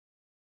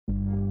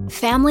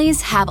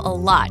Families have a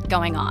lot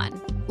going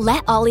on.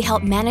 Let Ollie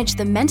help manage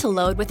the mental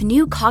load with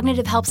new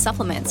cognitive help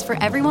supplements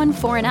for everyone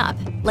 4 and up,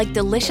 like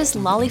delicious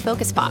Lolly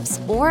Focus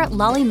Pops or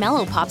Lolly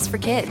Mellow Pops for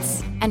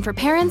kids. And for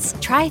parents,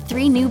 try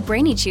 3 new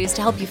Brainy Chews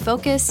to help you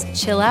focus,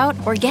 chill out,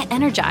 or get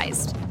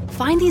energized.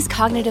 Find these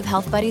cognitive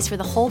health buddies for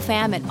the whole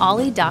fam at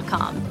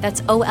ollie.com.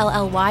 That's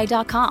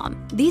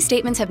OLLY.com. These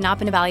statements have not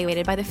been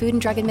evaluated by the Food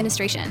and Drug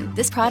Administration.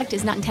 This product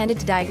is not intended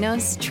to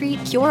diagnose,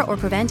 treat, cure, or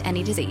prevent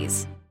any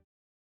disease.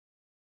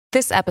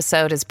 This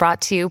episode is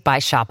brought to you by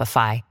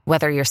Shopify.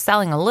 Whether you're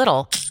selling a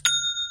little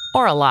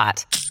or a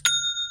lot,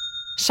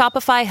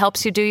 Shopify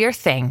helps you do your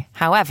thing,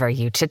 however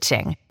you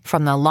cha-ching.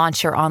 From the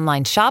launch your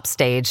online shop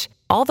stage,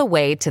 all the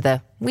way to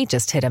the we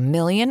just hit 1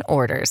 million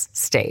orders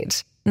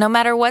stage. No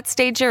matter what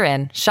stage you're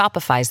in,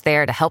 Shopify's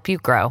there to help you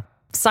grow.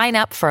 Sign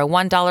up for a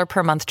 $1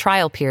 per month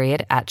trial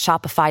period at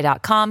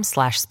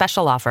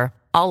shopify.com/special offer,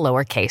 all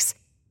lowercase.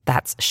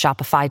 That's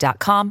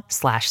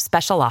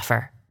shopify.com/special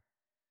offer.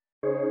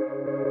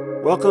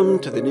 Welcome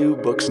to the New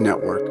Books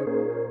Network.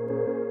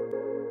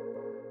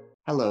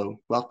 Hello,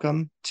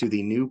 welcome to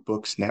the New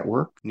Books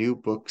Network, New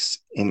Books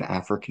in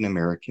African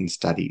American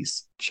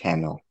Studies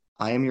channel.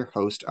 I am your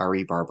host,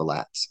 Ari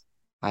Barbalat.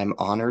 I'm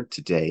honored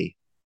today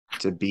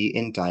to be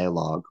in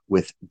dialogue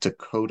with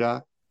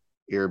Dakota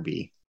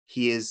Irby.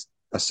 He is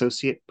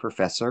Associate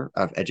Professor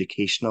of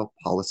Educational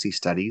Policy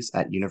Studies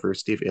at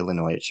University of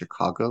Illinois at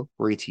Chicago,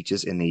 where he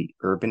teaches in the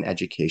Urban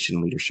Education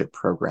Leadership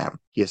Program.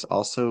 He is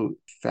also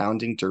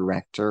founding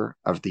director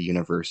of the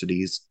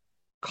university's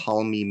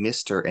Call Me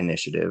Mr.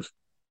 initiative,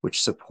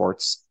 which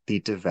supports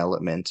the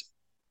development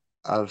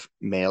of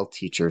male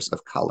teachers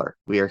of color.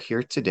 We are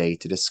here today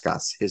to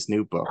discuss his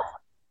new book,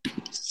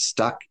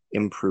 Stuck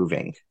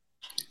Improving: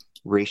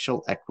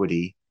 Racial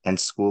Equity and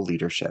School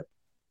Leadership,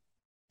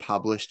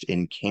 published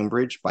in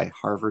Cambridge by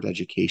Harvard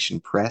Education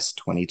Press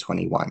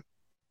 2021.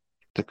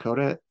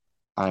 Dakota,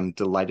 I'm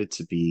delighted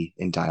to be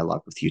in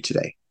dialogue with you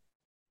today.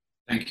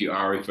 Thank you,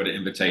 Ari, for the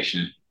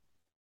invitation.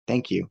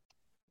 Thank you.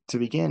 To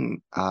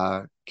begin,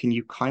 can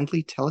you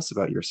kindly tell us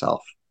about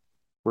yourself?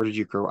 Where did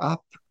you grow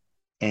up?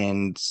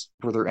 And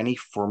were there any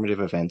formative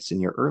events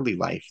in your early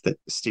life that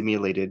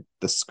stimulated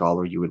the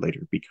scholar you would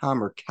later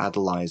become or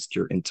catalyzed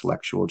your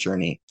intellectual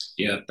journey?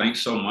 Yeah,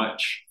 thanks so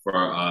much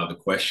for the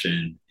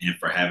question and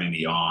for having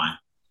me on.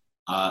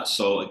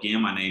 So again,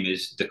 my name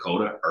is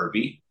Dakota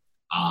Irby.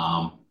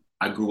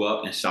 I grew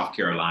up in South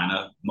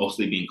Carolina,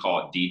 mostly being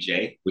called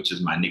DJ, which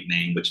is my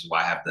nickname, which is why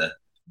I have the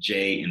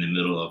J in the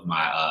middle of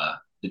my,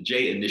 the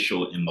J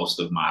initial in most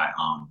of my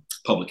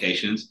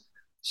publications.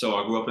 So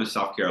I grew up in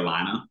South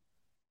Carolina.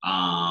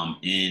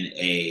 In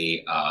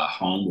a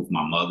home with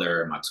my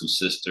mother and my 2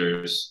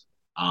 sisters,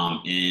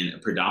 in a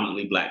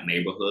predominantly Black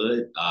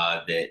neighborhood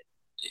that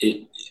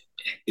it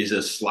is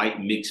a slight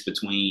mix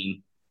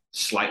between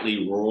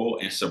slightly rural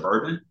and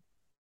suburban.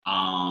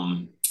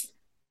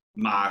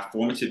 My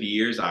formative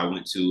years, I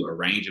went to a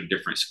range of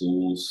different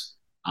schools.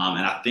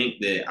 And I think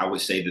that I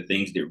would say the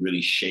things that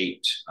really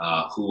shaped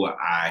who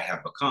I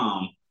have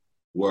become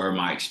were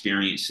my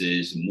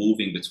experiences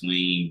moving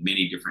between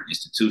many different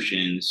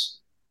institutions,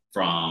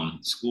 from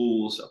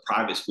schools, a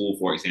private school,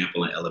 for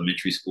example, in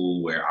elementary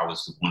school, where I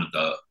was one of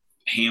the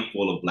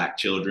handful of Black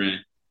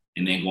children,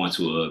 and then going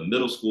to a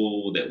middle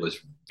school that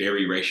was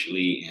very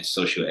racially and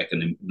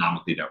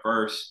socioeconomically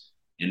diverse,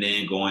 and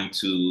then going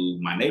to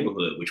my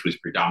neighborhood, which was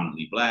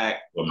predominantly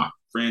Black, where my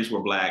friends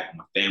were Black,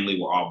 my family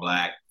were all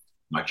Black,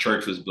 my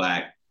church was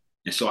Black.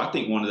 And so I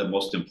think one of the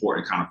most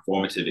important kind of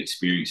formative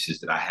experiences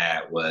that I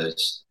had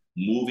was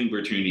moving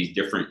between these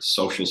different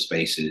social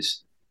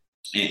spaces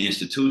and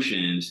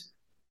institutions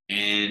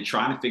and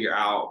trying to figure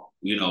out,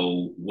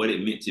 what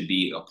it meant to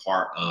be a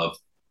part of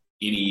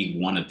any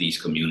one of these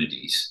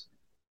communities.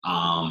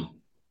 I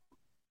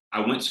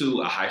went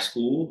to a high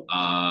school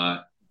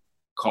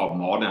called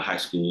Malden High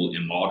School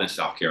in Malden,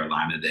 South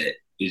Carolina, that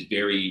is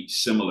very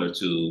similar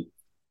to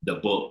the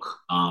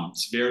book.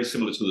 It's very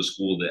similar to the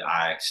school that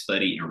I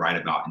study and write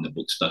about in the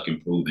book, Stuck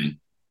Improving.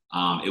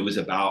 It was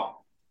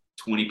about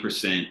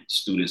 20%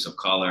 students of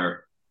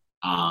color,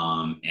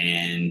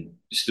 and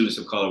students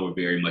of color were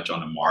very much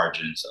on the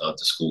margins of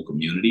the school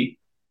community.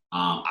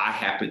 I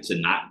happened to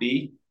not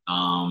be,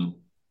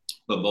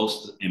 but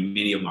most and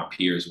many of my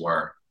peers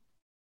were.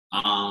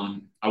 I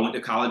went to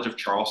College of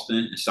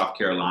Charleston in South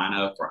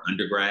Carolina for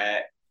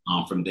undergrad.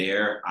 From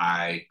there,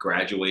 I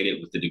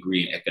graduated with a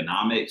degree in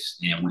economics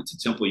and went to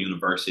Temple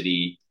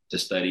University to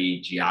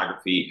study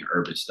geography and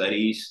urban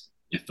studies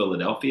in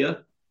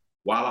Philadelphia.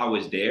 While I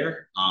was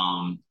there,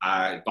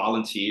 I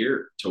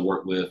volunteered to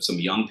work with some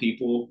young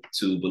people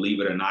to,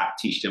 believe it or not,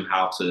 teach them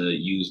how to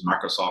use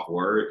Microsoft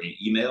Word and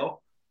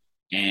email.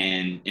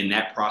 And in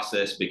that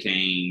process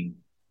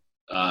became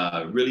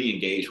really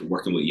engaged with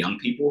working with young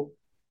people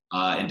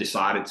and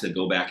decided to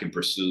go back and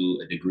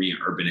pursue a degree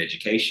in urban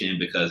education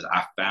because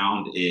I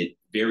found it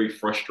very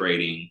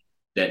frustrating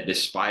that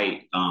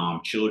despite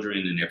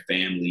children and their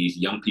families,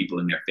 young people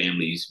and their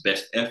families'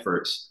 best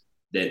efforts,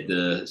 that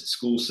the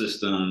school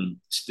system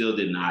still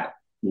did not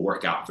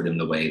work out for them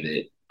the way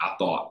that I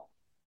thought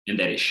and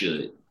that it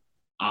should.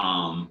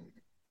 Um,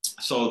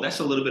 so that's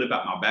a little bit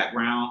about my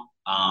background.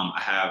 I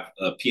have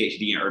a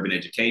PhD in urban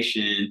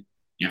education,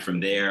 and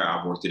from there,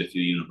 I've worked at a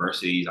few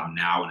universities. I'm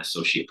now an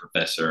associate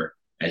professor,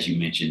 as you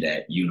mentioned,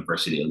 at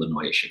University of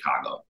Illinois at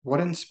Chicago. What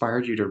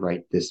inspired you to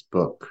write this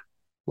book?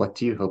 What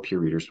do you hope your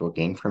readers will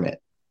gain from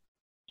it?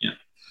 Yeah.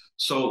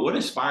 So, what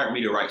inspired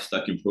me to write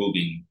Stuck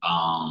Improving?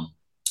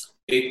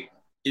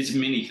 It's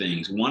many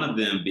things. One of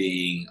them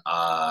being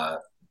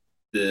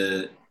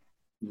the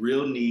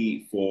real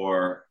need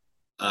for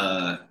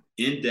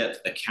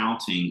in-depth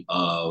accounting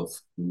of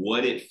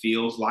what it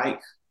feels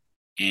like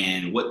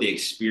and what the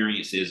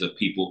experience is of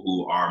people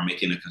who are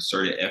making a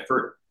concerted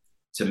effort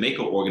to make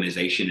an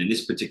organization, in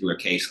this particular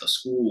case, a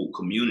school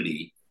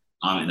community,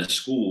 and a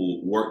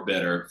school work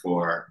better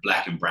for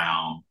Black and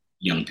Brown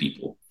young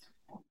people.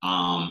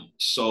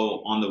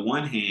 So on the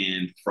one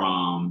hand,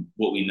 from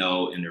what we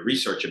know in the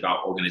research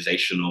about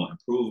organizational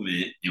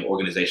improvement and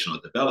organizational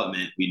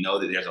development, we know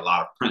that there's a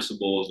lot of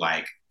principles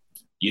like,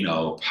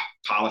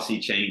 policy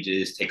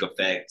changes take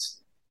effect,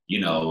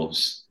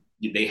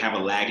 they have a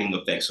lagging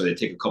effect. So they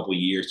take a couple of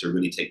years to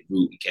really take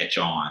root and catch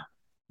on.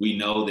 We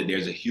know that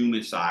there's a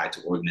human side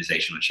to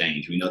organizational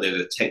change. We know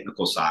there's a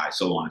technical side,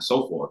 so on and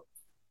so forth.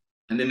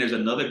 And then there's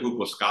another group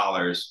of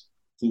scholars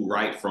who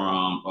write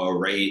from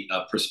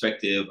a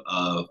perspective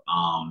of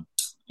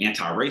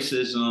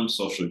anti-racism,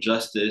 social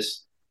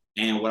justice.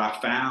 And what I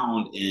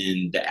found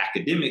in the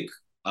academic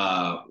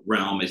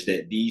realm is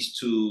that these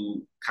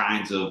two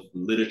kinds of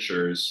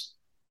literatures,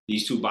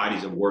 these two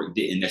bodies of work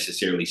didn't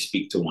necessarily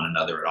speak to one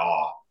another at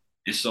all.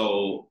 And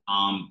so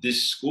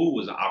this school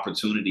was an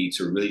opportunity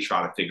to really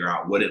try to figure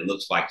out what it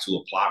looks like to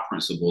apply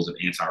principles of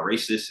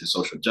anti-racist and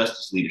social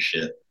justice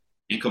leadership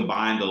and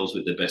combine those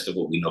with the best of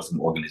what we know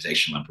from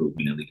organizational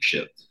improvement and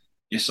leadership.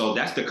 And so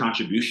that's the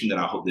contribution that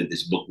I hope that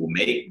this book will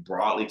make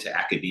broadly to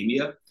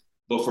academia.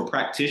 But for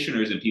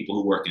practitioners and people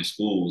who work in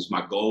schools,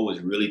 my goal was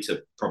really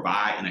to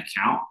provide an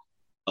account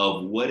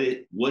of what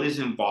is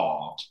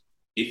involved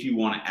if you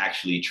want to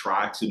actually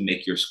try to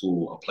make your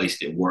school a place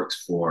that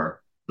works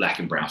for Black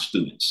and Brown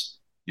students.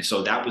 And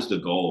so that was the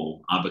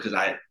goal, because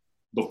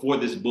before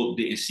this book,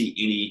 didn't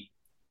see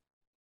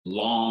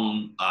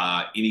any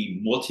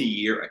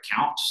multi-year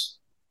accounts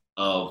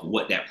of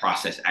what that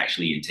process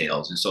actually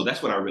entails. And so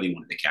that's what I really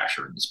wanted to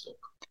capture in this book.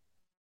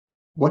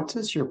 What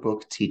does your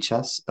book teach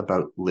us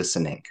about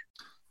listening?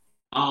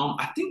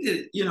 I think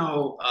that,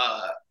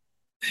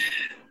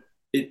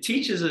 it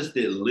teaches us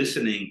that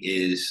listening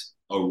is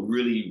a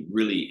really,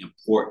 really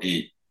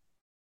important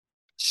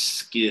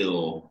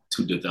skill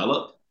to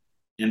develop,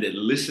 and that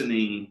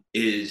listening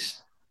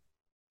it's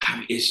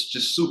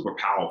just super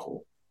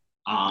powerful.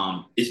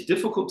 It's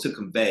difficult to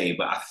convey,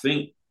 but I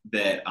think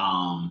that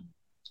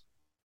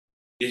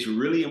it's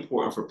really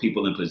important for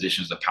people in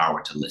positions of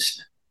power to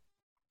listen.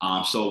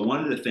 So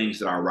one of the things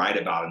that I write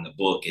about in the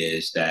book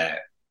is that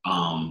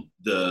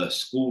the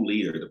school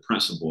leader, the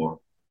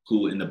principal,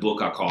 who in the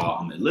book I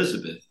call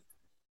Elizabeth,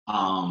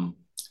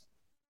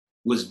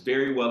 was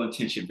very well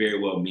intentioned, very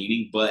well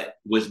meaning, but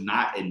was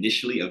not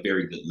initially a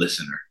very good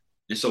listener.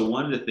 And so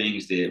one of the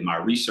things that my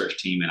research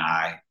team and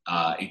I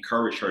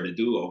encouraged her to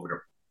do over the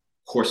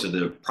course of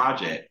the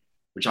project,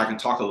 which I can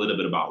talk a little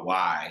bit about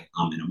why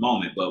in a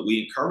moment, but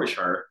we encouraged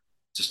her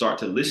to start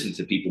to listen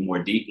to people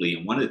more deeply.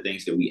 And one of the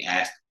things that we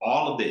asked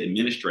all of the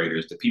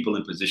administrators, the people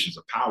in positions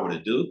of power, to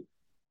do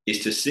is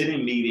to sit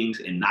in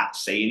meetings and not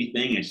say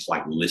anything and just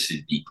like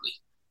listen deeply.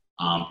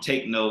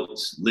 Take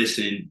notes,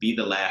 listen, be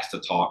the last to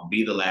talk,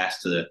 be the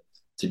last to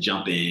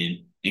jump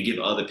in, and give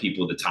other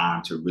people the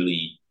time to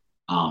really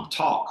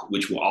talk,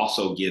 which will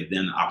also give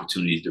them the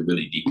opportunities to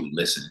really deeply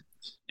listen.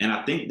 And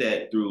I think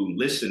that through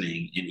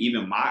listening, and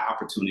even my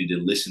opportunity to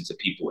listen to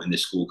people in the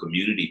school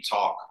community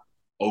talk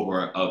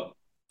over a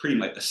pretty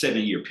much a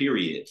 7-year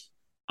period,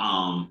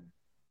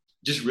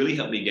 just really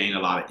helped me gain a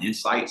lot of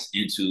insights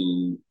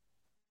into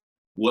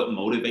what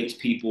motivates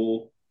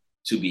people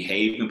to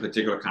behave in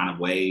particular kind of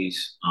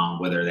ways,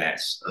 whether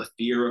that's a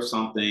fear of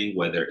something,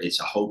 whether it's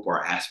a hope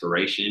or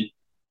aspiration.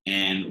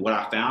 And what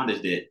I found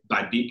is that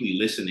by deeply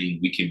listening,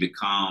 we can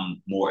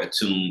become more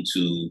attuned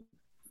to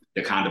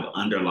the kind of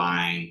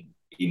underlying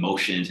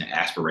emotions and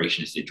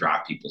aspirations that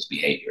drive people's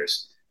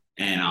behaviors.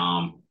 And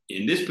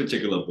in this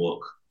particular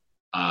book,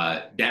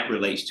 that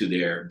relates to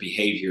their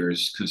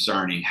behaviors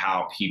concerning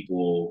how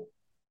people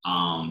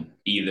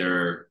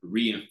either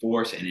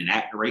reinforce and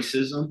enact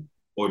racism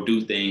or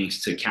do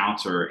things to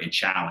counter and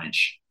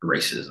challenge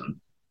racism.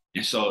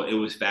 And so it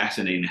was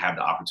fascinating to have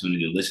the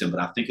opportunity to listen. But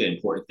I think an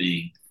important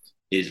thing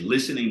is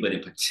listening, but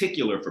in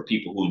particular for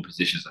people who are in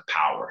positions of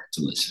power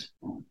to listen.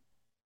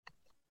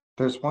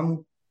 There's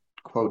one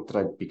quote that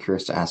I'd be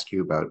curious to ask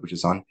you about, which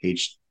is on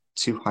page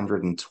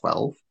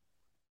 212.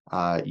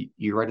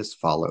 You write as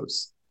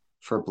follows: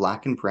 for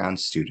Black and Brown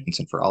students,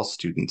 and for all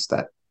students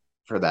that,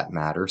 for that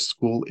matter,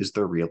 school is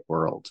the real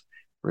world,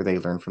 where they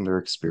learn from their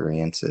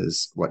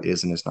experiences what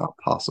is and is not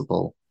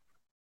possible,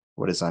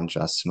 what is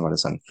unjust and what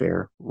is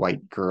unfair.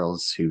 White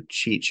girls who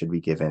cheat should be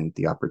given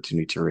the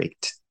opportunity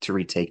to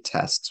retake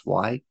tests.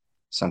 Why?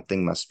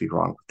 Something must be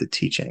wrong with the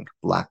teaching.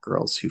 Black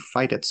girls who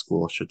fight at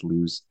school should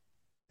lose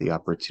the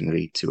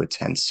opportunity to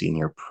attend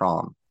senior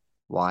prom.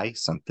 Why?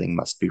 Something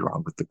must be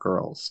wrong with the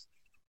girls.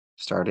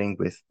 Starting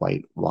with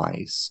white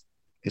whys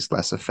is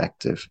less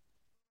effective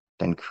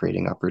than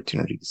creating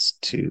opportunities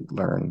to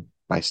learn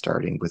by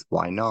starting with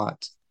why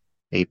not,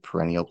 a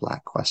perennial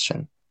Black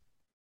question.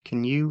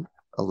 Can you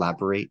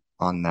elaborate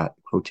on that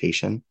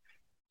quotation?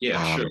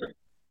 Yeah, sure.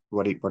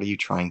 What are you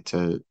trying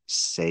to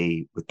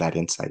say with that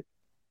insight?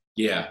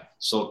 Yeah.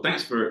 So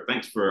thanks for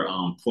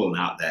pulling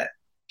out that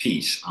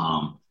piece.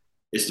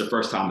 It's the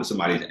first time that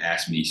somebody's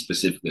asked me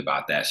specifically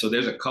about that. So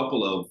there's a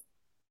couple of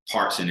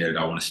parts in there that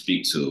I want to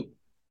speak to.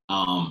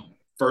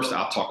 First,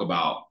 I'll talk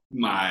about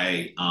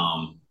my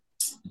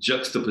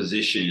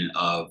juxtaposition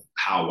of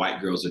how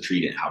white girls are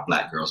treated and how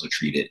Black girls are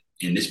treated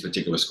in this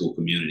particular school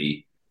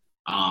community.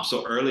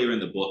 So earlier in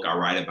the book, I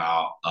write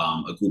about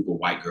a group of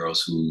white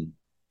girls who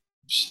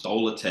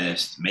stole a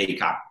test, made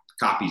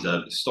copies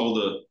of it, stole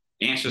the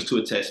answers to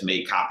a test,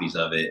 made copies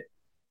of it,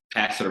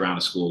 passed it around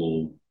the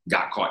school,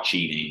 got caught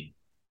cheating.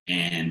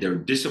 And their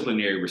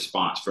disciplinary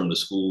response from the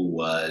school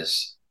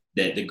was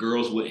that the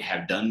girls wouldn't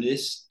have done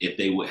this if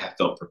they would have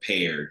felt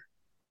prepared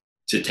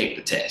to take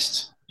the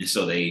test. And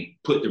so they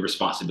put the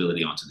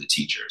responsibility onto the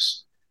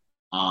teachers.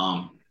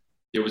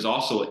 There was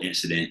also an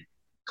incident a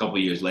couple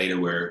of years later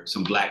where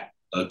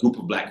a group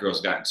of Black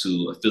girls got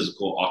into a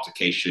physical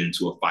altercation,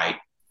 to a fight.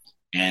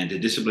 And the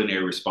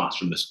disciplinary response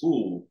from the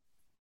school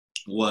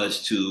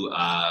was to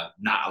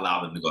not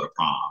allow them to go to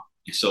prom.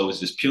 And so it's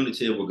this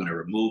punitive, we're going to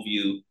remove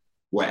you.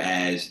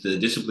 Whereas the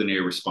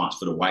disciplinary response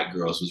for the white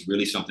girls was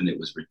really something that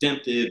was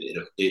redemptive.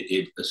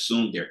 It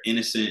assumed their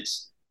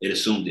innocence. It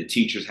assumed that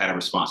teachers had a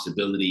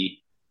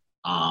responsibility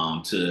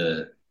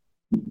to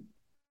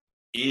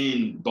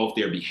in both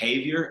their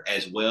behavior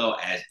as well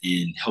as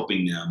in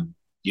helping them,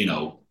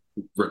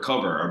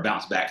 recover or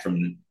bounce back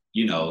from,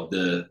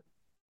 the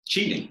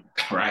cheating,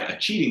 right? A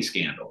cheating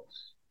scandal.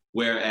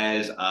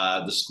 Whereas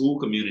the school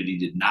community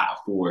did not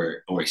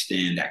afford or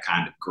extend that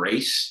kind of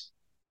grace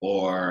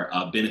or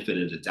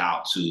benefit of the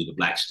doubt to the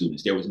Black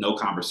students. There was no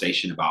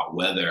conversation about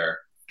whether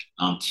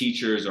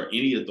teachers or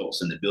any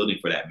adults in the building,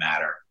 for that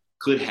matter,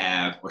 could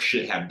have or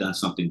should have done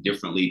something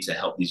differently to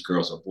help these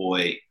girls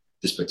avoid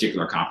this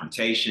particular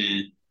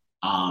confrontation.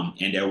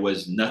 And there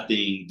was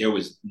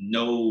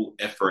no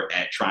effort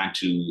at trying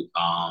to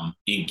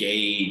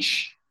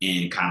engage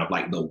in kind of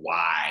like the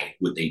why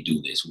would they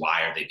do this?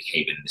 Why are they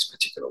behaving in this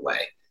particular way?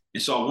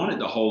 And so I wanted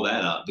to hold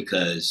that up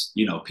because,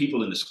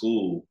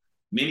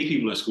 many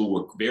people in school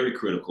were very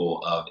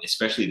critical of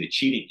especially the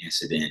cheating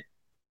incident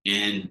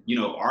and,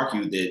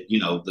 argued that,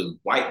 the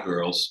white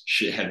girls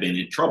should have been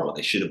in trouble.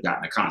 They should have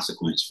gotten a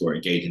consequence for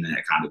engaging in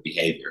that kind of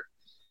behavior.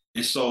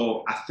 And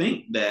so I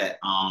think that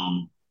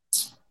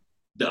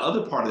the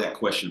other part of that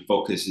question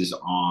focuses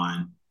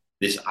on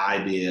this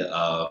idea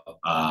of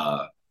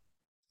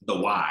the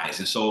whys.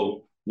 And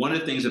so one of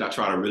the things that I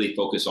try to really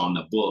focus on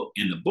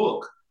in the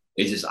book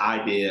is this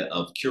idea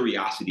of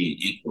curiosity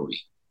and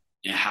inquiry,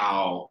 and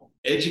how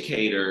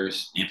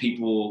educators and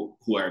people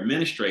who are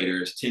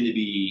administrators tend to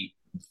be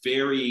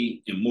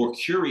very and more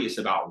curious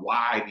about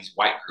why these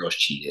white girls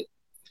cheated,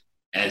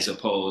 as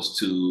opposed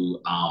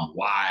to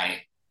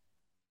why,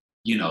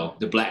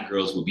 the Black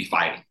girls would be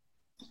fighting,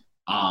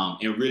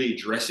 and really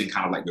addressing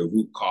kind of like the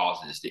root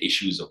causes, the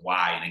issues of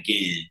why. And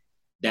again,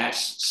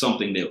 that's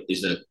something that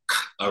is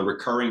a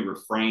recurring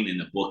refrain in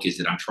the book, is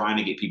that I'm trying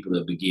to get people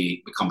to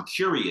become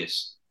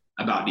curious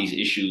about these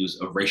issues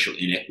of racial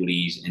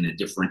inequities and the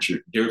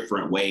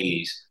different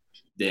ways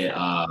that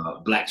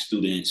Black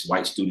students,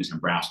 white students, and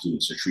brown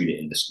students are treated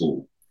in the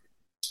school.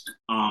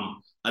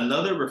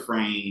 Another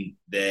refrain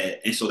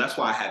and so that's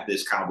why I have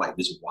this kind of like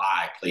this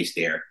why placed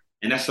there.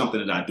 And that's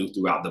something that I do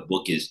throughout the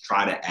book, is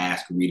try to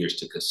ask readers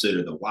to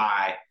consider the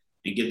why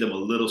and give them a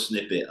little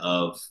snippet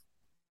of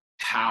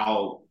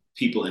how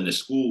people in the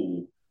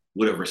school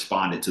would have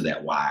responded to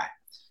that why.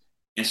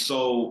 And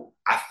so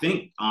I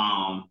think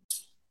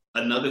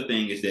another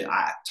thing is that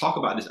I talk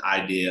about this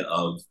idea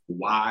of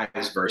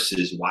whys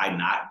versus why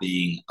not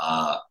being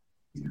a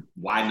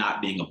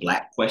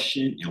Black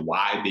question and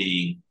why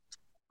being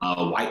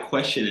a white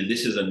question. And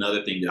this is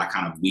another thing that I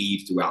kind of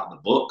weave throughout the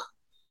book.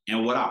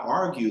 And what I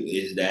argue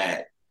is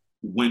that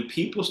when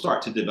people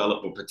start to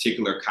develop a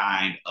particular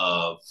kind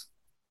of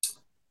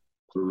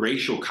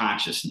racial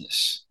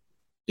consciousness,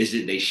 is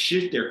that they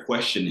shift their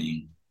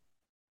questioning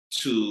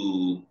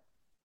to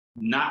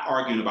not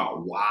arguing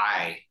about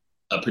why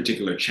a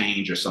particular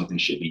change or something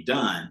should be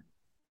done,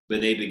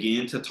 but they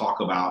begin to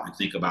talk about and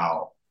think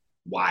about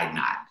why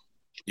not.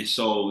 And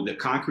so the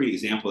concrete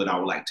example that I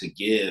would like to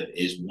give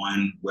is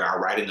one where I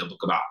write in the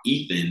book about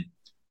Ethan,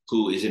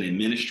 who is an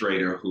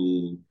administrator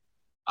who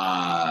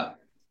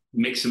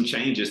makes some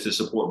changes to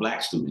support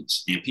Black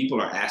students. And people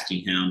are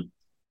asking him,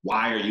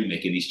 why are you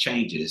making these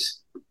changes?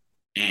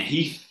 And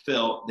he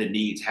felt the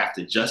need to have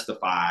to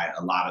justify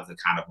a lot of the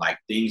kind of like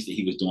things that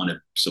he was doing to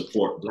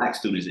support Black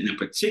students, and in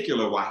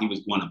particular, why he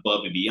was going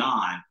above and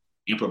beyond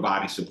in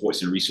providing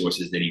supports and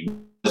resources that he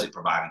wasn't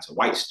providing to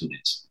white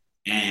students.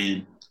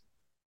 And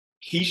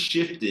he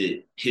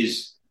shifted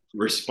his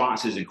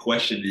responses and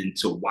questioning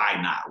to why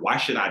not? Why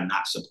should I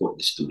not support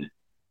the student?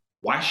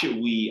 Why should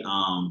we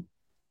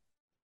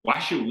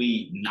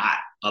not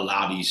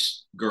allow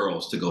these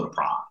girls to go to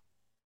prom?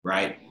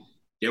 Right?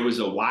 There was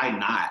a why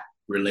not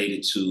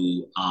related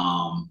to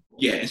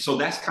and so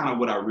that's kind of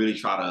what I really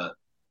try to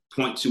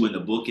point to in the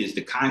book, is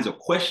the kinds of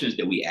questions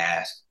that we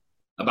ask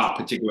about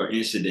particular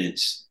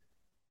incidents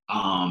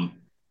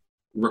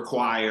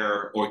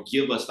require or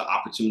give us the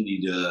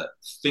opportunity to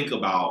think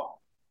about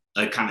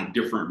a kind of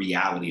different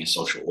reality and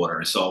social order.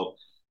 And so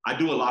I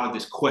do a lot of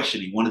this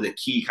questioning. One of the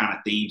key kind of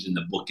themes in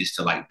the book is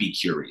to like be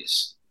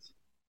curious.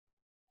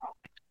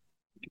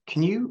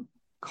 Can you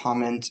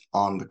comment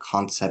on the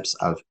concepts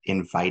of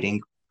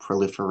inviting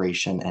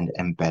proliferation and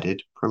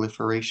embedded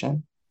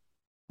proliferation?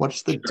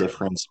 What's the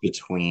difference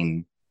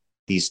between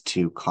these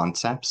two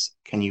concepts?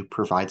 Can you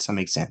provide some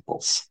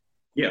examples?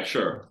 Yeah,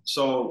 sure.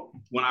 So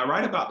when I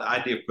write about the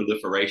idea of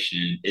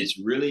proliferation, it's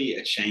really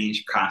a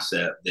change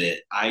concept that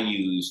I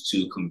use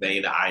to convey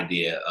the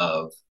idea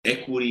of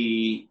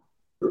equity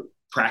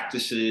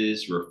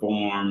practices,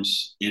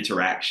 reforms,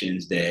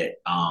 interactions that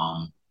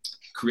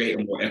create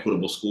a more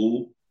equitable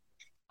school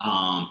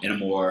and a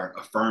more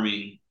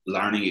affirming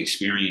learning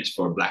experience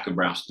for Black and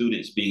Brown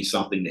students being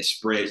something that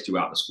spreads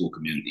throughout the school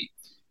community.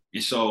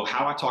 And so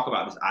how I talk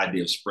about this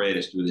idea of spread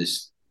is through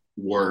this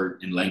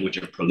word and language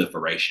of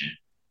proliferation.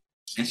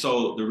 And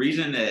so the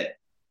reason that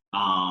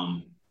I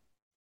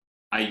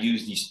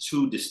use these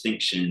two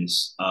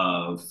distinctions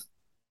of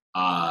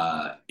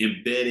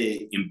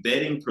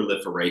embedding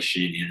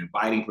proliferation and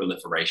inviting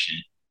proliferation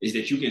is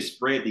that you can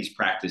spread these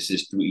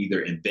practices through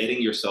either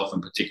embedding yourself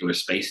in particular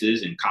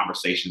spaces and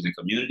conversations and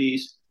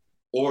communities,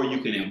 or you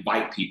can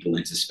invite people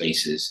into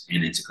spaces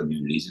and into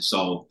communities. And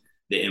so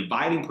the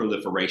inviting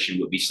proliferation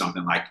would be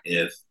something like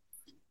if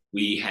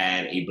we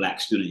had a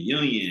Black student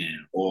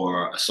union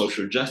or a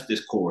social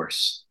justice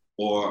course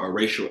or a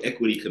racial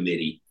equity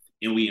committee,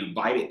 and we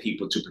invited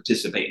people to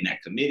participate in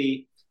that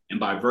committee. And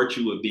by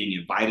virtue of being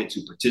invited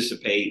to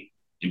participate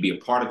and be a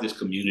part of this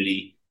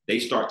community, they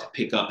start to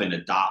pick up and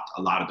adopt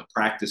a lot of the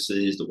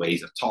practices, the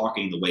ways of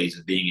talking, the ways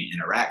of being in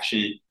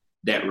interaction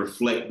that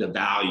reflect the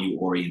value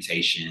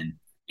orientation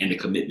and the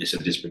commitments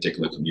of this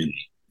particular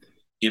community.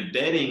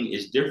 Embedding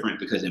is different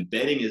because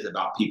embedding is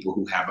about people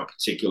who have a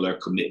particular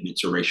commitment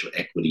to racial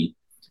equity,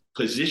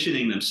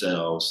 positioning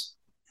themselves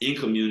in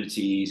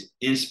communities,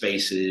 in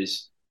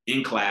spaces,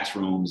 in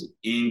classrooms,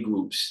 in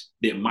groups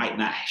that might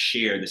not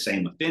share the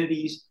same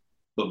affinities,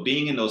 but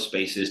being in those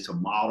spaces to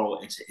model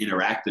and to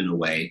interact in a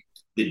way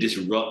that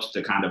disrupts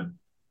the kind of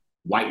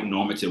white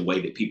normative way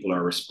that people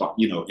are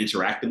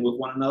interacting with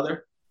one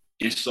another.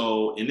 And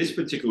so in this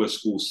particular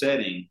school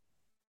setting,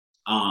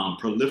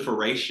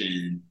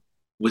 proliferation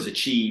was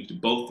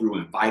achieved both through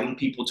inviting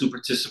people to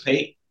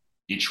participate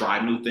and try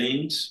new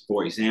things.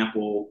 For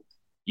example,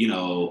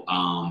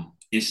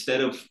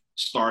 instead of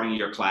starting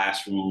your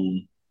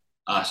classroom,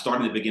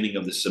 starting the beginning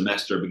of the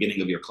semester,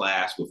 beginning of your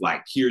class with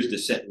like, here's the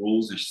set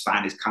rules and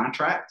sign this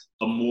contract,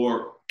 a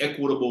more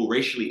equitable,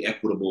 racially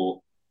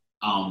equitable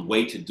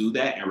way to do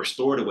that and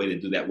restorative way to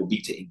do that would be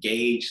to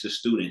engage the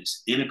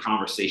students in a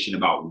conversation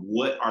about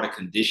what are the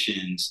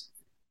conditions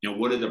and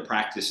what are the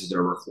practices that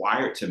are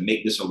required to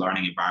make this a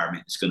learning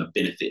environment that's going to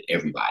benefit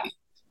everybody,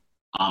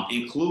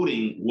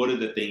 including what are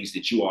the things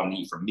that you all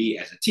need from me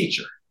as a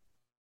teacher.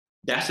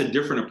 That's a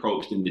different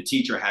approach than the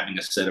teacher having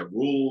a set of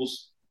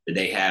rules that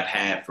they have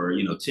had for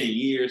 10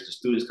 years. The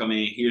students come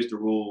in, here's the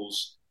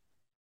rules,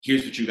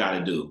 here's what you got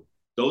to do.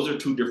 Those are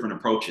two different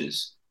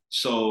approaches.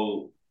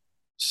 So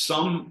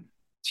some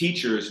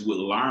teachers would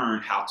learn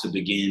how to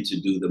begin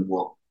to do the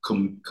more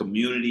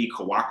community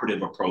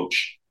cooperative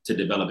approach to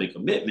developing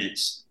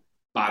commitments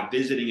by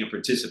visiting and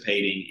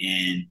participating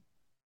in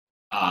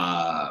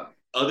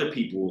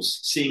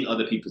seeing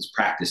other people's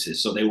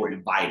practices. So they were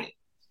invited.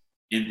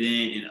 And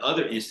then in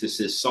other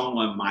instances,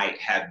 someone might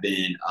have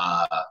been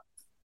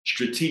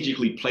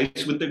strategically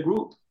placed with the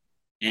group,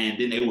 and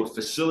then they were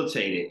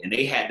facilitated and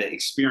they had the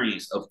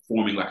experience of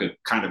forming like a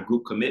kind of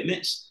group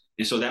commitments.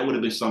 And so that would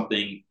have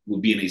been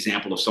would be an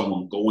example of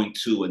someone going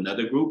to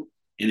another group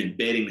and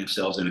embedding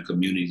themselves in a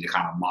community to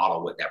kind of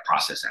model what that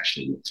process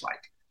actually looks like.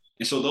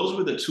 And so those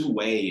were the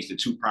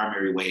two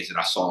primary ways that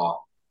I saw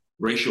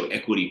racial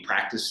equity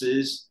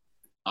practices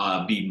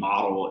be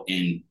modeled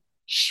and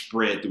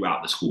spread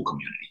throughout the school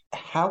community.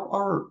 How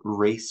are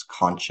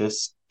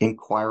race-conscious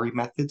inquiry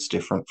methods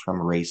different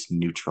from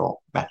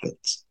race-neutral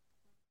methods?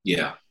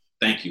 Yeah,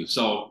 thank you.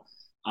 So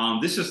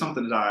this is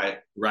something that I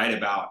write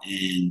about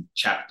in a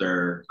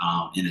chapter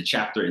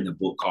in the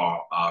book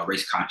called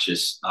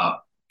Race-Conscious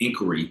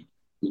Inquiry,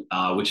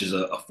 which is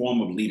a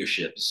form of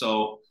leadership.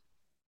 So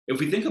if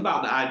we think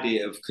about the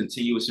idea of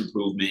continuous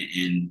improvement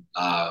in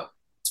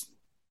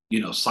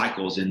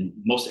cycles, and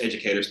most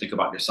educators think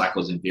about their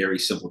cycles in very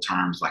simple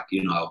terms, like,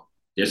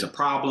 there's a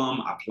problem,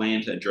 I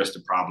plan to address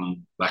the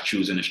problem by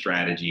choosing a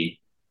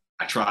strategy.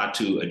 I try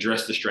to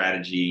address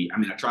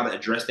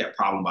that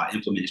problem by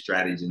implementing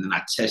strategies, and then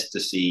I test to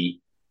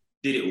see,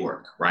 did it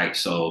work, right?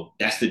 So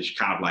that's the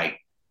kind of like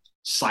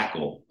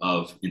cycle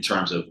in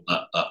terms of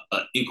a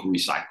inquiry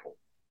cycle.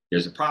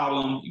 There's a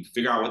problem, you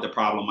figure out what the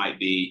problem might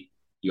be,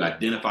 you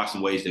identify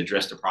some ways to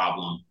address the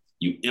problem,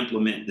 you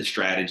implement the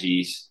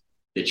strategies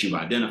that you've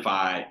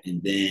identified,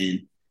 and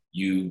then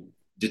you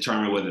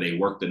determine whether they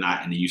worked or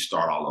not, and then you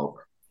start all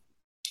over.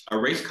 A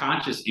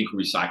race-conscious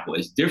inquiry cycle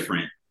is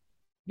different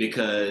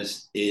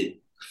because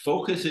it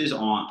focuses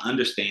on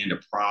understanding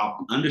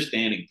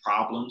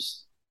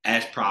problems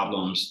as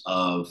problems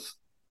of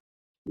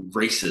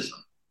racism,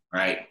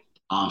 right?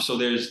 So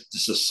there's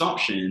this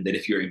assumption that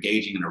if you're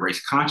engaging in a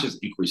race-conscious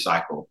inquiry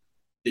cycle,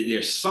 that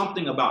there's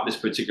something about this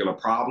particular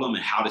problem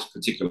and how this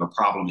particular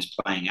problem is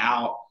playing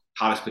out,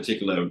 how this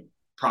particular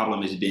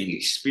problem is being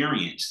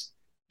experienced,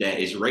 that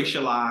is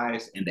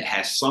racialized and that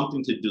has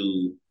something to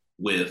do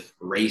with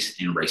race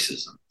and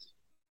racism.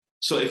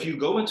 So if you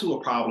go into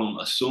a problem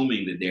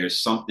assuming that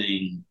there's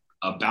something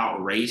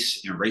about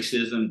race and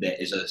racism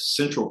that is a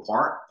central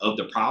part of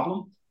the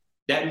problem,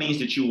 that means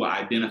that you will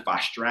identify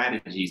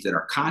strategies that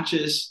are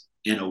conscious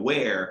and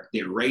aware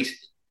that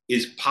race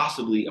is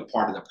possibly a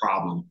part of the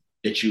problem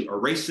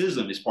or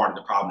racism is part of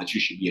the problem that you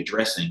should be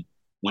addressing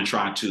when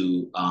trying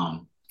to,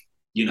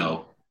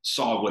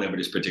 solve whatever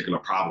this particular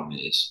problem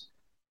is.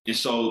 And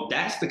so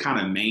that's the kind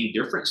of main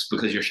difference,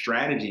 because your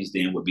strategies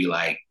then would be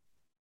like,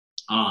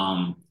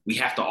 we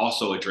have to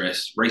also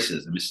address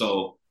racism. And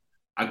so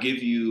I'll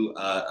give you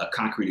a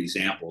concrete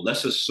example.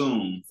 Let's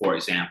assume, for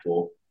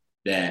example,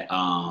 that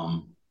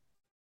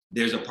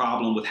there's a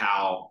problem with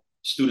how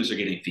students are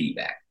getting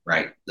feedback,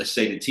 right? Let's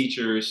say the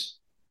teachers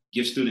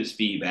give students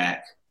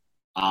feedback,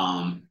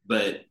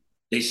 but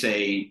they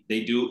say,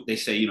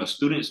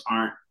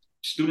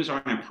 students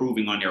aren't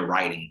improving on their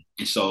writing.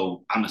 And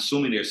so I'm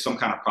assuming there's some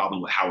kind of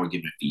problem with how we're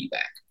giving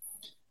feedback.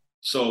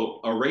 So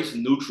a race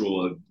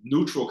neutral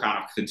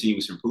kind of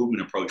continuous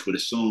improvement approach would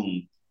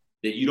assume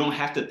that you don't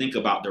have to think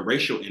about the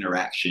racial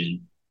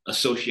interaction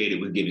associated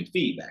with giving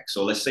feedback.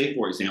 So let's say,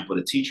 for example,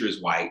 the teacher is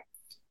white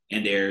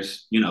and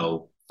there's,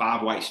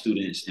 5 white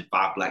students and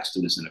 5 Black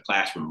students in the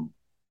classroom.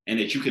 And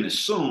that you can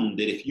assume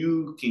that if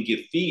you can give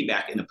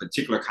feedback in a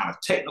particular kind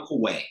of technical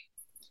way,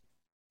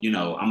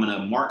 I'm going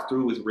to mark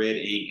through with red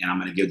ink and I'm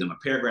going to give them a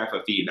paragraph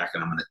of feedback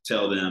and I'm going to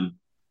tell them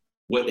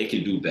what they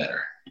can do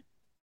better.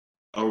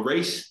 A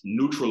race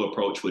neutral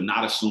approach would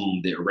not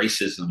assume that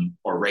racism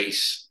or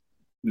race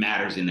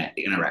matters in that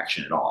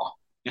interaction at all.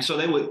 And so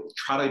they would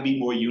try to be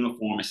more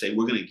uniform and say,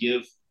 we're going to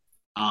give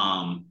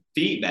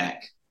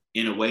feedback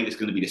in a way that's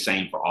going to be the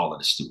same for all of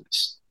the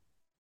students.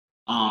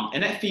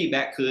 And that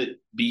feedback could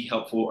be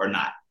helpful or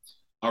not.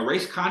 A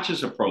race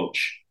conscious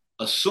approach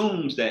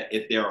assumes that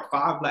if there are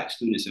 5 Black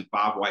students and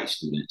 5 white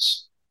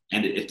students,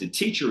 and if the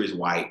teacher is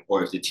white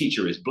or if the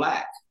teacher is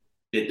Black,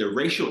 that the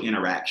racial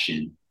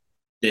interaction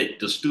that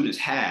the students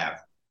have,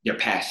 their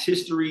past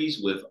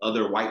histories with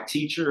other white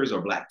teachers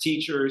or Black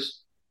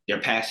teachers, their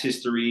past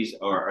histories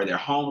or their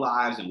home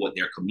lives and what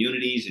their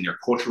communities and their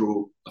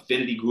cultural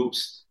affinity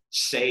groups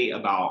say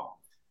about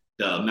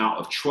the amount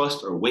of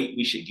trust or weight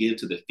we should give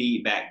to the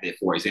feedback that,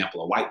 for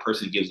example, a white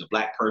person gives a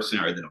Black person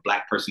or that a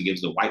Black person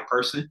gives a white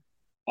person.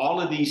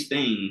 All of these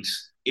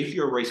things, if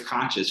you're race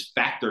conscious,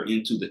 factor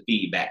into the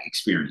feedback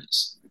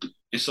experience.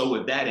 And so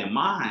with that in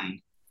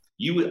mind,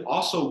 you would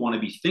also want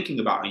to be thinking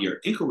about in your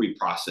inquiry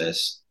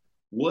process,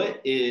 what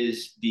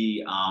should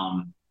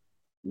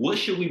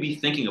we be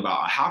thinking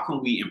about? How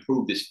can we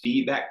improve this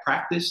feedback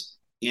practice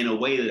in a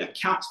way that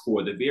accounts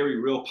for the very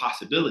real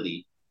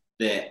possibility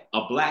that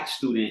a Black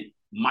student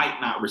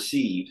might not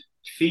receive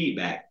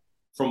feedback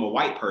from a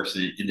white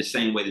person in the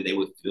same way that they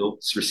would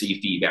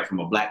receive feedback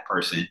from a Black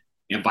person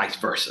and vice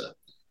versa.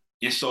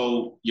 And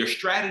so your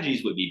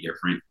strategies would be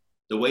different.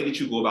 The way that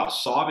you go about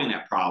solving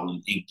that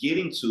problem and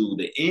getting to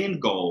the end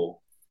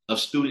goal of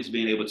students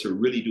being able to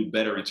really do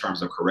better in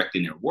terms of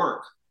correcting their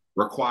work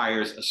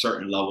requires a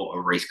certain level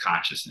of race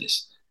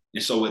consciousness.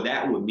 And so what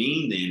that would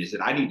mean then is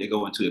that I need to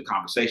go into a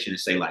conversation and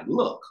say, like,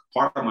 look,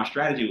 part of my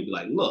strategy would be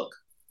like, look,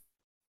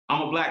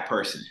 I'm a Black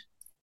person.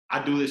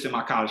 I do this in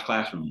my college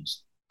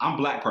classrooms. I'm a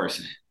Black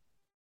person.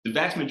 The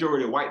vast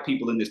majority of white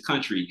people in this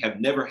country have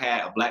never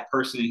had a Black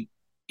person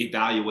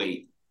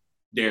evaluate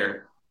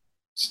their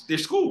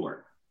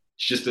schoolwork.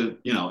 It's just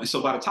and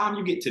so by the time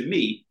you get to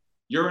me,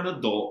 you're an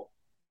adult.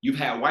 You've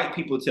had white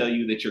people tell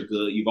you that you're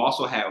good. You've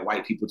also had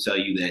white people tell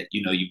you that,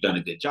 you've done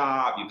a good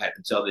job. You've had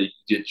to tell that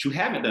you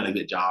haven't done a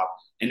good job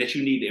and that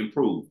you need to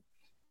improve.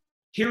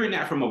 Hearing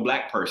that from a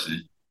Black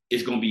person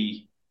is going to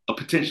be a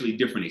potentially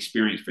different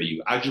experience for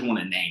you. I just want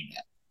to name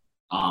that.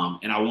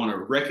 And I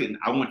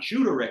want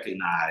you to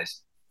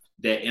recognize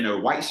that in a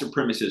white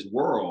supremacist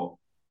world,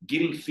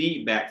 getting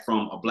feedback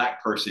from a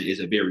Black person is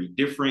a very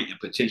different and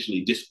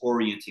potentially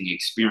disorienting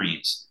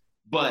experience.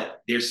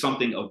 But there's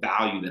something of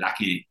value that I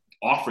can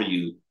offer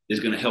you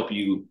that's going to help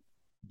you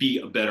be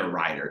a better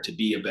writer, to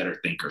be a better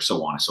thinker,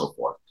 so on and so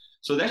forth.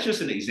 So that's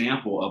just an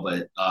example of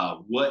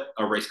what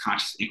a race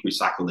conscious inquiry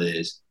cycle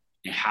is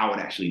and how it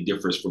actually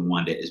differs from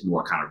one that is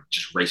more kind of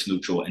just race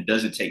neutral and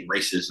doesn't take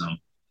racism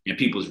and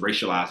people's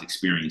racialized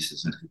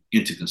experiences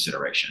into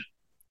consideration.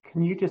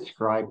 Can you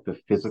describe the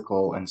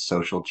physical and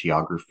social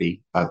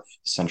geography of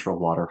Central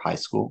Water High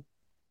School?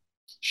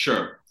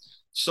 Sure.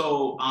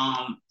 So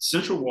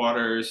Central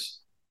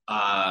Waters,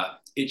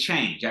 it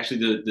changed.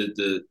 Actually,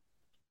 the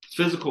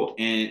physical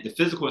and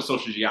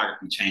social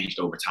geography changed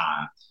over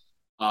time.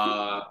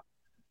 Uh,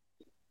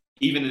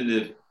 Even in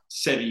the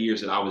 7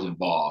 years that I was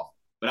involved.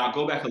 But I'll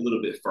go back a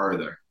little bit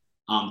further.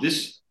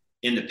 This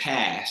in the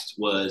past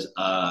was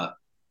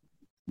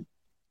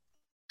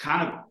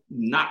kind of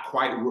not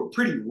quite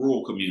pretty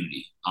rural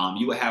community.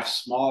 You would have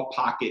small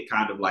pocket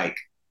kind of like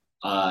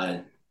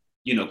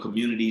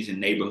communities and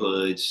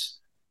neighborhoods,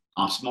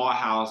 small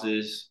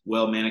houses,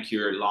 well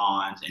manicured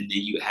lawns, and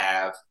then you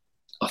have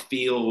a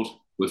field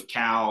with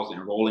cows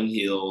and rolling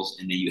hills,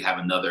 and then you have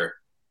another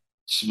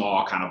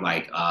small kind of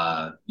like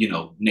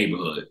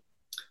neighborhood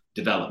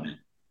development.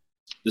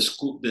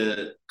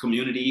 The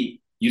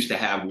community used to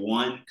have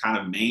one kind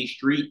of main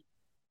street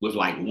with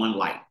like one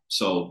light.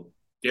 So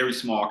very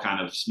small kind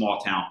of small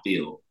town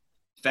feel.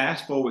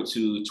 Fast forward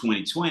to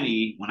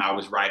 2020 when I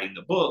was writing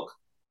the book,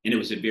 and it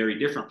was a very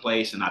different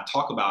place. And I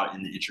talk about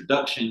in the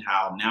introduction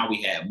how now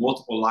we had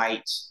multiple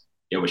lights,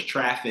 there was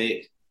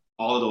traffic,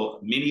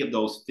 many of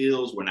those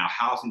fields were now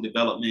housing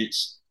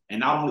developments, and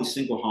not only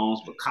single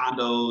homes, but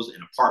condos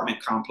and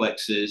apartment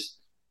complexes,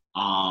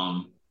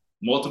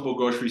 multiple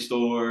grocery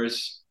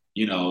stores,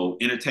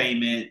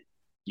 entertainment,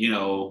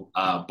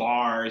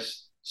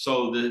 bars.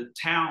 So the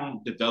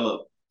town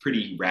developed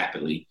pretty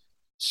rapidly.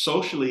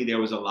 Socially, there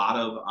was a lot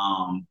of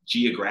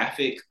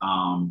geographic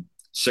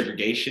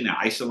segregation and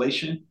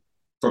isolation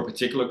for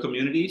particular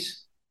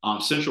communities.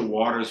 Central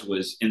Waters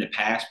was in the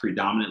past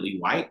predominantly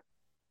white.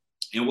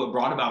 And what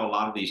brought about a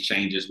lot of these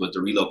changes was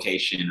the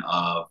relocation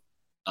of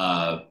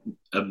a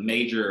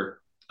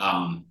major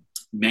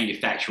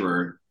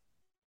manufacturer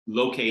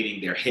locating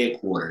their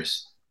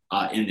headquarters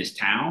in this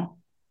town.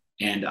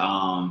 And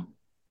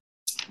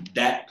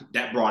that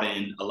brought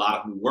in a lot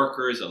of new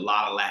workers, a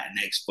lot of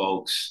Latinx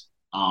folks,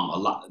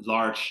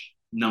 large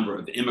number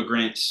of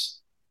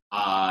immigrants,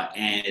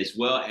 and as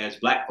well as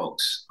Black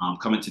folks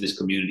coming to this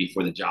community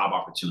for the job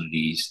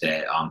opportunities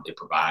that it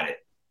provided.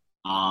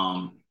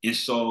 And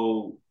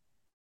so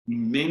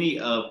many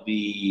of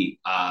the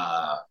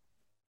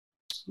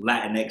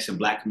Latinx and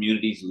Black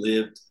communities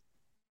lived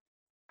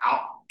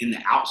out in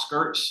the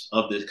outskirts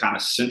of this kind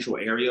of central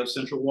area of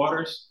Central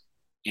Waters,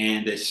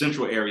 and the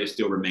central area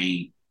still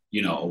remained,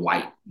 a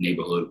white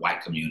neighborhood,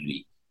 white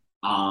community.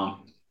 I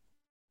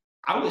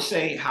would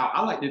say how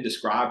I like to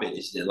describe it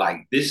is that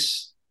like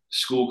this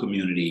school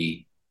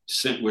community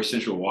where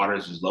Central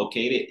Waters is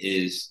located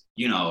is,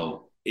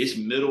 it's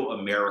middle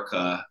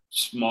America,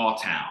 small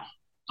town,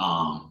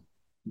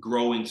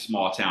 growing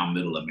small town,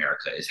 middle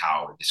America is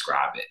how I would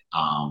describe it,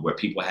 where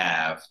people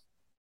have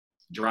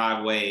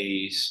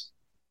driveways,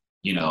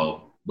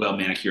 well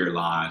manicured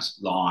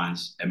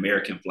lawns,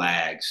 American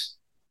flags.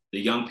 The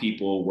young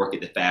people work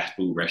at the fast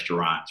food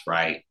restaurants,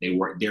 right?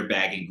 They're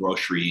bagging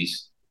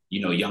groceries.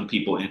 Young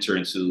people enter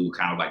into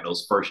kind of like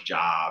those first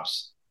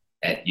jobs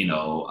at, in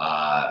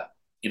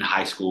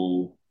high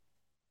school.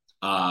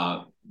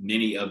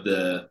 Many of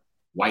the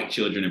white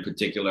children in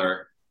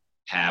particular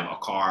have a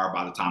car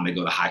by the time they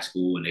go to high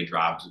school, and they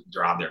drive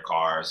their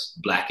cars.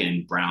 Black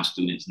and brown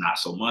students, not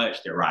so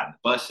much. They're riding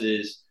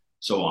buses,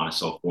 so on and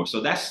so forth.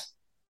 So that's,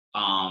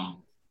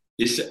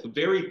 it's a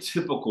very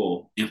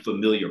typical and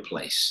familiar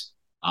place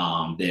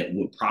that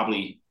would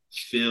probably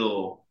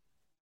feel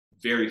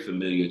very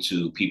familiar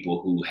to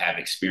people who have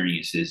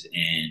experiences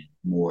in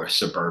more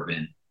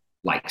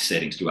suburban-like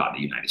settings throughout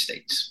the United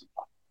States.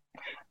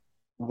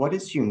 What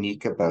is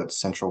unique about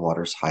Central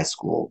Waters High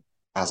School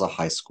as a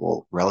high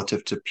school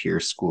relative to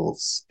peer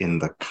schools in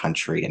the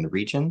country and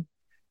region?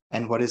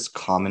 And what is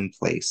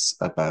commonplace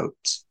about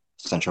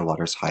Central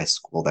Waters High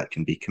School that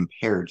can be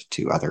compared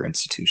to other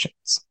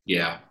institutions?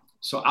 Yeah.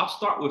 So I'll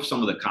start with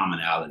some of the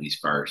commonalities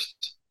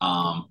first.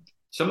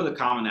 Some of the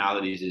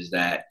commonalities is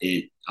that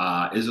it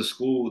is a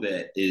school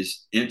that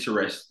is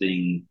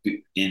interesting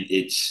in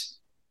its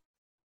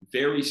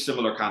very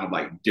similar kind of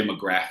like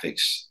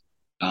demographics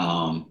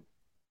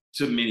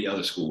to many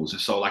other schools.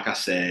 And so, like I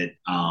said,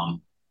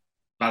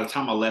 by the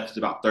time I left, it's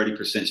about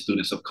 30%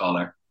 students of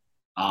color.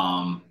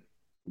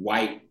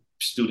 White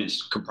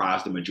students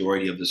comprise the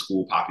majority of the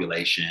school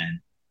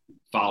population,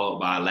 followed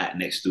by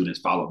Latinx students,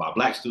 followed by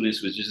Black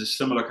students, which is a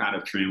similar kind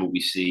of trend what we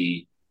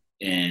see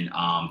in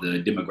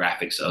the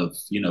demographics of,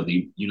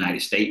 the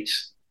United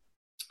States.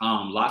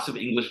 Lots of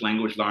English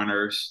language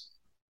learners.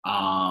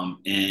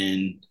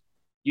 And,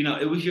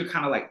 it was your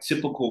kind of like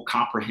typical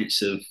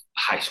comprehensive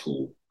high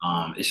school.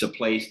 It's a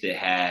place that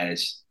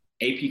has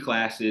AP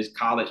classes,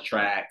 college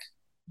track,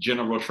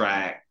 general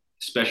track,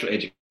 special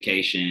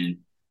education,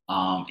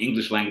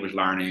 English language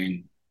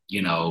learning,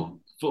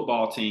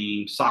 football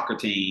team, soccer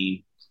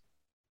team,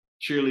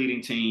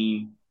 cheerleading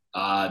team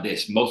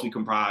that's mostly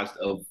comprised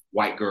of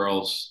white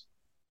girls,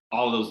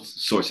 all those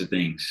sorts of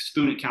things.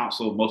 Student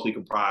council, mostly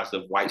comprised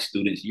of white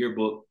students.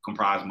 Yearbook,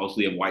 comprised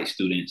mostly of white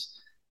students.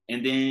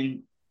 And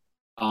then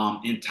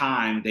in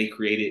time, they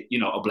created,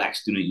 a Black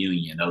student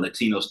union, a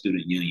Latino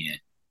student union.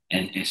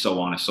 and so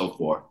on and so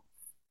forth.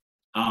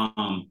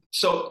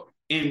 So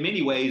in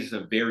many ways, it's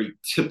a very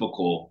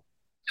typical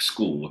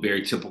school, a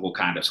very typical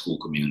kind of school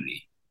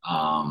community.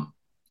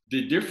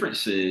 The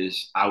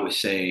differences, I would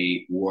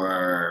say,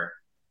 were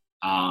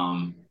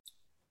um,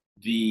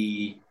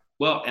 the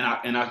well,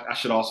 and I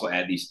should also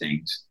add these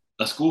things.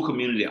 A school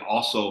community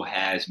also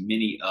has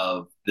many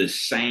of the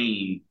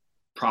same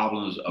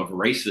problems of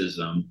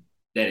racism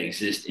that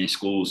exist in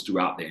schools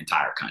throughout the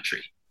entire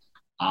country.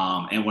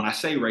 And when I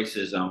say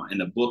racism in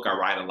the book, I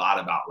write a lot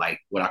about like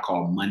what I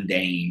call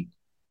mundane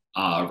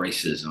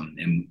racism,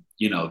 and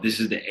this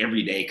is the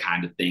everyday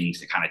kind of things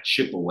that kind of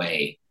chip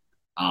away,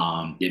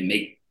 that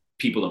make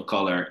people of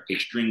color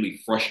extremely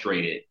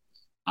frustrated,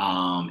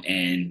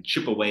 and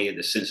chip away at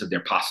the sense of their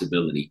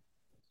possibility,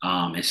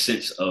 and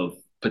sense of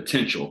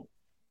potential.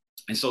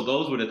 And so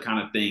those were the kind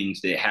of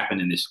things that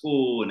happened in the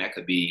school, and that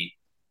could be,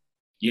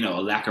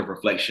 a lack of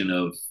reflection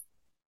of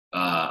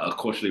a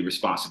culturally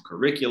responsive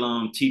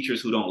curriculum,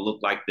 teachers who don't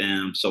look like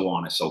them, so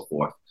on and so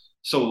forth.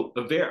 So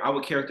I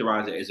would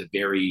characterize it as a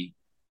very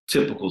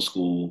typical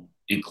school,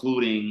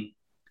 including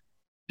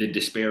the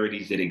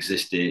disparities that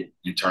existed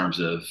in terms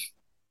of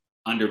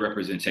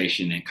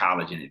underrepresentation in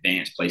college and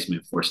advanced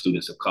placement for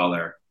students of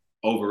color,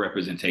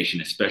 overrepresentation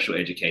in special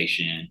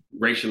education,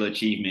 racial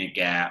achievement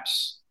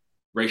gaps,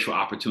 racial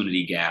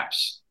opportunity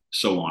gaps,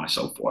 so on and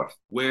so forth.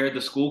 Where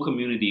the school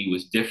community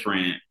was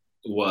different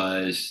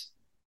was,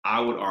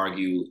 I would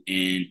argue,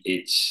 in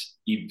its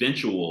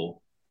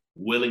eventual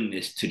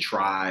willingness to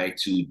try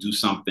to do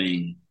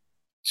something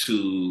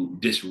to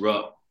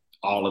disrupt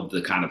all of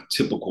the kind of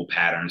typical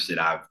patterns that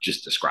I've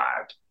just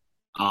described.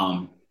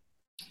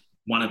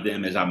 One of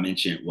them, as I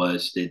mentioned,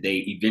 was that they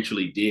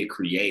eventually did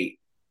create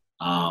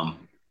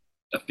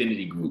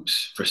affinity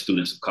groups for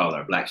students of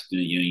color, Black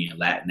Student Union,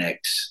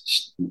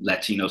 Latinx,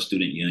 Latino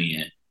Student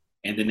Union.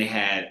 And then they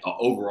had an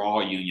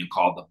overall union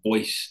called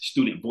the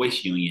Student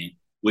Voice Union,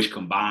 which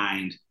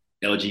combined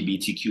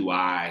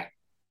LGBTQI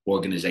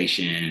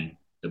organization,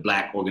 the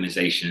Black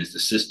organizations, the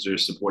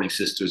Sisters Supporting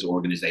Sisters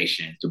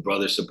organization, the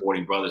Brothers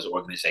Supporting Brothers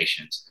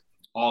organizations,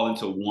 all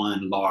into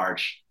one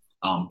large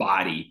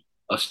body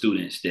of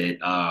students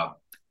that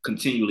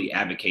continually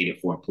advocated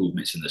for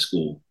improvements in the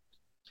school.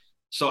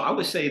 So I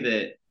would say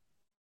that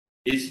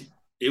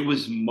it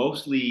was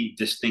mostly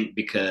distinct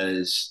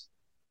because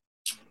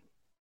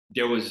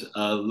there was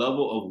a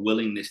level of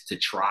willingness to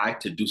try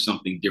to do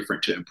something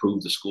different to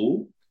improve the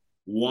school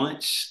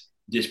once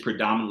this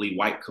predominantly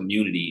white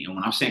community, and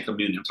when I'm saying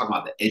community, I'm talking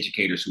about the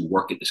educators who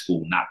work at the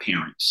school, not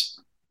parents,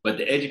 but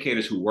the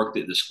educators who worked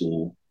at the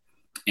school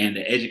and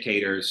the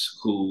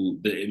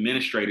the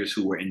administrators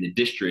who were in the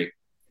district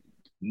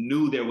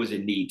knew there was a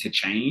need to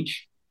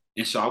change.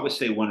 And so I would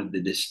say one of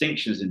the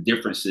distinctions and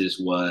differences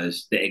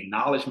was the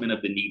acknowledgement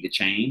of the need to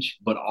change,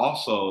 but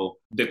also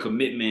the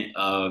commitment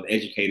of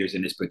educators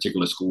in this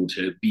particular school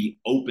to be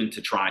open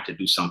to trying to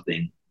do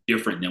something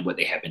different than what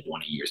they had been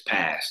doing in years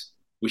past,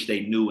 which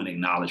they knew and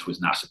acknowledged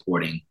was not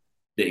supporting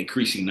the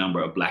increasing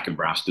number of Black and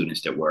Brown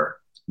students that were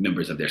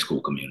members of their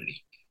school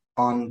community.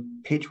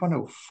 On page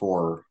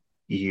 104,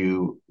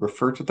 you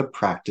refer to the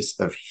practice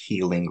of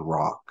healing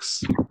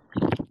rocks.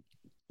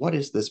 What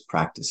is this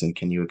practice, and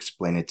can you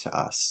explain it to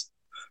us?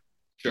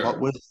 Sure. What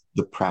was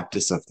the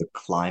practice of the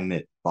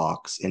climate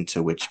box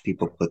into which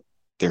people put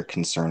their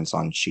concerns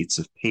on sheets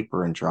of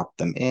paper and drop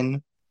them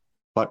in?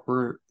 What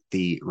were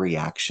the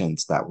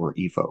reactions that were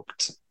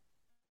evoked?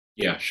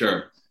 Yeah,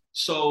 sure.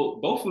 So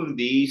both of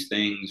these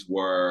things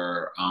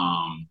were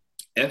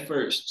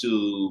efforts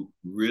to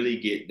really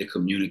get the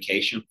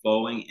communication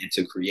flowing and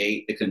to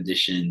create the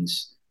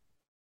conditions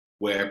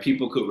where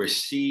people could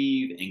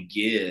receive and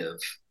give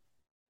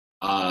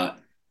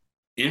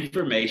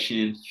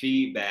information,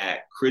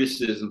 feedback,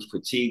 criticisms,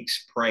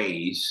 critiques,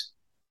 praise,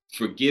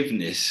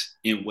 forgiveness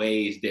in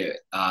ways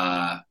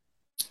that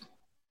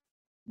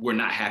were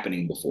not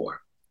happening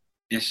before.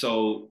 And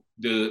so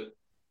the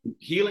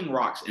healing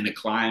rocks and the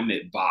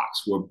climate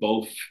box were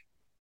both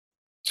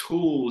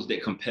tools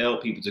that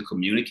compelled people to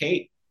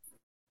communicate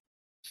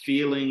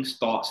feelings,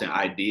 thoughts, and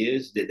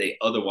ideas that they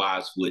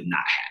otherwise would not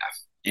have.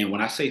 And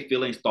when I say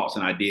feelings, thoughts,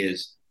 and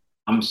ideas,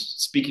 I'm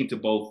speaking to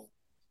both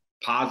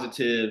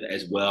positive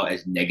as well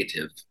as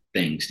negative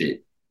things that,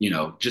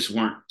 just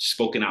weren't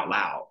spoken out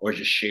loud or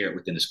just shared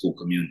within the school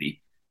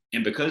community.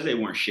 And because they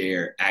weren't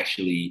shared,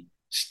 actually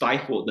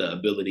stifled the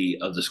ability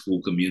of the school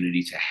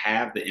community to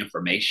have the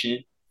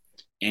information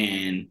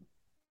and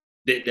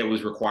that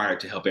was required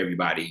to help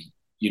everybody,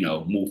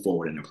 move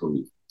forward and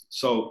improve.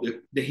 So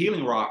the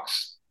healing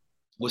rocks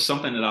was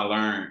something that I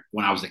learned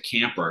when I was a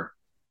camper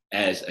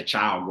as a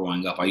child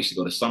growing up. I used to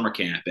go to summer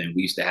camp, and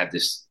we used to have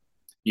this,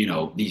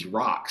 these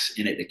rocks.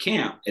 And at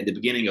the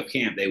beginning of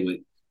camp, they would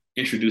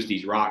introduce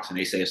these rocks, and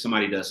they say, if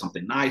somebody does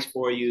something nice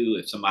for you,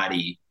 if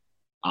somebody,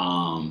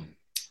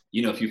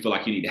 if you feel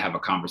like you need to have a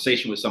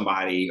conversation with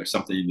somebody or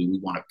something, we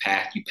want to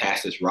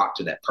pass this rock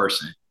to that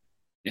person.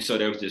 And so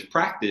there was this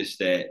practice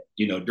that,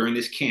 during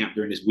this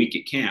week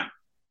at camp,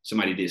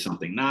 somebody did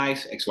something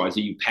nice,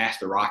 XYZ, you pass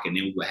the rock, and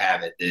then we would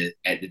have at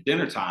the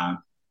dinner time,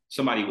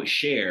 somebody would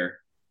share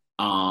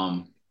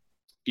um,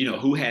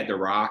 who had the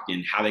rock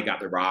and how they got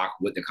the rock,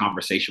 what the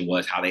conversation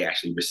was, how they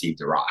actually received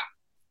the rock.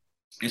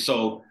 And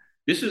so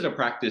this is a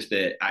practice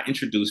that I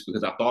introduced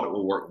because I thought it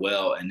would work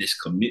well in this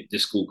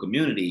school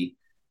community.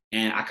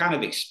 And I kind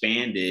of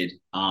expanded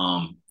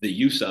the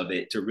use of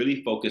it to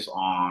really focus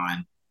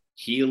on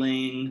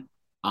healing,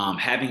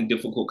 having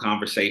difficult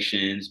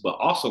conversations, but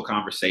also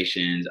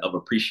conversations of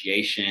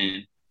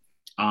appreciation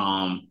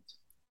um,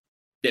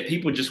 that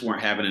people just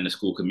weren't having in the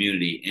school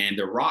community. And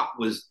the rock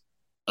was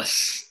a,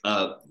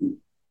 a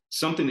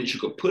something that you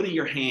could put in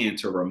your hand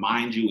to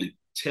remind you and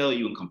tell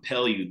you and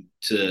compel you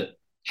to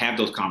have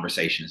those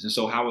conversations. And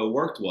so how it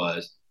worked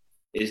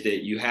is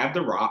that you have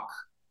the rock,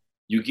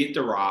 you get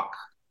the rock,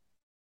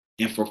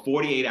 and for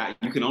 48 hours,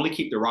 you can only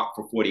keep the rock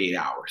for 48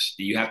 hours.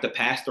 And you have to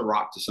pass the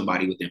rock to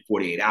somebody within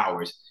 48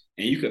 hours.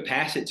 And you could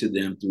pass it to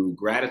them through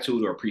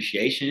gratitude or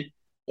appreciation.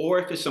 Or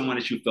if it's someone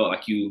that you felt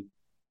like you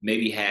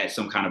maybe had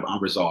some kind of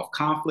unresolved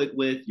conflict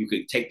with, you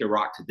could take the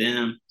rock to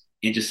them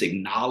and just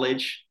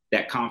acknowledge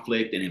that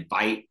conflict and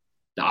invite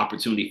the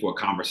opportunity for a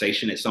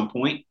conversation at some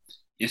point.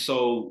 And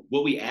so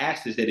what we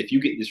asked is that if you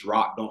get this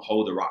rock, don't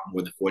hold the rock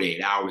more than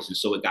 48 hours. And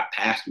so it got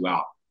passed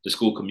throughout the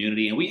school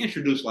community. And we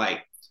introduced like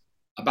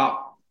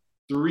about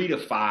three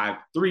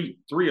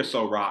or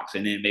so rocks,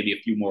 and then maybe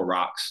a few more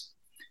rocks.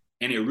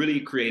 And it really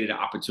created an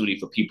opportunity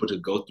for people to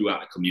go throughout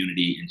the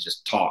community and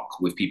just talk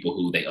with people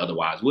who they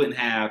otherwise wouldn't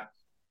have.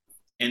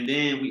 And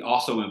then we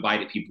also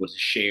invited people to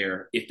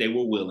share, if they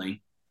were willing,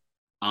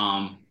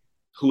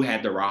 who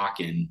had the rock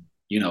and,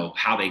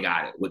 how they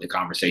got it, what the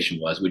conversation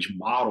was, which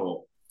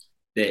modeled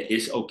that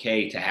it's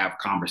okay to have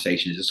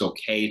conversations. It's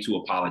okay to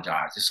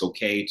apologize. It's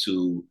okay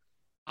to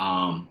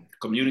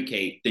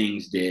communicate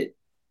things that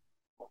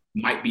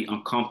might be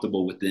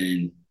uncomfortable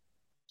within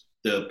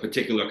the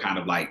particular kind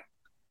of like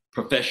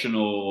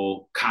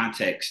professional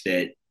context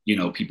that,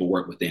 people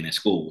work within in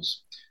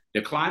schools.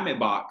 The Climate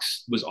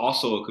Box was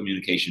also a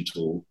communication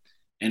tool.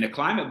 And the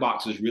Climate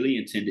Box was really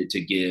intended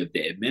to give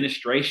the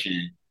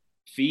administration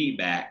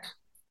feedback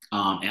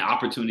and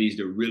opportunities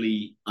to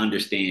really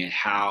understand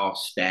how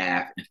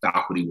staff and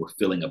faculty were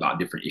feeling about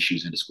different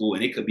issues in the school.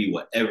 And it could be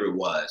whatever it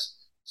was.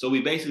 So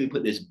we basically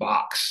put this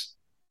box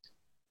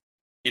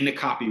in the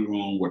copy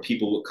room where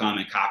people would come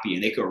and copy,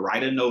 and they could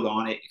write a note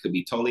on it. It could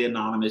be totally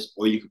anonymous,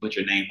 or you could put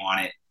your name on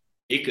it.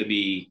 It could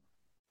be,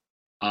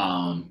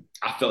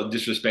 I felt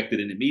disrespected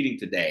in the meeting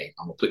today.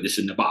 I'm gonna put this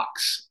in the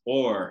box.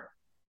 Or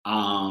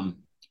I'm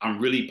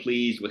really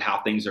pleased with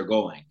how things are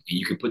going. And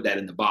you can put that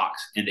in the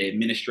box. And the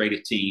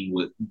administrative team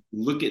would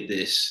look at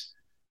this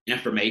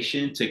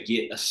information to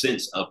get a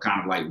sense of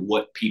kind of like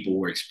what people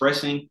were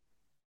expressing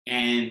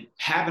and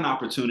have an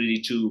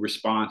opportunity to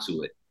respond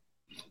to it.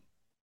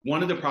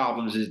 One of the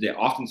problems is that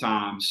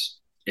oftentimes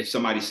if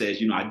somebody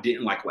says, I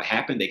didn't like what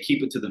happened, they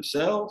keep it to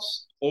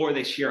themselves or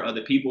they share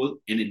other people,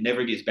 and it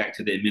never gets back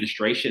to the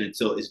administration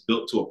until it's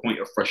built to a point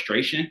of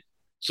frustration.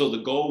 So the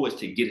goal was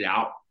to get it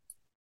out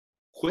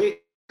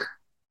quick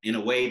in a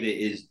way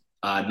that is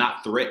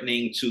not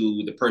threatening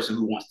to the person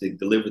who wants to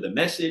deliver the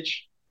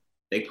message.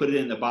 They put it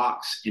in the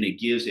box, and it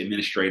gives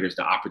administrators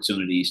the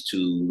opportunities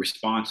to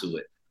respond to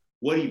it.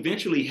 What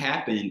eventually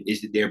happened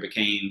is that there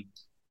became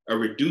a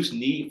reduced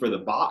need for the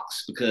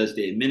box because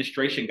the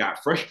administration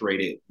got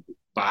frustrated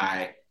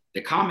by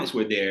the comments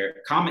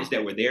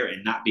that were there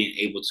and not being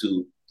able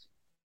to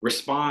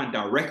respond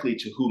directly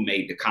to who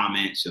made the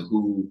comments and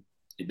who,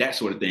 that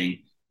sort of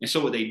thing. And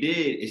so what they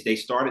did is they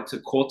started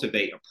to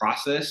cultivate a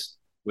process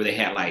where they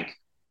had like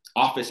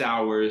office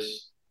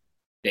hours,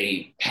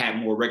 they had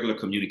more regular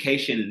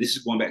communication. And this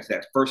is going back to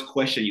that first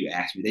question you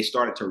asked me. They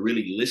started to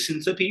really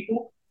listen to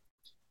people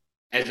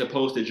as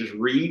opposed to just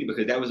read,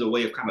 because that was a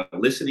way of kind of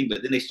listening.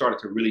 But then they started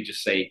to really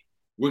just say,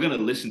 we're going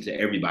to listen to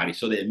everybody.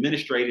 So the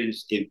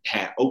administrators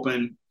had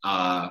open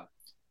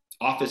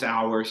office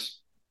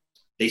hours.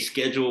 They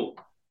scheduled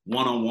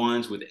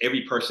one-on-ones with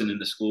every person in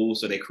the school.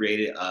 So they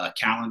created a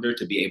calendar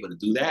to be able to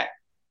do that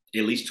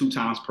at least 2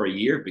 times per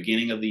year,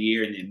 beginning of the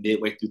year and then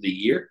midway through the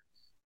year.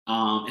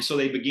 And so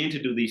they began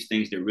to do these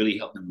things that really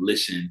help them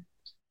listen.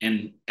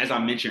 And as I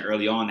mentioned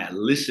early on, that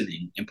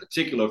listening in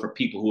particular for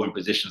people who are in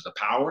positions of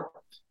power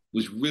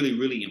was really,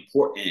 really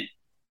important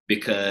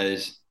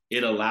because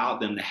it allowed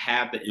them to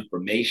have the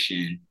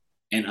information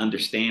and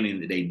understanding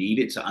that they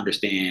needed to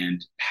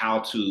understand how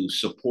to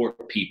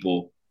support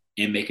people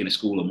in making the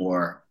school a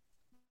more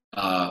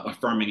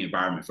affirming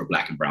environment for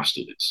Black and Brown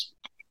students.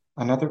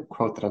 Another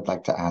quote that I'd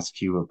like to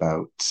ask you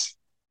about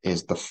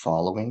is the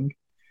following.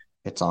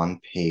 It's on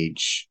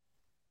page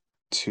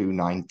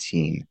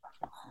 219.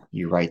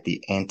 You write,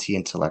 the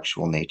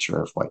anti-intellectual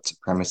nature of white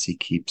supremacy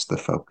keeps the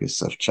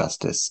focus of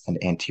justice and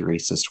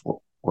anti-racist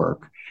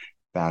work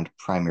bound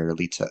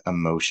primarily to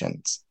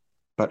emotions,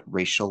 but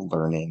racial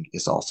learning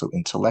is also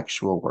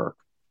intellectual work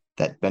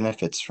that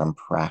benefits from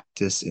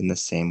practice in the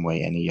same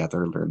way any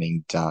other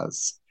learning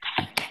does.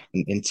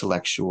 An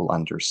intellectual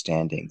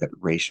understanding that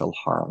racial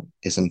harm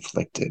is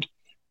inflicted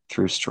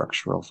through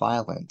structural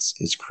violence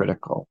is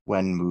critical.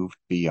 When moved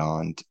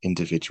beyond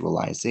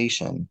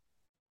individualization,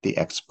 the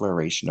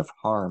exploration of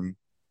harm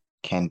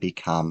can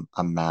become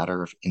a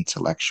matter of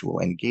intellectual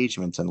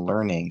engagement and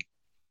learning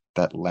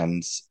that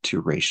lends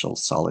to racial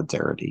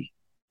solidarity.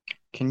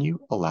 Can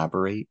you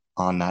elaborate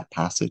on that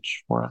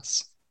passage for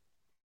us?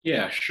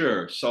 Yeah,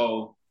 sure.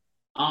 So,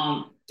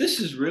 this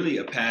is really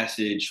a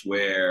passage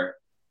where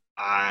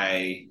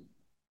I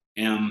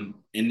am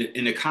in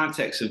the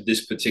context of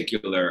this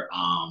particular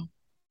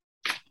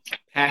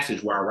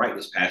passage where I write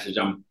this passage.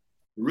 I'm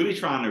really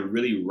trying to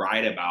really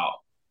write about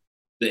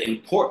the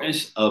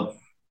importance of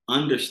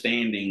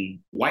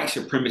understanding white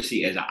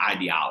supremacy as an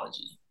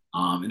ideology.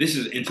 And this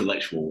is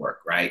intellectual work,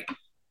 right?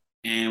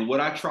 And what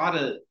I try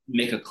to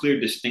make a clear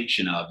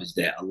distinction of is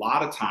that a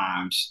lot of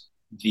times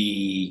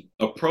the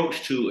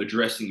approach to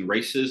addressing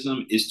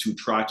racism is to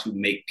try to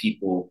make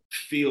people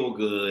feel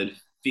good,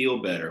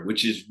 feel better,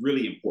 which is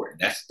really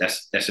important.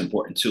 That's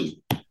important too.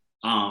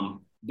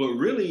 But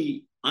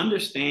really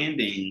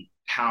understanding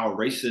how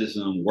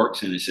racism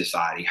works in a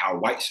society, how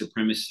white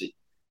supremacy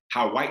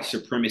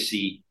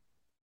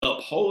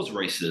upholds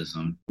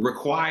racism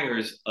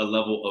requires a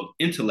level of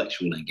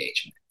intellectual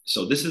engagement.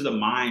 So this is a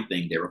mind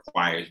thing that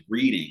requires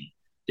reading,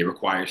 that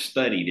requires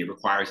study, that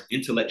requires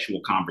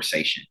intellectual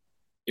conversation.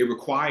 It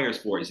requires,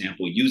 for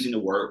example, using the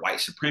word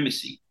white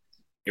supremacy.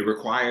 It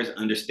requires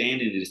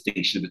understanding the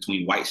distinction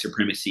between white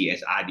supremacy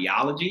as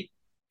ideology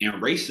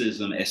and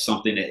racism as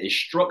something that is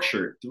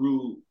structured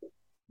through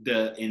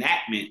the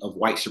enactment of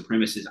white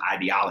supremacist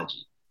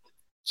ideology.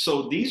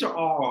 So these are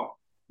all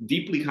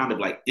deeply kind of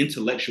like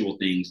intellectual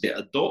things that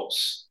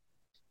adults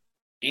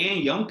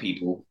and young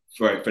people,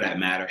 for that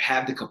matter,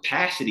 have the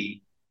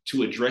capacity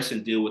to address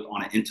and deal with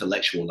on an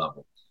intellectual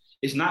level.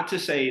 It's not to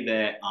say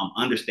that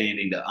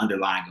understanding the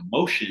underlying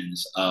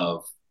emotions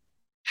of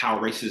how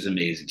racism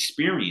is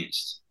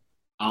experienced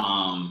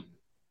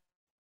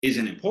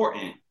isn't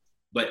important,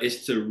 but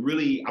it's to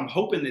really, I'm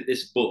hoping that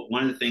this book,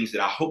 one of the things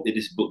that I hope that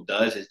this book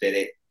does is that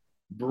it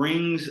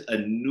brings a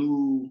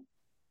new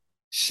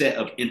set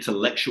of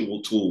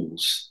intellectual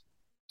tools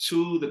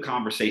to the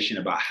conversation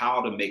about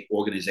how to make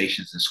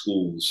organizations and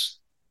schools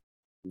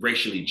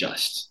racially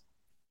just.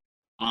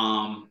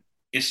 And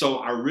so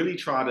I really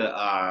try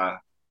to,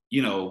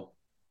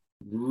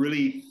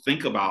 really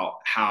think about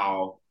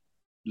how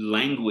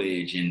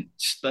language and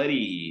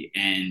study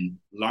and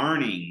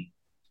learning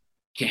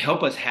can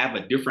help us have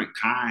a different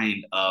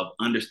kind of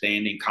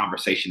understanding,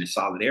 conversation, and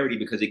solidarity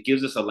because it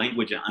gives us a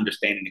language and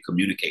understanding to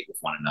communicate with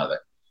one another.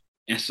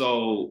 And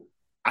so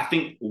I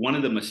think one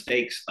of the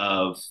mistakes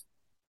of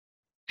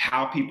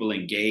how people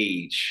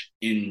engage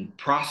in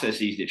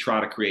processes that try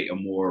to create a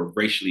more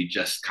racially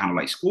just kind of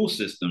like school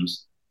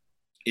systems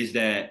is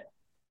that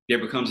there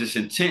becomes this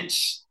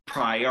intense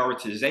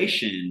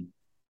prioritization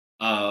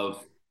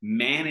of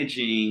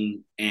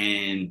managing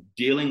and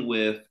dealing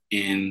with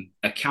and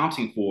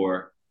accounting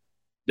for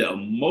the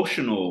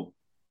emotional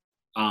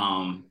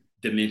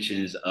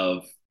dimensions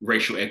of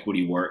racial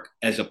equity work,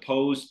 as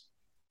opposed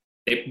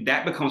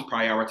that becomes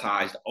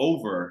prioritized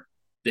over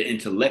the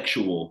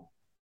intellectual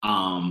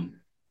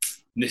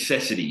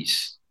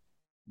necessities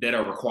that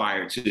are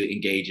required to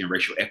engage in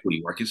racial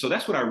equity work. And so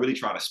that's what I really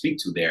try to speak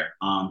to there.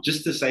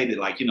 Just to say that,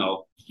 like,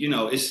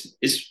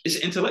 it's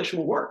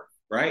intellectual work,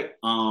 right?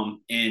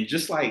 And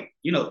just like,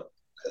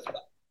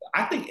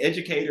 I think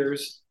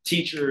educators,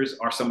 teachers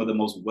are some of the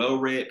most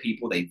well-read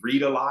people. They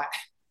read a lot.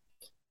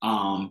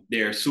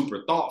 They're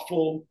super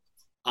thoughtful.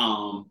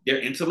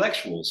 They're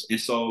intellectuals. And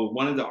so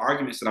one of the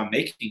arguments that I'm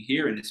making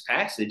here in this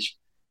passage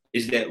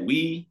is that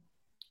we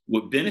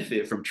would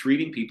benefit from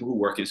treating people who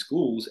work in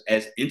schools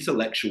as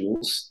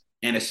intellectuals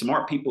and as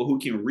smart people who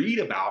can read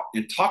about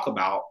and talk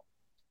about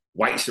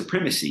white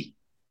supremacy,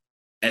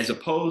 as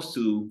opposed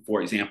to,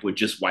 for example,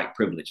 just white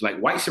privilege. Like,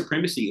 white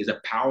supremacy is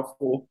a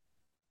powerful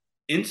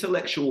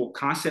intellectual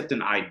concept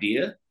and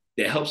idea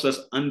that helps us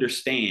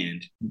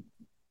understand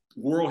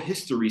world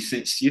history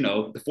since, the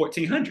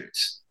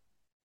 1400s.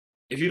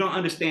 If you don't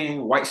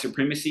understand white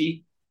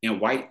supremacy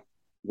and white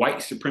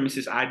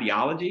supremacist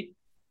ideology,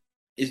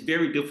 it's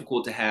very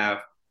difficult to have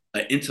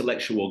an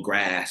intellectual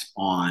grasp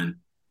on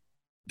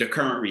the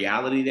current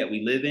reality that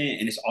we live in.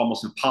 And it's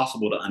almost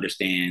impossible to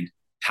understand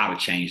how to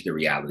change the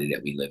reality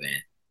that we live in.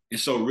 And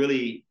so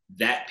really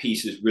that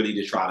piece is really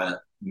to try to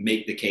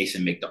make the case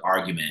and make the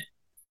argument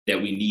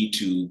that we need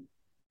to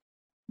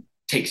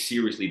take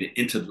seriously the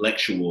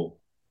intellectual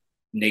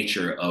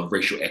nature of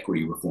racial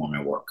equity reform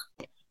and work.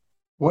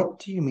 What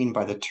do you mean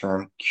by the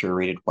term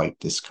curated white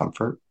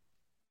discomfort?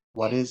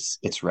 What is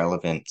its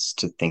relevance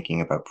to thinking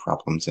about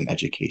problems in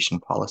education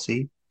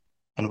policy?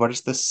 And what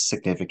is the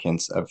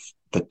significance of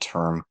the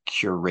term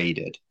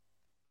curated?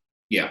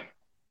 Yeah.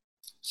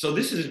 So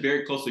this is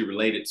very closely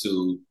related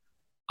to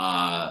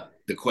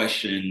the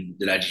question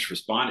that I just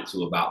responded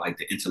to about like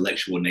the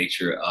intellectual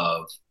nature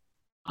of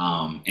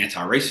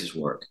anti-racist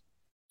work.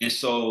 And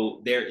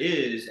so there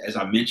is, as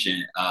I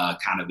mentioned,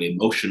 kind of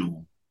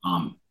emotional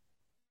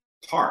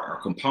part or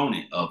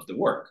component of the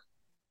work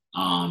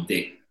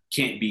that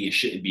can't be and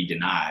shouldn't be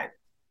denied.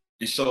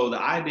 And so the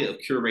idea of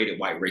curated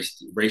white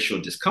racial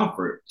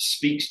discomfort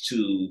speaks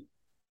to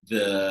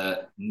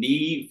the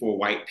need for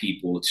white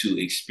people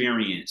to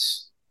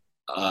experience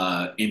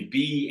and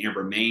be and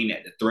remain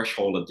at the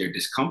threshold of their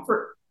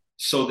discomfort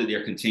so that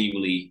they're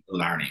continually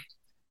learning.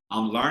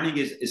 Learning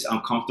is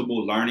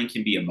uncomfortable. Learning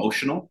can be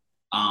emotional,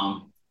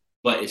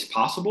 but it's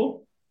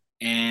possible.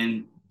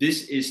 And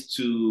this is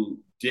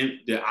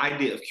the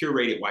idea of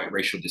curated white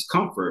racial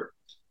discomfort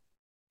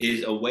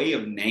is a way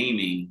of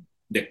naming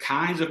the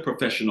kinds of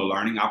professional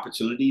learning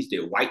opportunities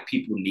that white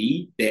people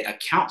need that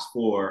accounts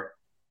for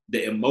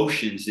the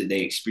emotions that they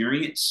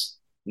experience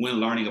when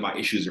learning about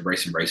issues of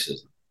race and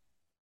racism.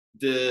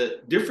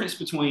 The difference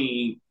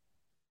between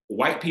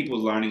white people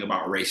learning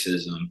about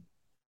racism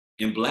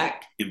and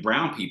Black and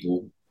brown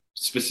people,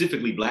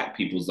 specifically Black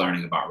people's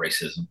learning about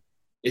racism,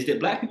 is that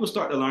Black people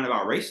start to learn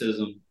about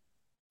racism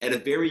at a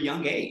very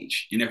young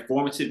age in their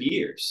formative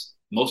years,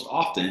 most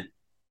often,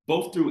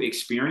 both through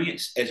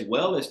experience as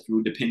well as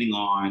through, depending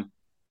on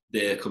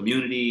the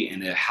community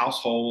and the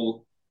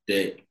household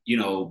that,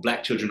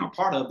 Black children are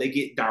part of, they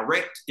get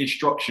direct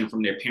instruction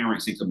from their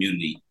parents and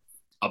community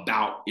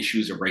about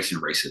issues of race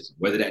and racism,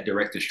 whether that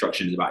direct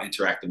instruction is about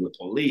interacting with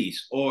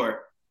police,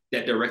 or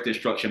that direct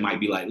instruction might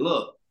be like,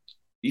 look,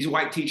 these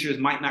white teachers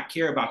might not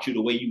care about you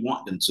the way you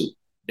want them to.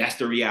 That's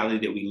the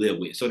reality that we live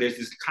with. So there's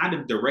this kind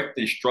of direct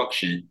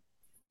instruction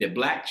that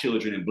Black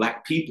children and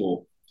Black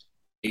people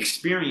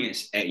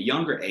experience at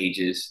younger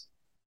ages.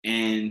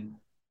 And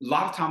a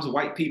lot of times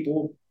white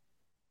people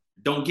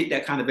don't get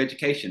that kind of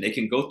education. They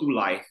can go through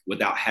life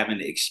without having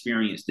to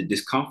experience the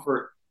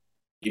discomfort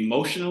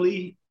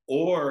emotionally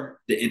or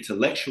the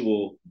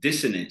intellectual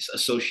dissonance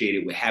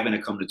associated with having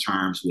to come to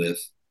terms with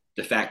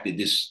the fact that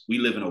we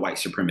live in a white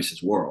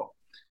supremacist world.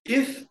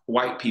 If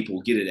white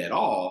people get it at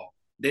all,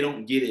 they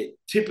don't get it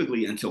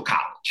typically until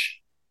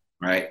college,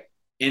 right?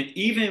 And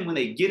even when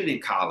they get it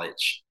in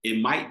college, it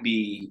might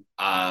be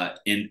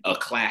in a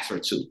class or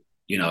two,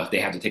 if they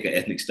have to take an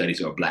ethnic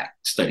studies or a Black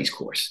studies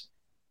course.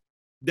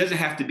 It doesn't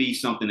have to be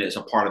something that's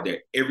a part of their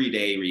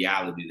everyday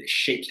reality that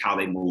shapes how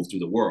they move through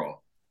the world.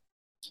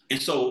 And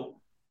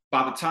so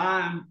by the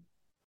time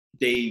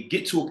they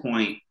get to a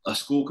point, a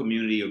school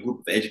community, a group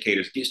of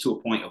educators gets to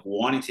a point of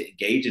wanting to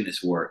engage in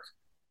this work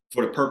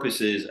for the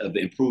purposes of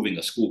improving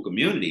a school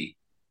community,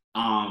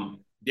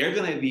 they're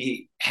going to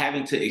be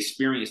having to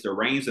experience the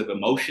range of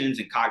emotions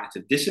and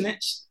cognitive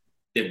dissonance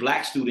that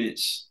Black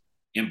students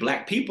and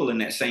Black people in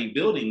that same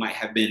building might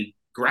have been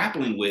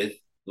grappling with,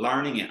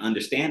 learning and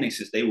understanding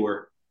since they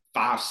were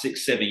 5,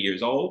 6, 7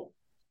 years old,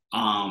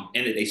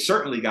 and that they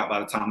certainly got by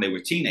the time they were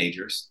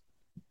teenagers,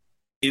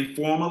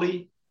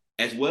 informally,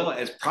 as well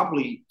as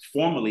probably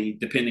formally,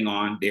 depending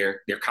on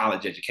their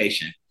college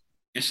education.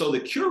 And so the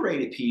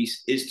curated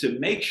piece is to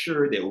make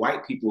sure that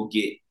white people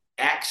get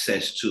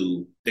access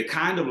to the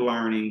kind of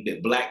learning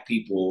that Black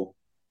people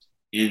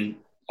and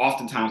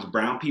oftentimes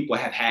brown people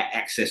have had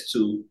access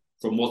to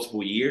for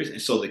multiple years.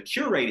 And so the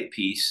curated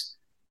piece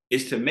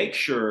is to make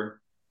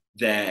sure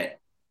that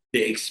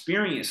the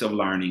experience of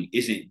learning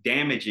isn't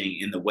damaging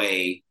in the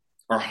way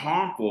or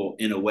harmful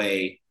in a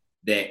way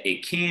that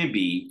it can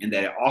be, and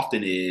that it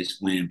often is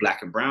when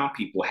Black and brown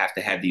people have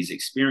to have these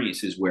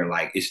experiences where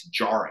like it's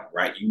jarring,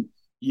 right?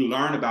 You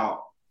learn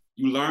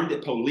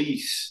that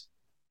police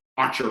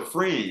aren't your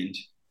friend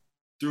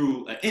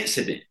through an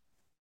incident,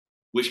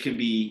 which can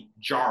be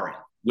jarring,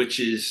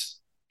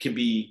 can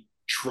be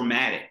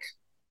traumatic.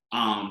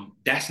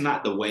 That's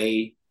not the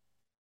way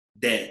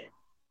that,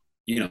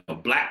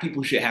 Black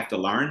people should have to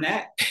learn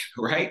that,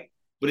 right?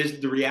 But it's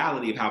the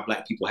reality of how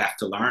Black people have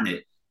to learn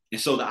it.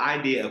 And so the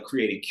idea of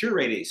creating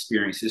curated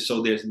experiences,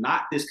 so there's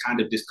not this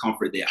kind of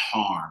discomfort that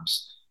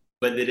harms,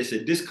 but that it's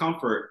a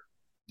discomfort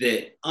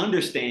that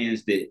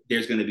understands that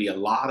there's going to be a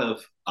lot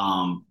of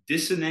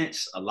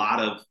dissonance, a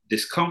lot of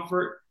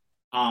discomfort,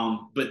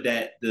 but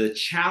that the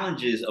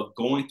challenges of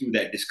going through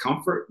that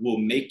discomfort will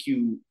make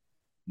you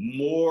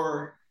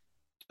more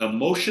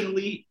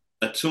emotionally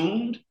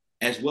attuned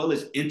as well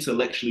as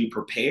intellectually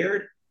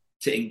prepared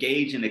to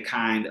engage in the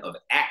kind of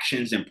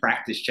actions and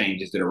practice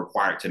changes that are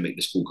required to make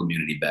the school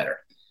community better.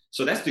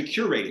 So that's the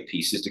curated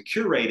piece, is to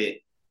curate it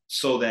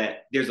so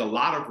that there's a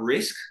lot of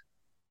risk,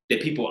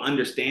 that people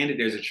understand that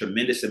there's a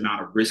tremendous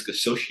amount of risk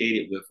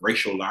associated with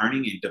racial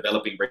learning and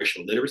developing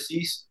racial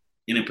literacies,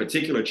 and in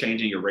particular,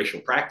 changing your racial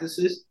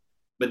practices,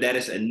 but that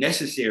is a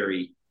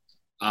necessary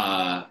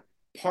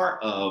part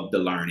of the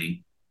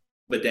learning,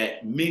 but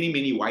that many,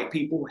 many white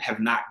people have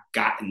not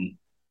gotten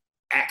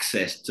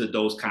access to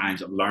those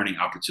kinds of learning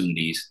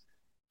opportunities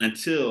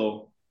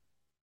until,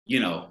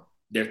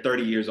 they're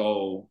 30 years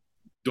old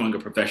doing a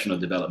professional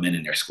development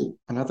in their school.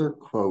 Another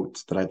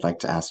quote that I'd like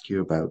to ask you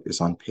about is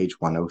on page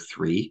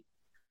 103.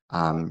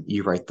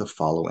 You write the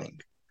following: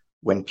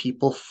 "When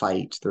people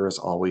fight, there is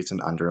always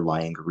an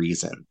underlying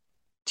reason.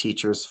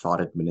 Teachers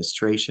fought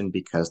administration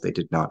because they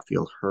did not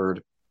feel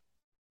heard,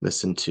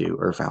 listened to,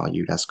 or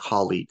valued as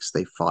colleagues.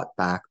 They fought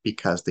back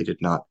because they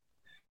did not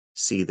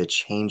see the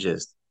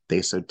changes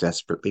they so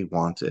desperately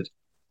wanted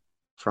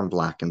from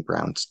Black and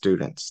brown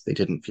students. They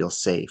didn't feel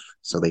safe,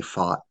 so they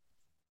fought.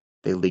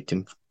 They leaked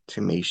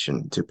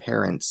information to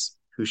parents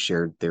who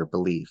shared their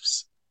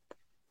beliefs."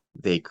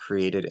 They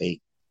created a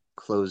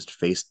closed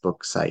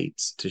Facebook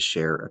site to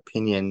share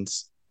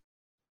opinions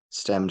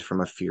stemmed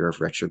from a fear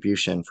of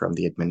retribution from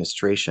the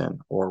administration,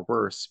 or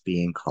worse,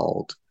 being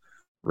called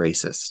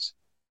racist.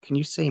 Can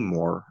you say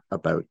more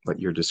about what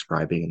you're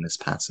describing in this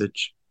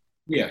passage?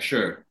 Yeah,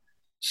 sure.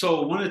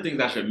 So one of the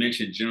things I should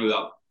mention generally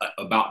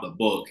about the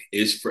book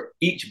is for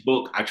each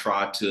book, I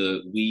try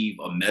to weave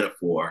a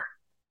metaphor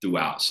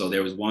throughout. So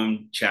there was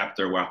one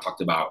chapter where I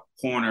talked about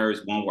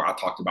corners, one where I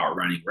talked about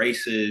running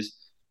races.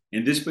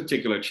 In this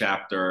particular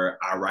chapter,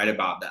 I write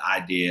about the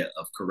idea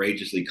of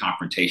courageously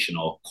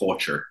confrontational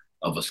culture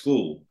of a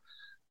school.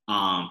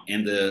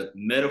 And the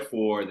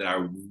metaphor that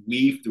I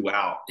weave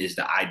throughout is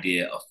the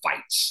idea of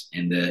fights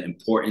and the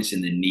importance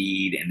and the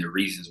need and the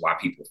reasons why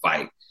people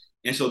fight.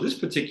 And so this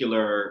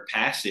particular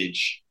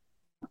passage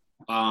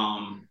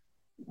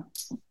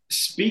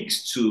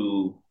speaks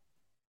to,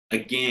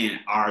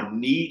 again, our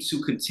need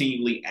to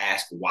continually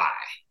ask why,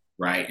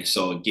 right? And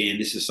so, again,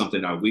 this is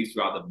something that we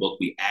throughout the book,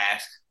 we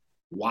ask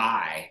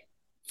why,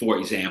 for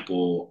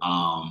example,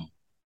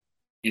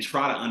 and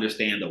try to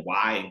understand the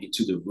why and get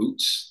to the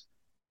roots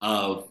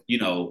of,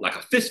 like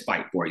a fist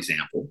fight, for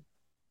example.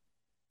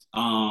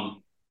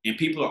 And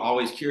people are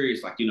always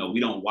curious, like, we don't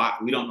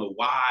know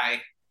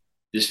why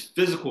this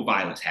physical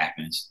violence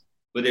happens,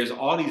 but there's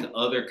all these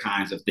other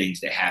kinds of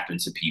things that happen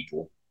to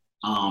people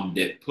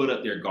that put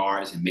up their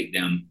guards and make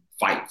them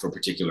fight for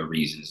particular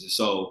reasons. And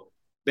so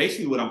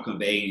basically what I'm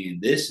conveying in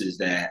this is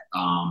that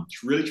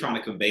really trying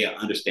to convey an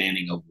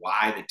understanding of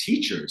why the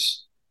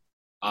teachers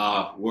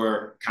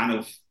were kind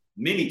of,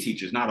 many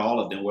teachers, not all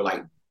of them, were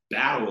like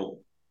battle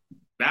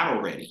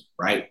ready,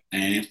 right?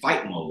 And in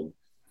fight mode,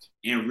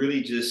 and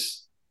really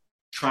just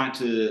trying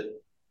to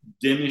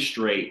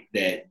demonstrate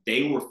that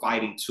they were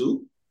fighting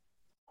too,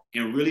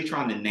 and really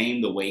trying to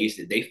name the ways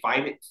that they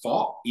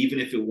fought, even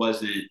if it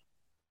wasn't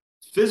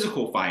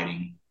physical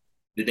fighting,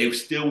 that they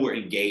still were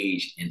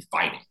engaged in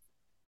fighting.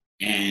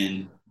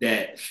 And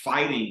that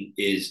fighting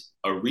is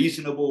a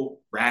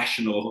reasonable,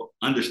 rational,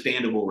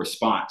 understandable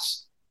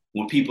response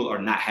when people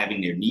are not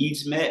having their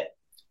needs met,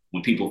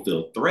 when people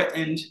feel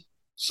threatened,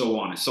 so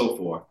on and so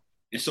forth.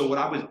 And so what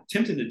I was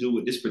attempting to do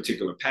with this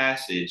particular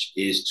passage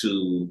is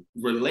to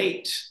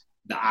relate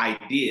the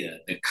idea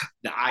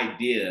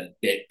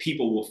that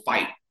people will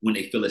fight when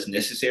they feel it's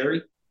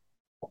necessary.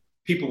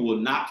 People will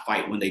not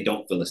fight when they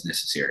don't feel it's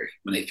necessary.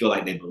 When they feel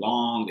like they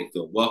belong, they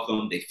feel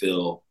welcome, they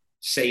feel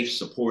safe,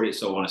 supported,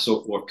 so on and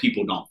so forth,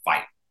 people don't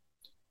fight.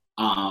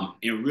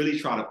 And really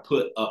try to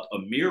put up a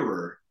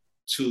mirror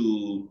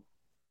to,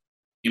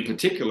 in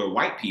particular,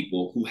 white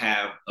people who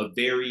have a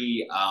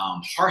very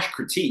harsh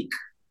critique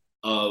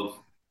of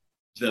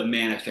the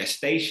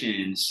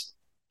manifestations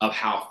of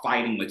how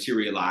fighting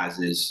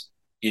materializes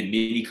in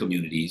many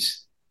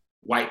communities,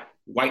 white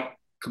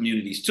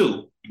communities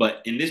too,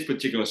 but in this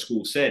particular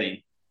school setting,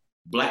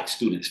 Black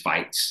students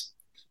fights,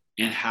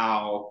 and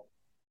how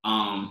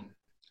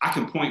I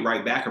can point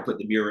right back or put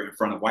the mirror in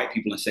front of white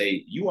people and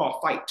say, you all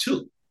fight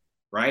too,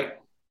 right?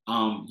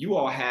 You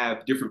all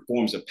have different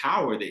forms of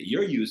power that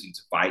you're using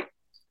to fight.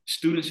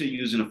 Students are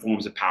using the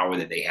forms of power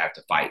that they have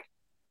to fight.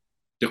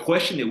 The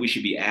question that we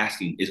should be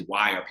asking is,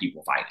 why are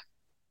people fighting?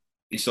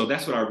 And so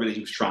that's what I really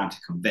was trying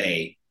to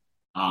convey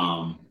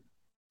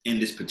in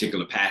this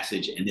particular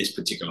passage, in this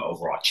particular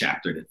overall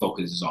chapter that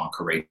focuses on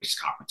courageous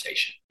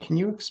confrontation. Can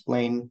you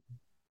explain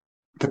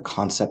the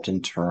concept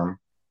and term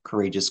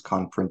courageous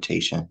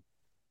confrontation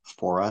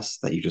for us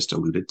that you just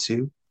alluded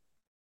to?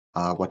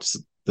 What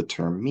does the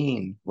term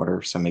mean? What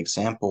are some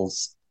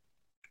examples?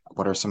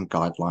 What are some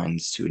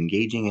guidelines to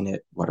engaging in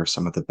it? What are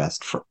some of the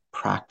best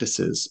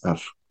practices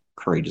of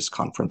courageous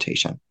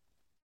confrontation?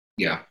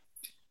 Yeah.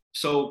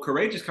 So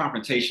courageous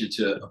confrontation,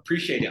 to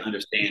appreciate and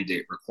understand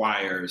it,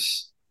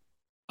 requires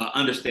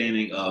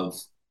understanding of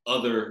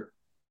other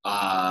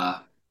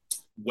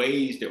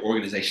ways that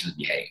organizations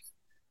behave.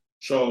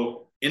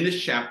 So in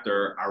this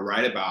chapter, I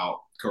write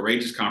about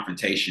courageous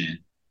confrontation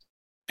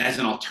as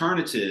an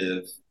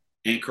alternative,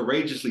 and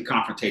courageously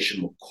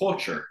confrontational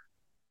culture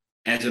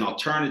as an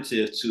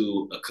alternative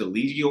to a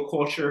collegial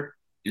culture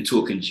and to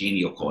a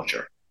congenial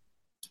culture.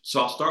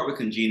 So I'll start with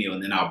congenial,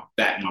 and then I'll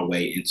back my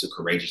way into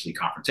courageously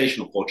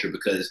confrontational culture,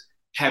 because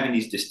having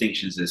these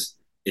distinctions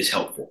is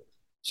helpful.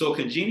 So a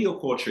congenial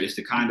culture is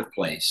the kind of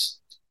place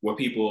where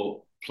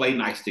people play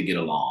nice to get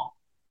along.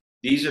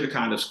 These are the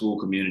kind of school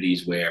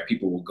communities where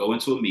people will go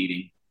into a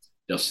meeting,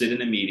 they'll sit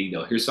in a meeting,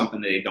 they'll hear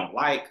something that they don't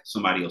like,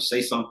 somebody will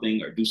say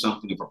something or do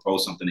something or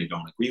propose something they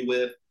don't agree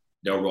with,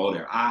 they'll roll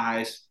their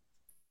eyes,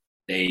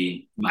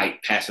 they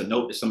might pass a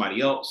note to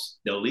somebody else,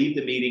 they'll leave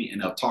the meeting,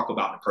 and they'll talk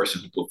about the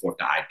person who put forth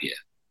the idea.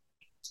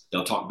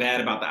 They'll talk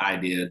bad about the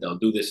idea, they'll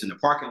do this in the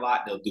parking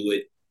lot, they'll do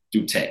it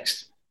through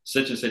text.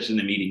 Such and such in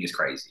the meeting is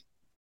crazy.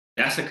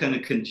 That's a kind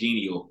of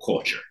congenial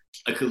culture.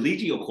 A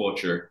collegial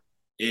culture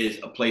is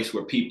a place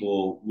where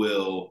people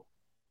will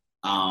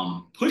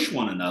push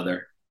one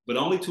another, but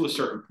only to a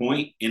certain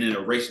point and in a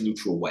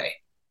race-neutral way.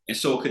 And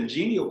so a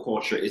congenial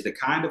culture is the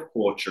kind of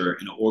culture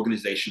in an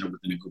organization or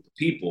within a group of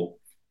people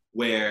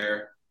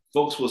where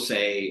folks will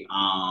say,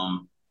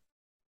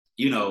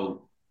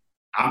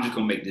 I'm just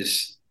going to make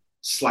this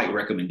slight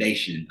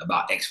recommendation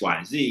about X, Y,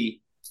 and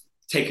Z,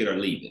 take it or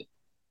leave it.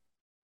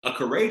 A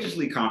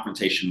courageously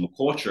confrontational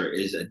culture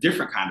is a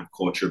different kind of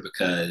culture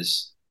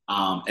because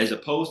as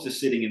opposed to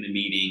sitting in the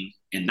meeting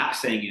and not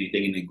saying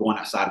anything and then going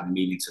outside of the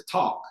meeting to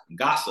talk and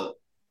gossip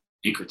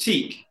and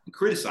critique and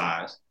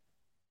criticize,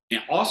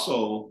 and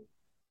also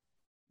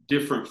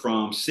different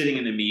from sitting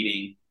in the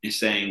meeting and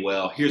saying,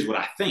 well, here's what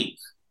I think,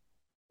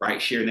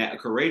 right? Sharing that. A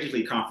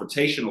courageously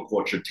confrontational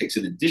culture takes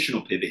an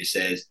additional pivot and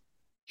says,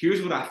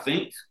 here's what I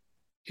think.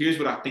 Here's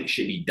what I think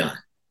should be done.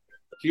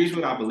 Here's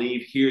what I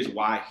believe. Here's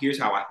why. Here's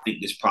how I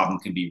think this problem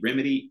can be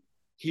remedied.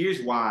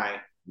 Here's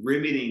why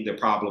remedying the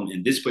problem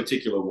in this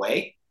particular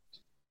way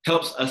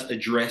helps us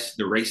address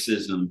the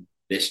racism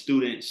that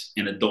students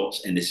and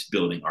adults in this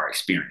building are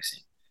experiencing.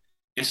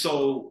 And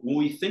so when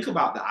we think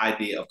about the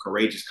idea of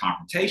courageous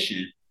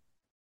confrontation,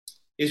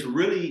 it's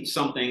really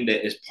something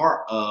that is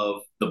part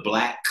of the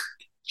Black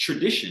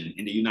tradition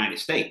in the United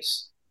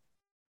States.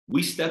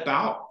 We step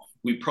out,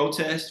 we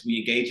protest, we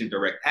engage in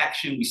direct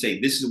action, we say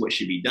this is what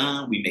should be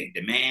done, we make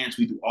demands,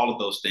 we do all of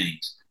those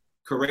things.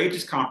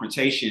 Courageous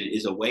confrontation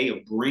is a way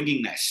of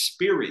bringing that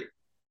spirit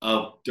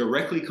of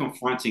directly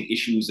confronting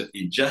issues of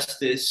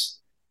injustice,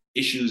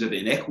 issues of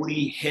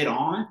inequity head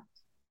on,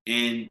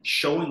 and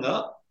showing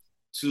up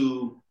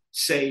to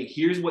say,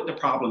 here's what the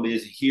problem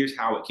is, here's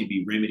how it can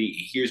be remedied,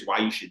 and here's why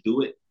you should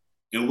do it,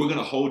 and we're going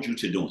to hold you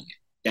to doing it.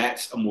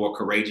 That's a more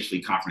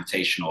courageously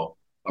confrontational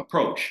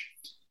approach.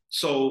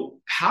 So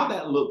how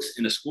that looks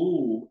in a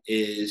school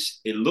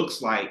is it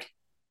looks like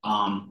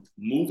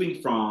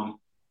moving from,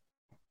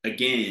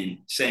 again,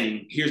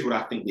 saying, here's what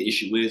I think the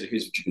issue is, or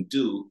here's what you can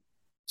do,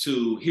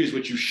 to here's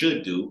what you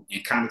should do,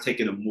 and kind of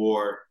taking a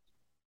more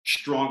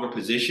stronger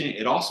position.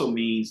 It also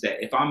means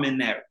that if I'm in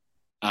that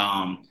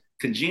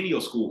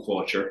congenial school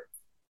culture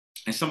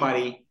and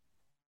somebody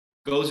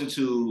goes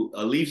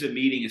leaves a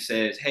meeting and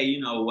says, hey,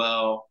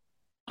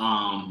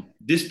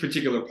 this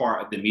particular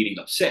part of the meeting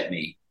upset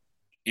me,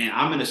 and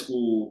I'm in a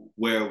school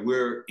where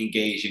we're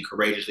engaged in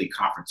courageously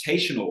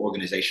confrontational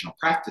organizational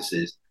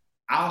practices,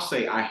 I'll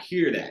say, I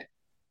hear that.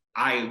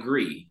 I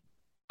agree.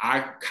 I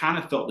kind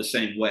of felt the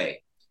same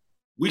way.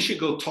 We should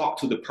go talk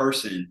to the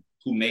person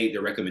who made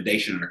the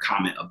recommendation or the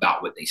comment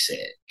about what they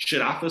said.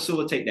 Should I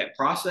facilitate that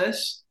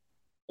process,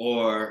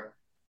 or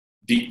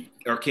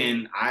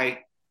can I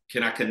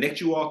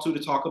connect you all to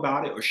talk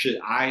about it, or should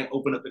I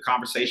open up the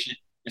conversation?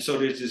 And so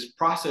there's this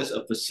process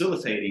of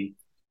facilitating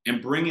and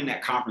bringing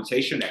that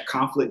confrontation, that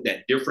conflict,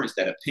 that difference,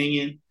 that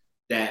opinion,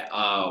 that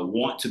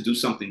want to do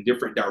something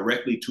different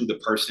directly to the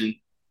person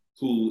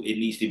who it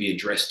needs to be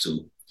addressed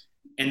to.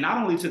 And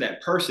not only to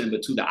that person,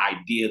 but to the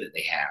idea that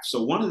they have.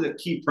 So one of the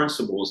key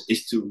principles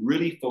is to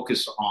really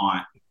focus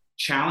on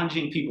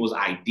challenging people's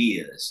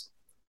ideas,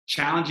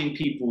 challenging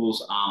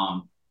people's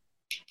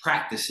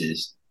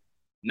practices,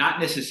 not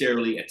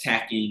necessarily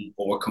attacking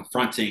or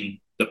confronting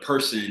the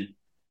person,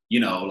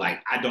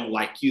 like, I don't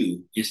like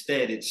you.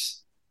 Instead,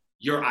 it's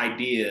your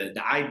idea,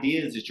 the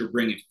ideas that you're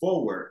bringing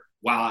forward,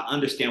 while I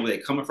understand where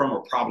they're coming from,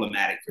 are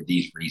problematic for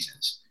these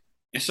reasons.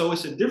 And so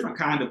it's a different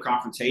kind of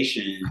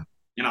confrontation.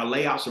 And I'll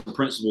lay out some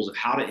principles of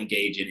how to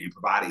engage in and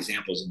provide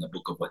examples in the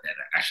book of what that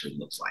actually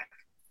looks like.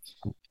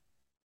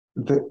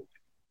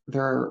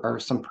 There are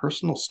some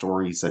personal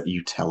stories that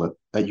you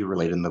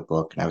relate in the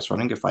book, and I was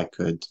wondering if I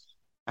could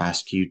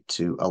ask you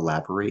to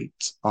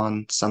elaborate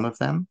on some of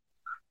them.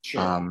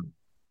 Sure.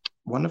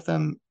 One of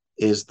them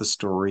is the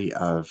story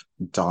of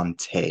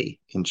Dante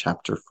in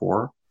chapter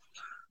 4.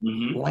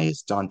 Mm-hmm. Why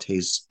is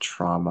Dante's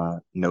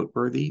trauma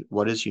noteworthy?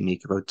 What is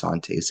unique about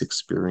Dante's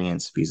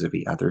experience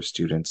vis-a-vis other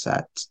students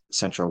at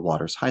Central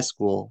Waters High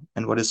School,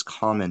 and what is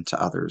common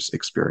to others'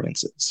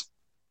 experiences?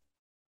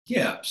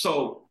 Yeah,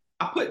 so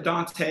I put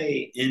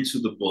Dante into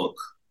the book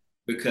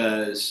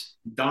because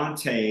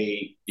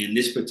Dante in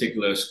this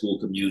particular school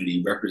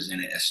community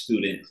represented a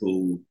student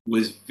who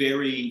was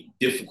very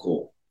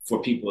difficult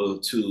for people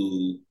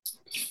to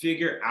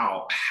figure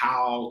out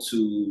how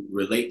to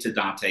relate to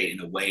Dante in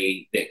a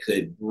way that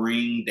could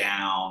bring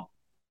down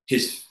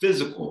his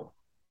physical,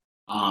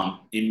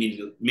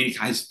 in many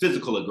times, his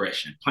physical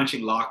aggression,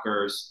 punching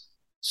lockers.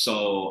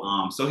 So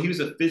he was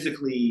a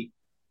physically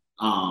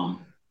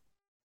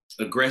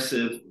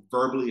aggressive,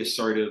 verbally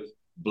assertive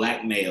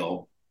Black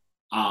male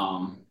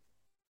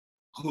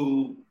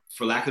who,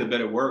 for lack of a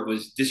better word,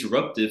 was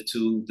disruptive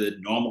to the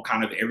normal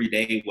kind of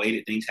everyday way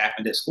that things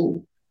happened at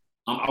school.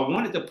 I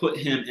wanted to put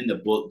him in the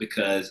book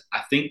because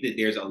I think that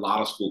there's a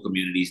lot of school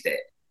communities that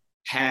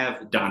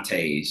have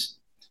Dante's,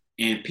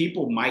 and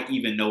people might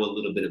even know a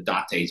little bit of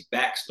Dante's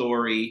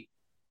backstory.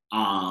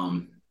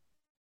 And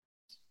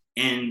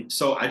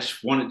so I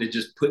just wanted to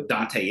just put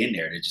Dante in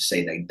there to just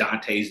say that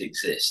Dante's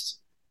exist.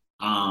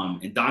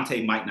 And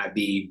Dante might not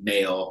be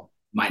male,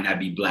 might not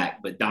be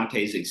Black, but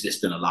Dante's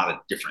exist in a lot of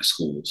different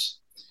schools.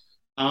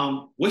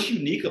 What's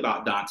unique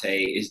about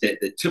Dante is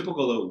that the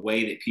typical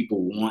way that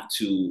people want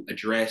to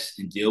address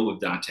and deal with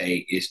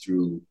Dante is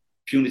through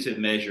punitive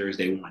measures.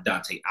 They want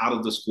Dante out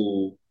of the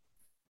school.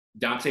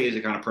 Dante is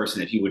the kind of person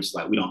that he would just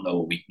like, we don't know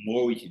what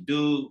more we can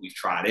do. We've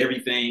tried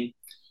everything.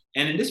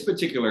 And in this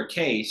particular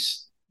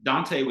case,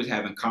 Dante was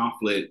having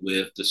conflict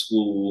with the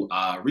school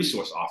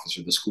resource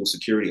officer, the school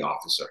security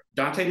officer.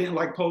 Dante didn't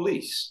like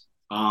police.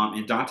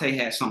 And Dante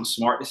had something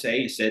smart to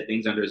say and said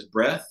things under his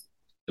breath.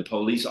 The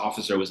police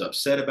officer was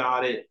upset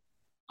about it.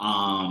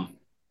 And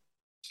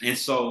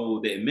so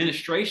the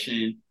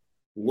administration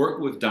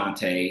worked with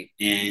Dante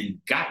and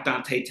got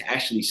Dante to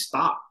actually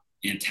stop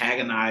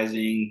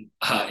antagonizing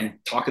and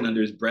talking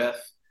under his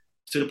breath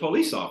to the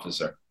police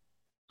officer.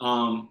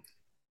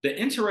 The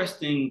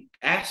interesting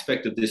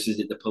aspect of this is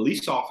that the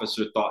police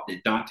officer thought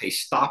that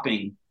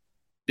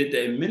that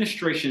the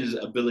administration's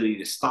ability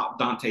to stop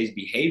Dante's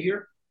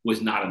behavior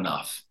was not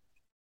enough,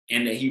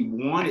 and that he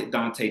wanted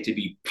Dante to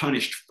be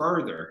punished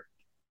further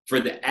for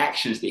the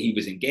actions that he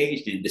was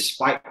engaged in,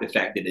 despite the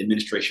fact that the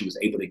administration was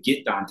able to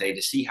get Dante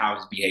to see how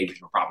his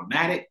behaviors were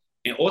problematic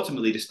and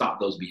ultimately to stop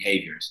those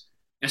behaviors.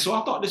 And so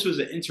I thought this was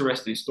an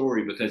interesting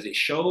story because it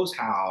shows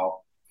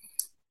how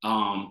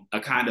a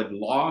kind of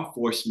law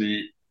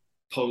enforcement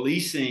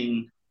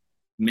policing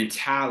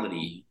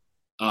mentality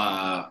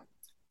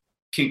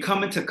can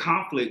come into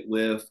conflict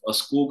with a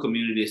school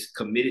community that's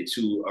committed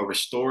to a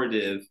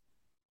restorative,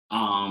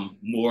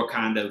 more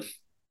kind of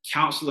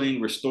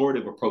counseling,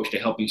 restorative approach to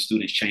helping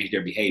students change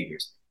their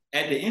behaviors.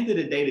 At the end of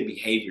the day, the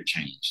behavior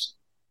changed.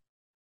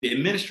 The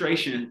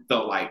administration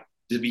felt like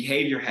the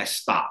behavior has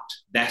stopped.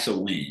 That's a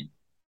win.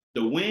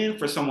 The win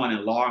for someone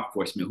in law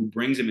enforcement who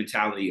brings a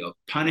mentality of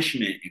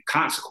punishment and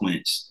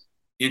consequence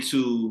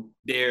into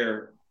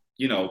their,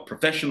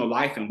 professional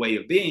life and way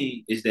of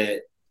being is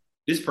that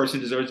this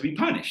person deserves to be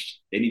punished.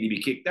 They need to be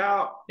kicked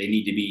out. They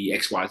need to be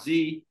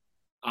XYZ.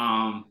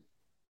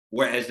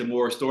 Whereas the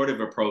more restorative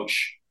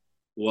approach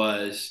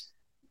was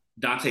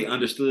Dante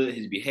understood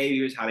his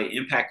behaviors, how they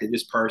impacted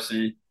this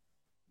person,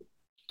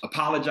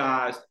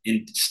 apologized,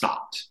 and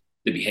stopped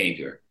the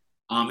behavior.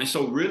 And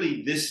so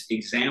really this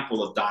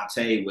example of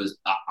Dante was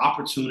an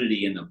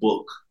opportunity in the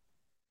book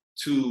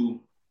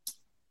to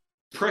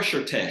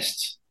pressure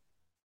test,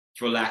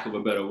 for lack of a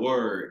better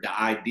word,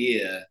 the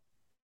idea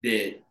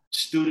that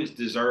students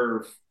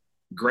deserve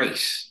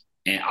grace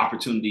and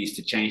opportunities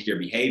to change their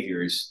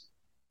behaviors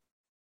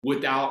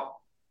without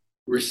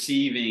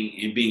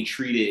receiving and being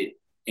treated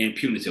in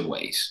punitive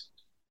ways.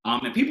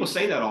 And people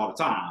say that all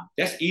the time.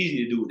 That's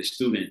easy to do with a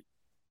student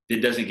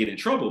that doesn't get in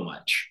trouble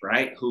much,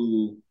 right?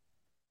 Who,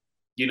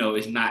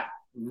 is not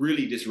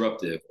really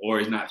disruptive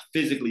or is not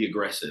physically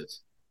aggressive,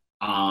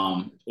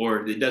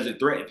 or that doesn't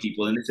threaten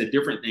people. And it's a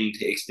different thing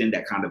to extend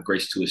that kind of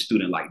grace to a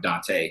student like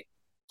Dante,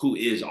 who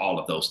is all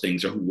of those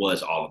things or who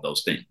was all of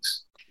those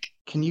things.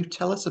 Can you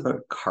tell us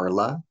about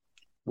Carla?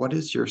 What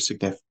is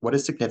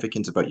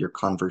significant about your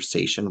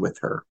conversation with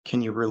her?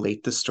 Can you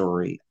relate the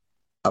story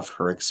of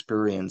her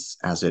experience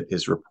as it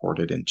is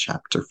reported in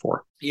chapter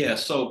 4? Yeah,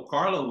 so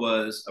Carla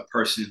was a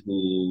person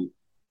who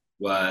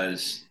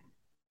was,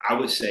 I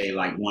would say,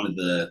 like one of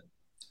the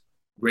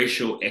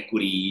racial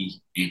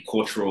equity and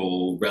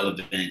cultural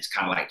relevance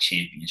kind of like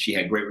champions. She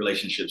had great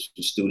relationships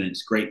with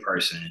students, great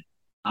person.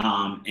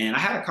 And I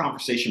had a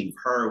conversation with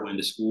her when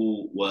the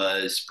school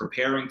was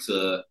preparing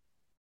to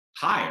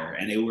hire,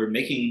 and they were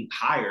making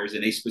hires,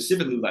 and they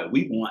specifically were like,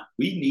 we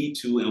need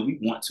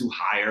to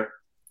hire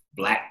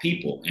Black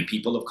people and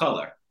people of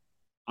color.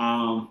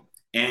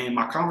 And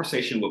my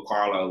conversation with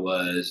Carla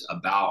was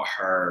about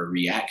her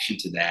reaction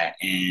to that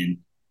and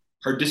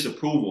her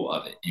disapproval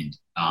of it. And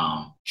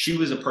she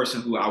was a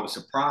person who I was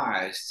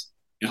surprised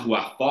and who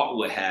I thought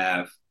would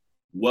have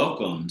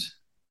welcomed,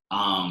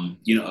 a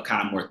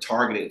kind of more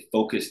targeted,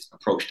 focused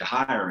approach to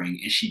hiring,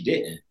 and she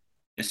didn't.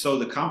 And so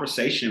the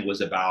conversation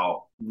was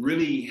about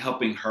really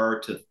helping her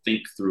to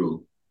think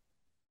through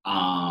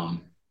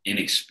and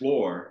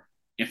explore,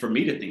 and for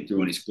me to think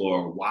through and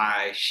explore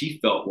why she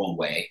felt one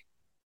way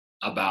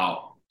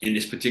about, in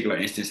this particular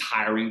instance,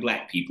 hiring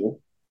Black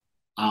people,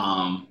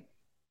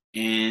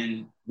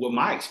 and what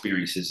my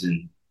experiences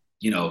and,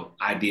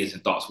 ideas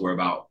and thoughts were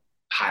about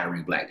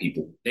hiring Black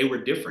people. They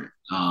were different.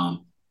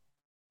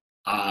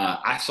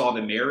 I saw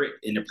the merit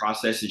in the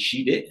process and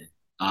she didn't.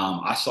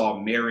 I saw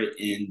merit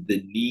in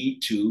the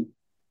need to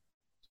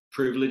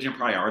privilege and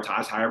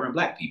prioritize hiring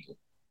Black people.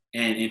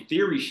 And in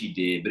theory, she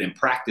did, but in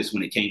practice,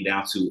 when it came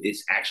down to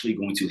it's actually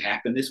going to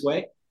happen this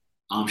way,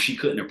 she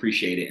couldn't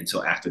appreciate it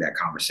until after that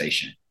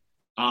conversation.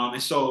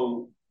 And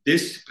so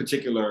this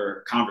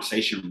particular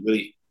conversation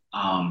really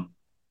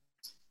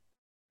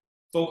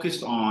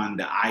focused on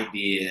the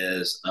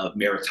ideas of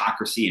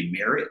meritocracy and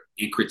merit,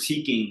 and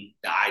critiquing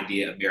the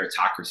idea of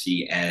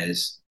meritocracy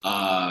as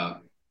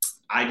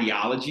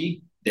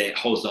ideology that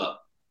holds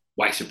up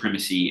white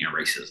supremacy and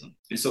racism.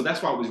 And so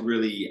that's why it was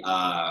really,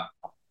 a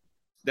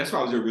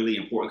really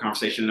important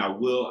conversation. And I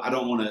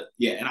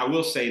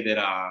will say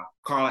that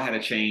Carla had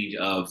a change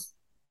of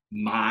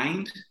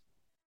mind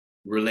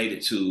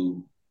related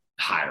to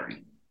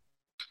hiring.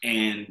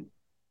 And,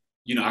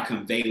 I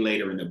convey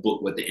later in the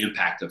book what the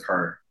impact of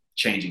her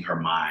changing her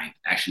mind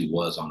actually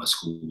was on the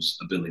school's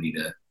ability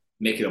to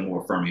make it a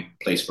more affirming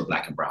place for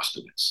Black and Brown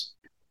students.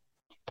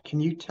 Can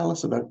you tell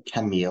us about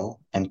Camille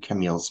and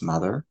Camille's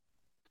mother?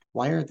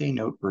 Why are they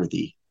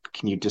noteworthy?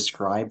 Can you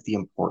describe the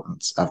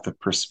importance of the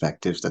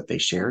perspectives that they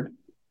shared?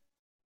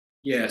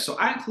 Yeah, so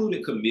I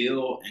included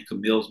Camille and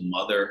Camille's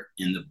mother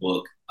in the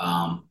book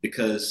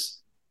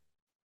because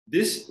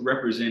this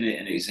represented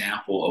an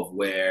example of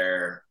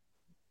where,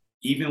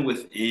 even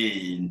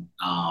within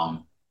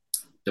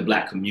the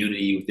Black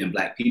community, within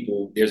Black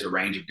people, there's a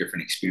range of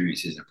different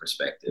experiences and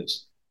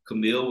perspectives.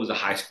 Camille was a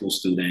high school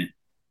student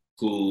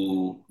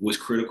who was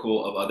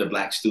critical of other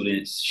Black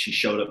students. She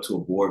showed up to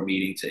a board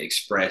meeting to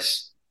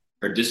express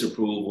her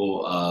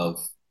disapproval of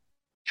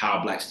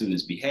how Black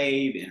students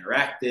behaved,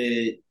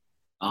 interacted,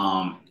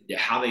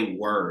 how they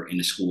were in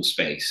the school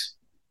space.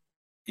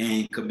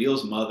 And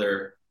Camille's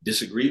mother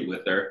disagreed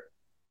with her,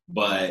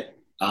 but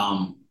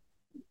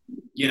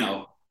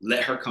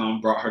let her come,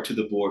 brought her to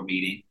the board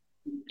meeting.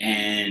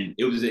 And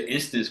it was an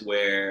instance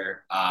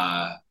where,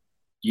 I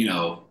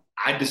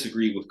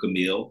disagreed with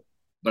Camille,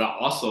 but I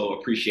also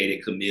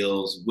appreciated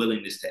Camille's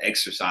willingness to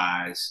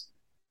exercise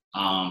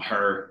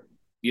her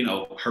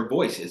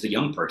voice as a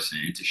young person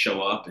and to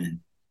show up and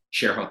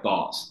share her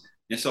thoughts.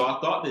 And so I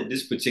thought that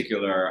this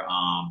particular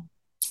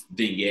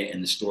vignette in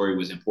the story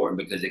was important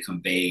because it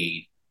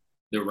conveyed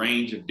the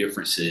range of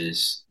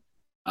differences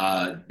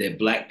that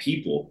Black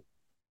people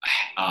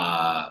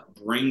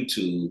bring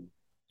to,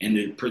 and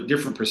the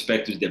different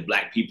perspectives that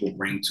Black people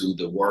bring to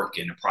the work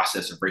and the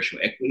process of racial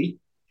equity,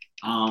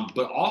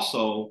 but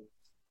also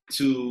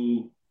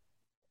to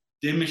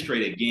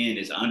demonstrate again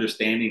this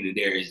understanding that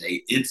there is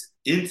a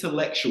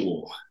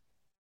intellectual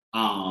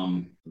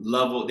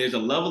level, there's a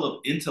level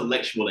of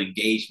intellectual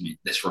engagement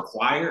that's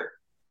required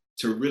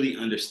to really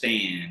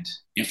understand,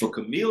 and for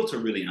Camille to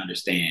really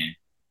understand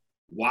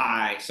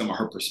why some of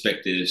her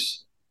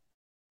perspectives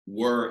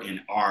were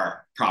and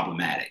are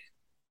problematic.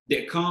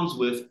 That comes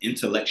with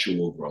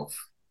intellectual growth,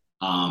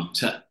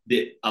 that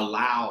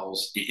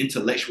allows an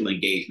intellectual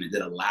engagement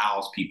that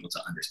allows people to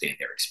understand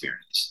their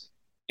experience.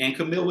 And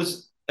Camille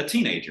was a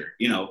teenager,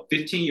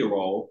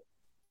 15-year-old,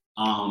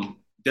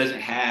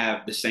 doesn't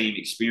have the same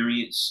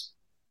experience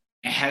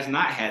and has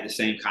not had the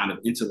same kind of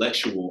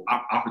intellectual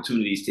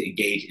opportunities to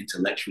engage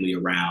intellectually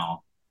around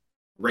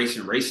race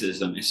and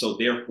racism. And so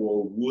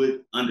therefore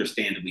would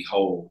understandably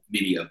hold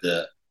many of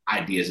the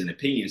ideas and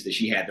opinions that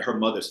she had that her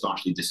mother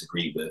staunchly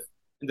disagreed with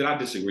and that I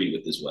disagreed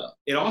with as well.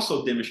 It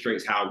also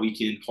demonstrates how we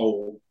can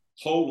hold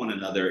one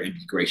another and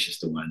be gracious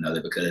to one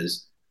another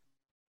because,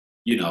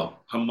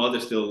 her mother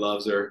still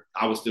loves her.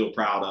 I was still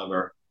proud of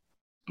her,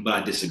 but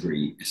I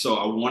disagreed. And so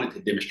I wanted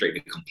to demonstrate the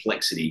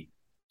complexity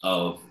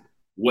of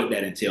what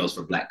that entails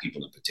for Black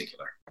people in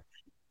particular.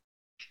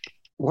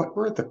 What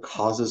were the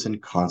causes and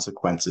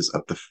consequences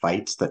of the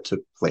fights that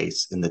took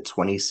place in the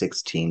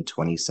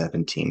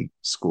 2016-2017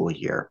 school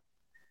year?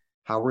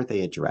 How were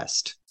they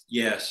addressed?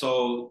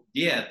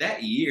 That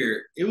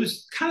year, it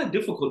was kind of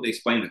difficult to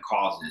explain the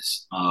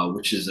causes,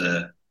 which is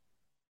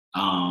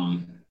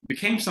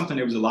became something,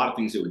 there was a lot of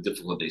things that were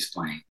difficult to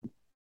explain.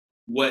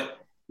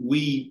 What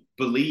we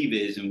believe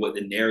is, and what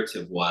the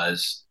narrative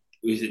was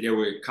that there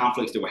were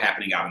conflicts that were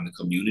happening out in the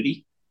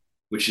community,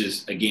 which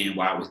is, again,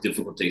 why it was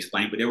difficult to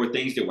explain. But there were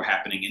things that were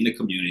happening in the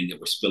community that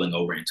were spilling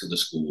over into the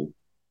school,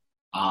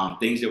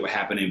 things that were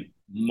happening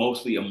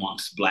mostly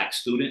amongst Black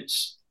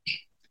students,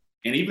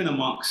 and even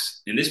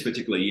amongst, in this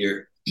particular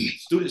year,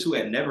 students who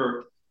had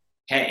never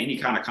had any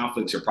kind of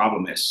conflicts or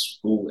problem at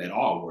school at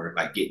all were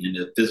like getting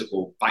into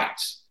physical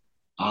fights.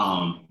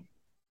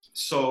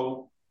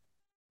 So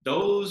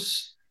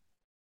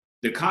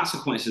the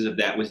consequences of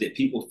that was that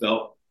people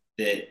felt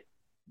that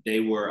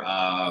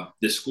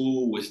the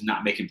school was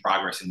not making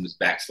progress and was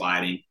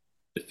backsliding.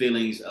 The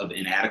feelings of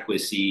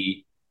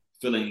inadequacy,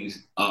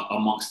 feelings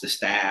amongst the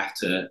staff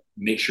to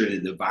make sure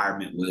that the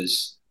environment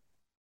was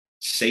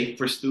safe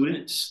for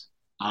students,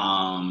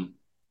 kind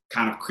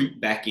of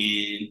creep back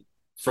in,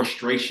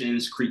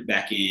 frustrations creep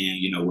back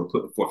in, we're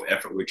putting forth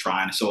effort, we're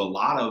trying. So a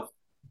lot of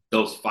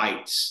those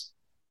fights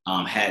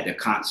had the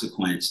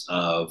consequence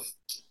of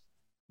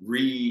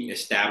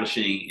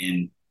reestablishing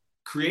and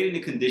creating the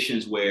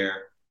conditions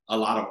where a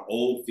lot of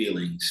old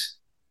feelings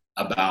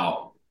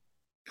about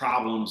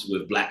problems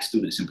with Black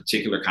students in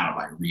particular kind of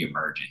like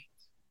reemerging.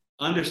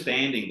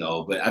 Understanding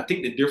though, but I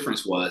think the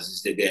difference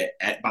is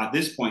that by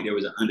this point there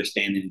was an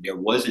understanding that there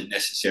wasn't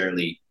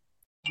necessarily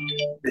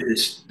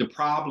the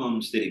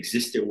problems that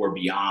existed were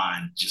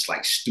beyond just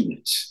like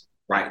students,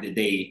 right? That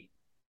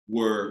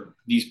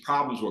these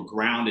problems were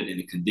grounded in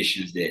the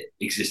conditions that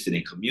existed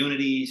in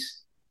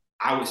communities.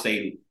 I would say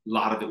a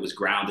lot of it was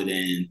grounded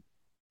in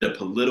the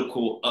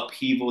political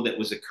upheaval that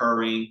was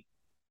occurring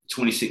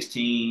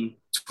 2016,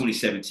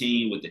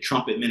 2017 with the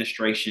Trump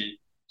administration.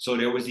 So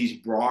there was these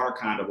broader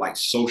kind of like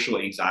social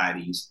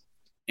anxieties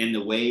and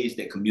the ways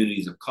that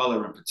communities of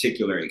color in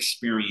particular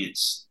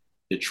experience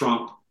the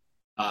Trump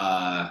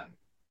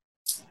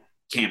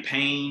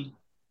campaign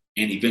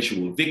and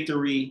eventual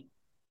victory.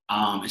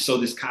 And so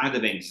this kind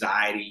of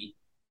anxiety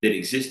that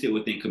existed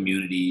within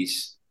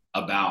communities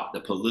about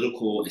the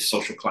political and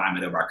social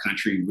climate of our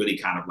country really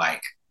kind of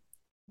like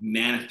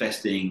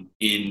manifesting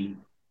in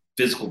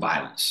physical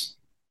violence.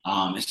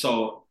 And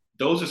so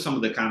those are some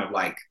of the kind of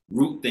like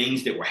root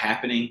things that were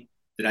happening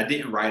that I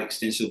didn't write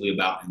extensively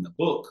about in the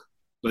book,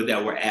 but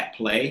that were at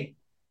play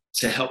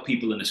to help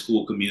people in the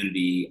school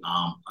community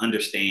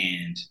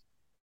understand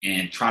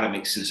and try to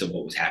make sense of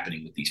what was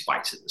happening with these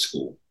fights at the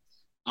school.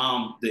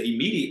 The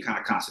immediate kind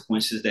of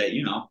consequences that,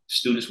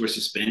 students were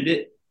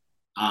suspended,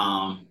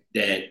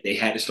 that they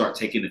had to start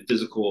taking the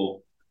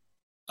physical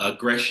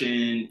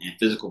aggression and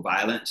physical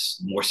violence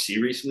more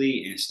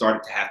seriously, and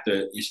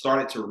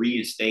started to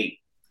reinstate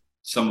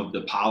some of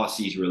the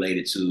policies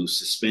related to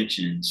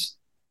suspensions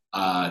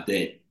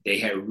that they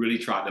had really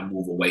tried to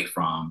move away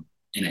from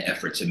in an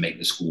effort to make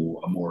the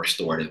school a more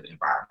restorative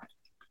environment.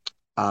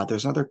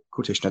 There's another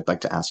quotation I'd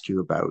like to ask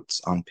you about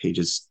on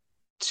pages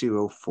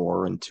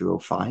 204 and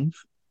 205.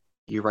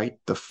 You write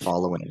the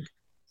following: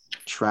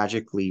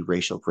 tragically,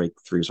 racial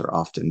breakthroughs are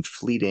often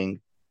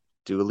fleeting,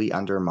 duly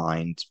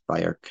undermined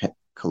by our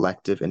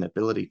collective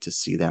inability to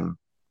see them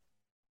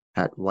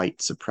at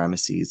white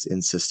supremacy's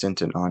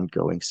insistent and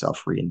ongoing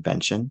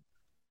self-reinvention.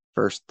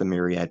 First, the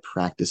myriad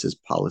practices,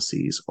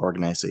 policies,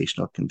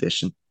 organizational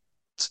conditions,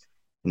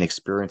 and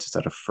experiences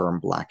that affirm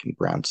Black and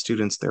Brown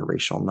students, their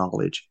racial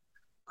knowledge,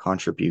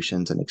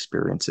 contributions, and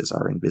experiences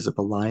are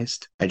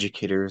invisibilized.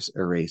 Educators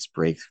erase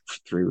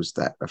breakthroughs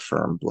that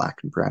affirm Black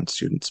and Brown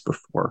students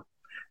before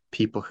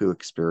people who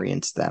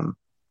experience them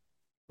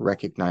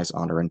recognize,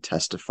 honor, and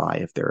testify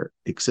of their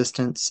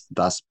existence.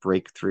 Thus,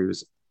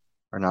 breakthroughs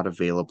are not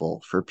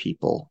available for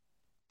people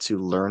to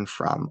learn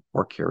from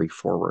or carry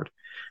forward.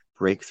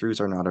 Breakthroughs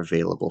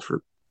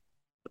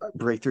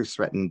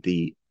threaten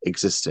the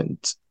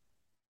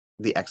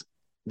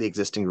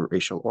existing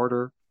racial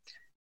order.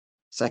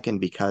 Second,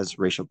 because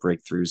racial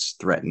breakthroughs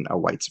threaten a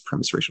white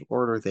supremacist racial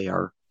order, they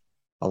are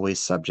always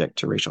subject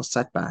to racial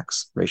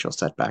setbacks. Racial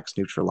setbacks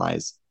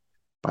neutralize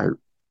by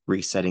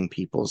resetting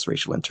people's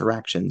racial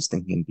interactions,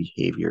 thinking, and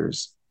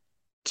behaviors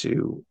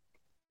to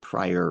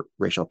prior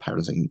racial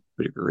patterns and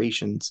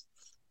configurations.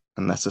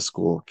 Unless a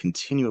school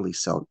continually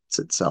sets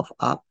itself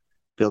up,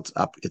 builds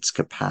up its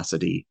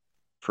capacity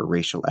for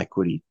racial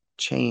equity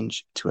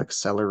change to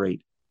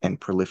accelerate and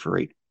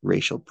proliferate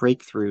racial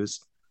breakthroughs,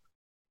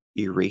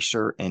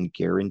 erasure and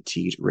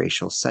guaranteed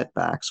racial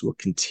setbacks will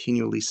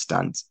continually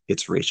stunt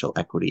its racial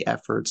equity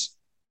efforts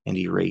and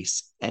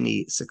erase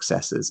any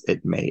successes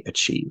it may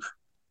achieve.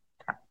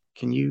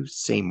 Can you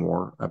say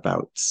more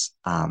about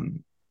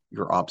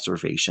your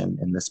observation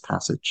in this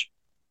passage?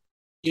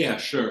 Yeah,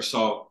 sure.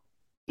 So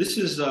this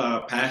is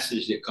a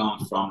passage that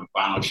comes from the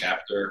final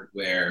chapter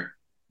where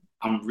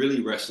I'm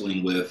really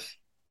wrestling with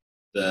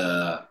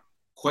the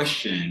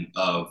question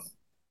of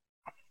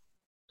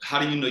how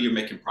do you know you're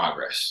making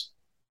progress,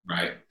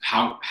 right?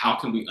 How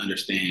can we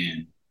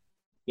understand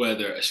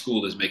whether a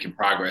school is making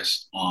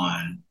progress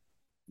on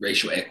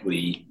racial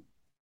equity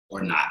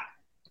or not?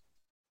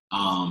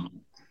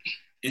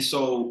 And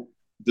so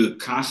the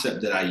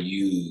concept that I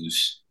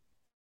use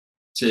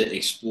to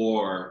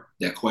explore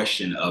that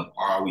question of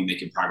are we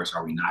making progress,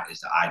 are we not,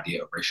 is the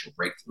idea of racial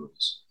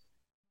breakthroughs.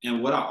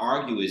 And what I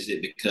argue is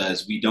that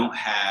because we don't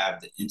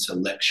have the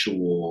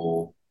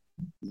intellectual,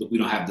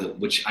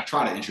 which I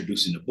try to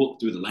introduce in the book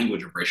through the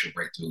language of racial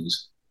breakthroughs,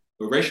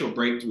 but racial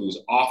breakthroughs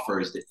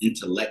offers the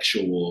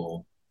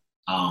intellectual,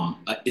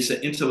 it's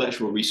an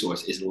intellectual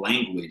resource, it's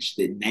language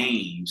that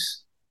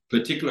names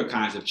particular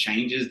kinds of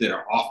changes that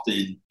are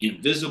often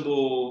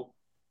invisible,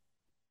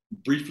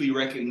 briefly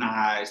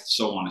recognized,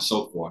 so on and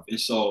so forth. And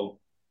so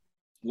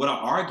what I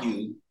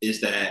argue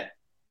is that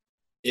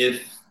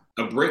if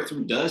a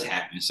breakthrough does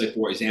happen, say,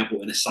 for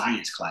example, in a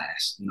science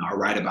class, I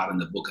write about in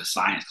the book a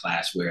science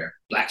class where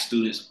Black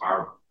students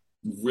are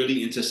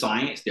really into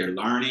science, they're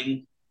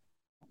learning,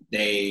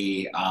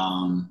 they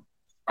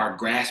are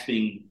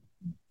grasping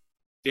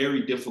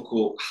very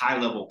difficult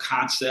high-level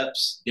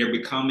concepts, they're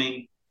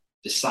becoming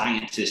the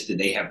scientists that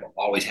they have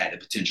always had the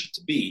potential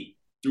to be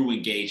through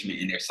engagement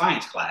in their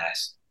science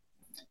class.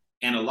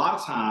 And a lot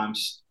of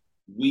times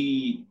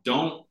we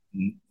don't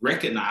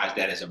recognize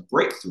that as a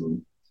breakthrough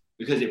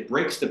because it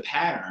breaks the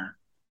pattern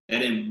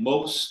that in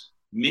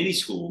many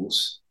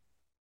schools,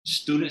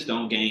 students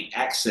don't gain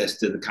access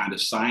to the kind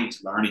of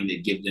science learning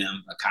that give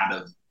them a kind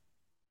of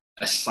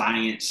a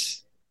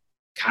science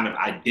kind of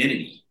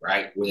identity,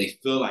 right? Where they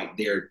feel like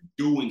they're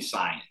doing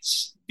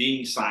science,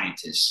 being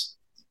scientists,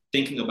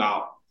 thinking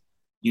about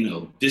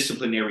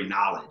disciplinary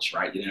knowledge,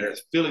 right? They're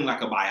feeling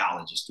like a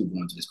biologist through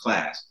going to this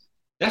class.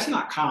 That's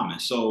not common.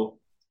 So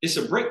it's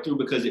a breakthrough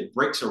because it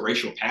breaks a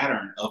racial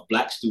pattern of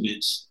Black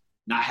students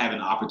not having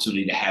the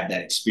opportunity to have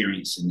that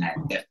experience and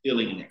that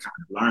feeling and that kind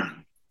of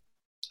learning.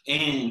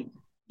 And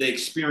the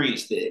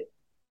experience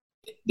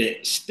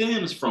that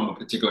stems from a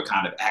particular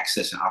kind of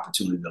access and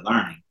opportunity to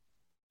learning.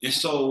 And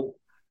so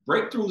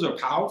breakthroughs are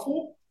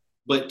powerful,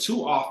 but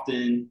too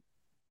often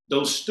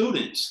those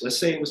students, let's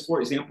say it was,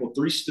 for example,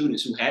 3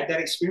 students who had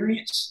that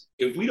experience,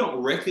 if we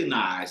don't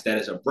recognize that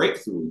as a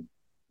breakthrough,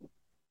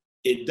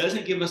 it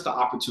doesn't give us the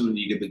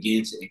opportunity to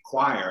begin to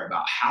inquire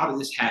about how did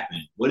this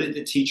happen? What did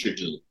the teacher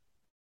do?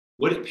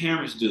 What did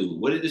parents do?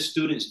 What did the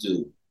students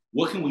do?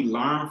 What can we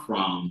learn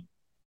from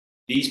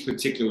these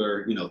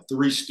particular,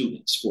 three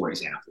students, for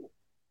example,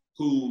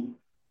 who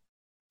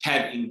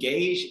have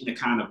engaged in a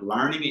kind of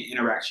learning and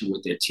interaction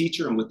with their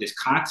teacher and with this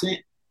content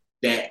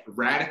that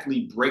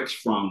radically breaks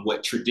from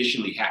what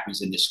traditionally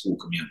happens in the school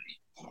community.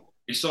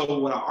 And so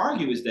what I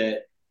argue is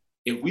that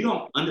if we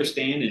don't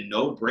understand and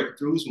know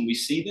breakthroughs when we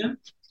see them,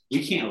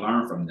 we can't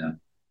learn from them.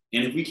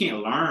 And if we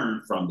can't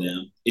learn from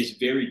them, it's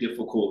very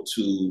difficult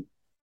to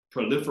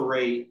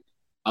proliferate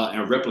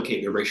and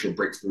replicate the racial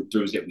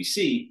breakthroughs that we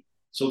see.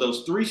 So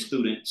those 3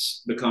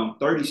 students become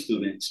 30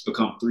 students,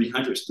 become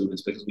 300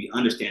 students, because we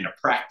understand the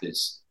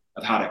practice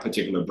of how that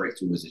particular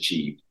breakthrough was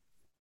achieved.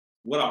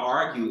 What I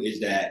argue is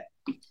that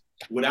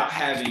without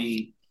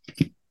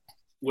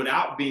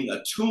being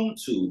attuned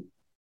to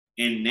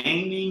and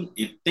naming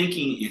and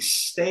thinking and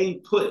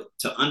staying put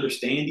to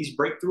understand these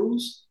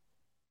breakthroughs,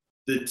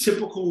 the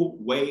typical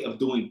way of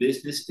doing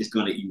business is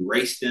going to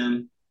erase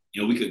them.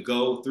 And we could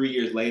go 3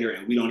 years later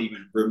and we don't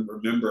even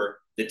remember.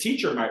 The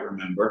teacher might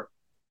remember,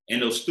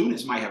 and those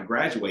students might have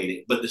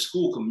graduated, but the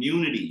school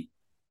community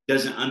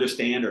doesn't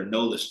understand or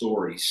know the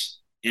stories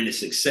and the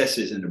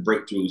successes and the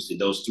breakthroughs that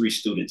those 3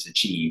 students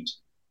achieved.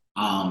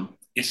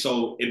 And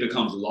so it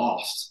becomes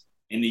lost.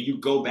 And then you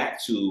go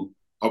back to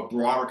a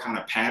broader kind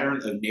of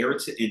pattern of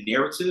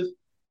narrative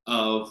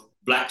of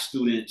Black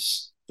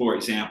students, for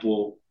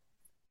example,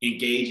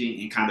 engaging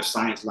in kind of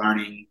science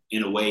learning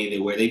in a way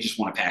where they just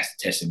want to pass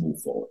the test and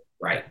move forward,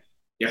 right?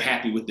 They're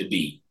happy with the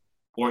B,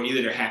 or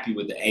either they're happy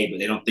with the A, but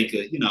they don't think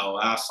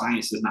of,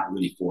 science is not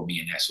really for me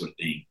and that sort of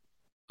thing.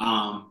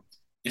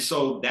 And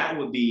so that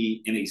would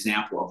be an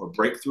example of a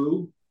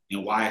breakthrough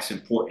and why it's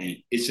important.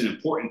 It's an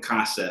important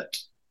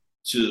concept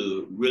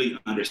to really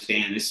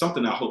understand. It's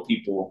something I hope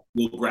people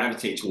will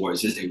gravitate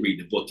towards as they read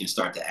the book and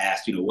start to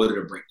ask, what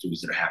are the breakthroughs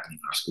that are happening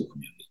in our school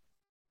community?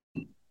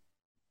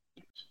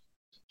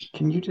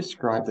 Can you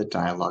describe the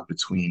dialogue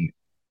between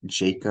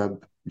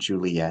Jacob,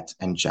 Juliet,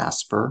 and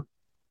Jasper?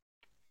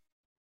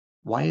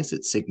 Why is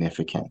it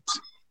significant?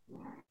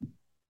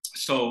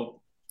 So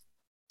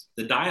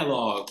the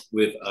dialogue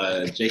with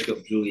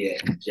Jacob,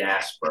 Juliet, and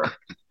Jasper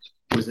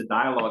was a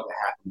dialogue that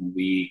happened when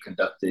we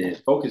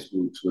conducted focus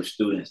groups with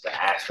students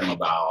to ask them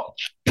about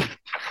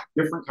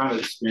different kind of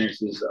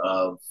experiences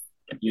of,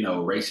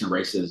 race and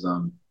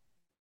racism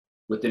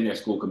within their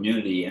school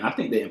community. And I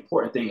think the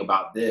important thing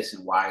about this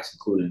and why it's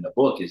included in the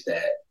book is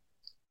that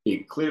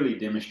it clearly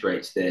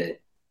demonstrates that,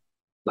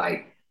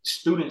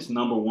 students,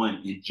 number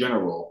one, in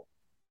general,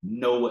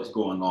 know what's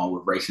going on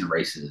with race and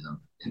racism.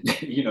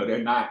 They're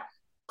not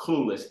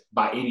clueless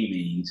by any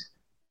means.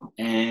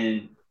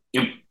 And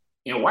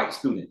white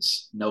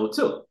students know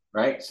too,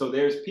 right? So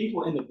there's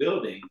people in the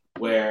building,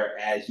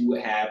 whereas you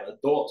would have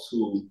adults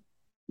who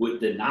would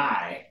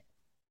deny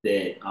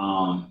that,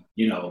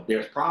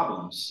 there's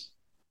problems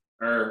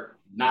or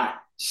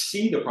not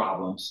see the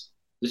problems.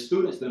 The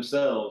students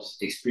themselves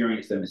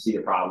experience them and see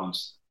the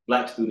problems,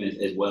 Black students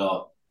as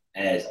well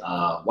as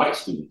white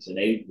students. And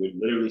they would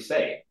literally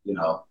say,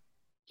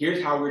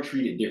 here's how we're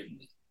treated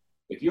differently.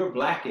 If you're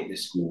Black at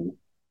this school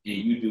and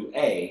you do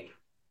A,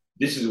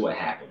 this is what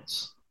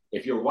happens.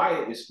 If you're white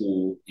at this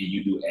school and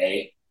you do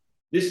A,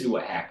 this is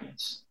what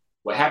happens.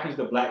 What happens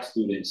to Black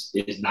students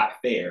is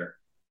not fair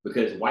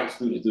because white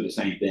students do the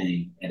same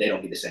thing and they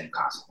don't get the same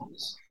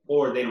consequences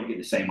or they don't get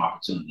the same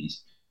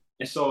opportunities.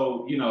 And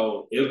so,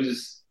 it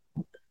was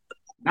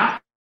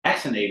not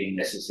fascinating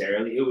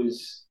necessarily.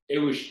 It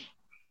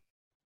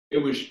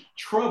was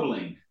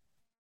troubling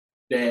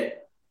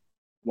that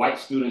white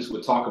students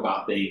would talk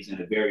about things in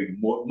a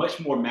much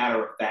more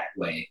matter-of-fact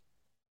way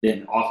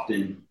than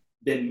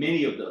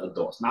many of the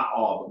adults, not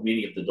all, but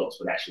many of the adults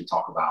would actually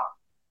talk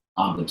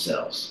about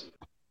themselves.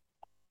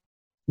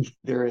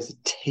 There is a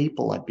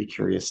table I'd be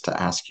curious to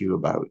ask you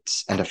about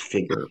and a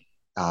figure.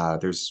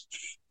 There's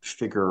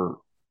figure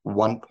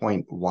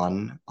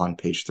 1.1 on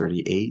page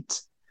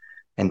 38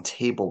 and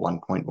table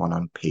 1.1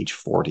 on page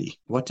 40.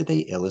 What do they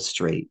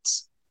illustrate?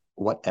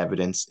 What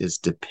evidence is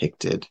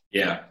depicted?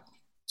 Yeah.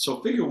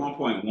 So figure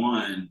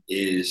 1.1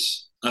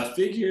 is a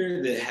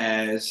figure that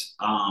has,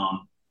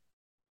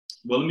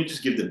 let me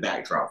just give the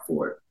backdrop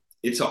for it.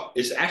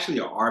 It's actually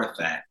an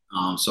artifact.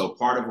 So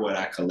part of what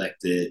I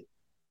collected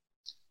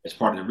as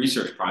part of the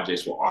research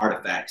projects were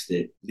artifacts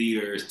that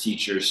leaders,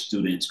 teachers,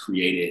 students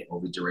created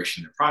over the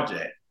duration of the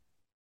project.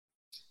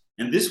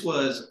 And this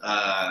was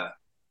an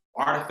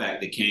artifact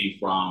that came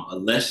from a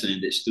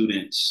lesson that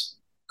students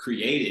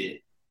created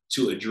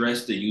to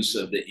address the use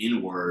of the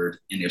N-word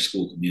in their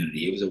school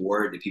community. It was a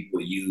word that people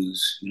would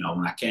use,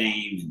 when I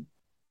came, and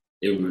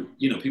it were,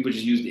 people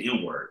just use the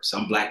N-word.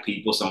 Some Black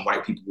people, some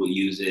white people would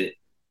use it.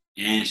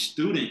 And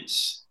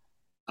students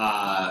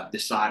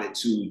decided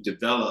to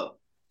develop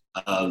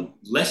a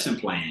lesson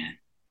plan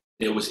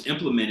that was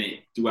implemented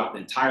throughout the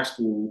entire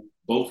school,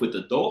 both with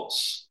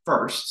adults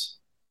first,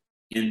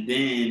 and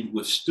then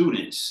with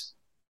students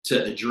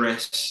to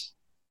address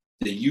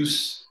the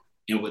use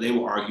and what they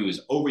will argue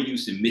is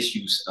overuse and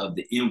misuse of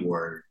the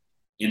N-word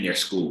in their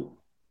school.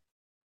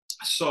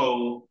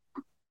 So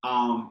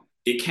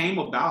it came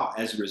about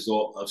as a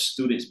result of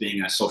students being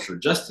in a social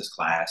justice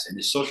class, and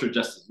the social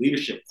justice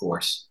leadership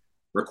course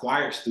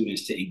required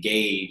students to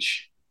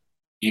engage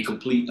and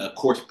complete a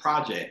course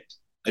project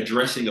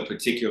addressing a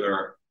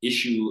particular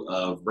issue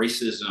of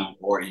racism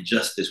or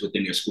injustice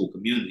within their school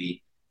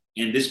community.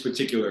 And this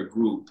particular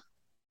group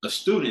of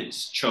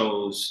students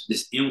chose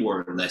this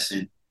N-word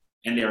lesson,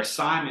 and their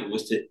assignment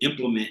was to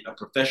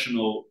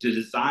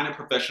design a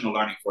professional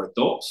learning for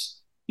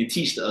adults and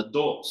teach the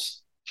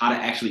adults how to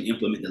actually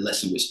implement the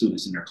lesson with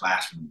students in their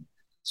classroom.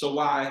 So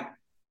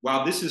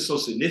while this is so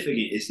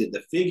significant is that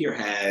the figure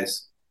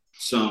has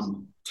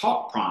some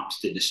talk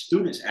prompts that the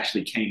students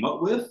actually came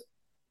up with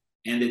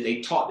and that they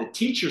taught the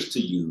teachers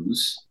to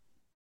use,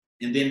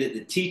 and then that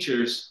the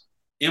teachers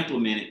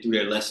implemented through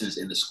their lessons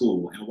in the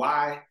school. And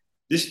why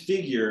this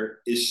figure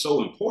is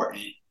so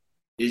important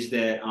is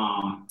that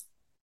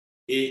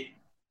it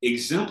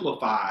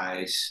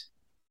exemplifies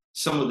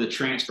some of the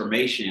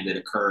transformation that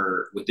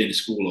occurred within the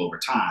school over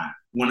time.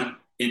 When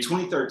in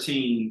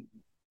 2013,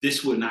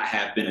 this would not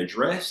have been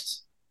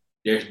addressed.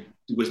 There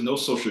was no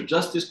social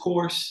justice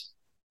course.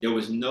 There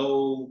was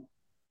no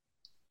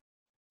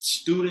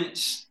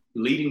students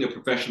leading the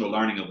professional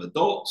learning of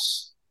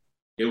adults.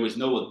 There was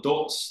no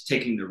adults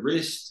taking the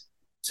risk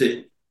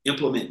to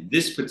implement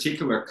this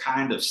particular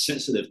kind of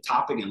sensitive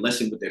topic and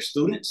lesson with their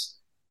students.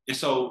 And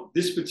so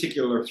this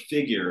particular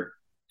figure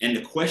and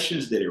the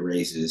questions that it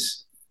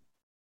raises,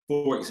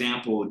 for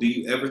example, do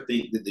you ever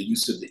think that the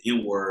use of the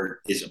N-word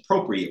is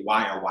appropriate?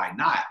 Why or why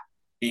not?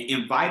 And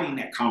inviting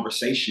that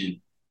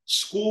conversation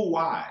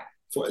school-wide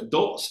for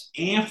adults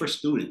and for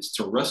students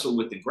to wrestle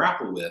with and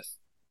grapple with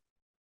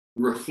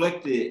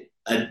reflected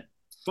a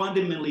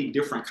fundamentally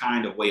different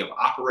kind of way of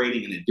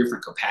operating in a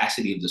different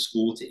capacity of the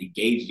school to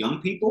engage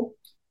young people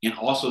and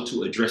also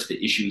to address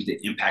the issues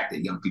that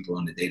impacted young people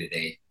on a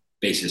day-to-day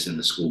basis in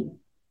the school.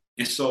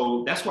 And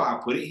so that's why I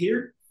put it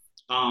here.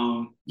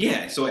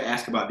 So I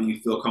asked about, do you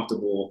feel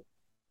comfortable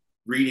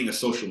reading a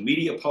social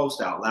media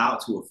post out loud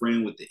to a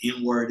friend with the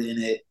N-word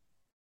in it?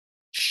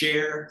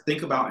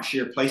 Think about and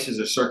share places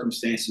or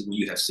circumstances when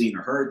you have seen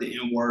or heard the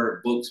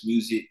N-word, books,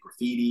 music,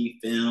 graffiti,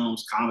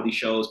 films, comedy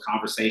shows,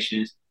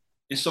 conversations.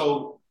 And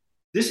so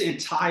this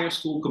entire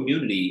school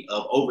community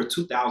of over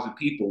 2,000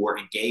 people were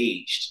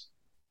engaged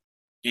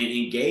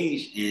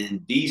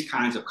in these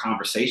kinds of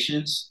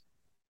conversations,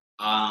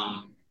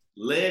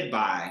 led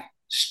by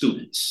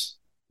students,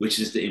 which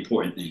is the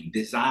important thing,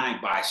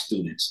 designed by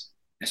students.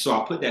 And so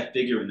I put that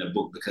figure in the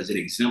book because it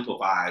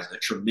exemplifies a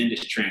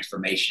tremendous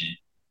transformation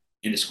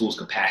in the school's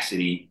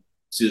capacity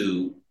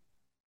to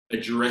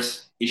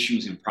address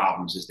issues and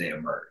problems as they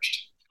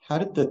emerged. How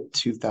did the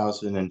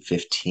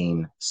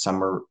 2015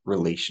 summer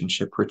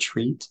relationship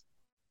retreat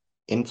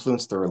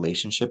influence the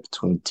relationship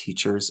between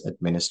teachers,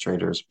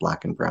 administrators,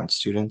 Black and Brown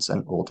students,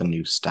 and old and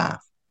new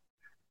staff?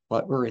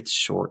 What were its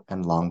short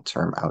and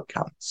long-term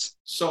outcomes?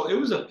 So it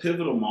was a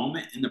pivotal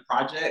moment in the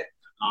project.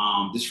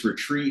 This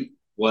retreat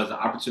was an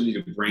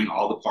opportunity to bring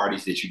all the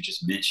parties that you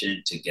just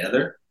mentioned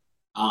together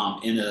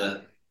in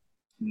a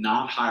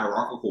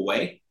non-hierarchical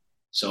way.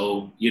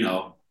 So,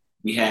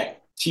 we had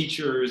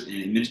teachers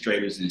and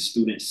administrators and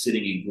students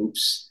sitting in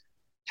groups,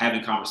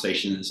 having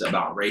conversations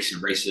about race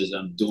and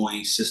racism,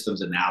 doing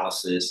systems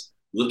analysis,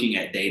 looking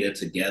at data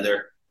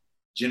together,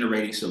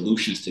 generating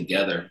solutions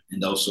together,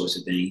 and those sorts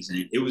of things.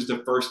 And it was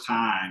the first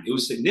time, it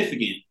was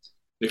significant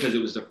because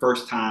it was the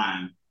first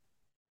time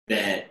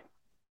that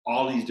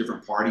all these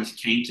different parties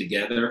came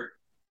together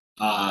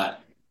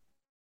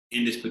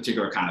in this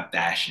particular kind of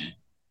fashion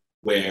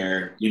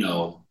where,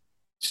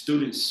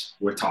 students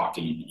were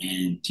talking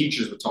and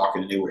teachers were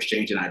talking and they were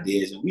exchanging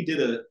ideas. And we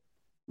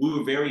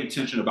were very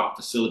intentional about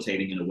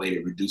facilitating in a way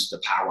that reduced the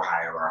power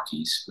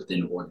hierarchies within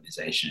the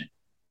organization.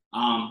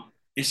 And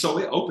so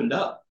it opened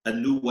up a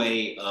new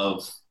way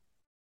of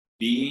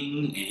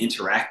being and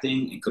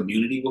interacting in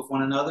community with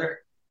one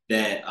another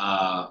that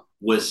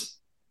was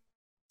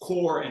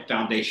core and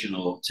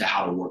foundational to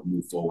how the work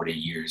moved forward in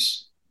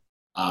years,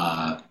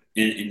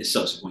 in the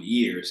subsequent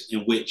years,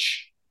 in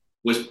which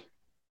was,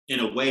 in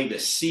a way, the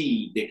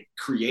seed that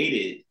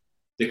created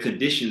the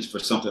conditions for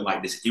something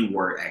like this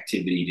N-word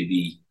activity to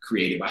be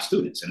created by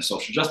students in a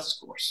social justice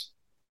course.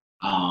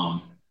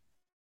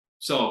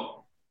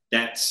 So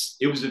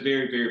it was a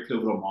very, very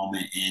pivotal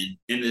moment. And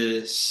in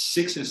the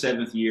 6th and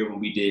 7th year, when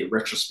we did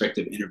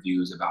retrospective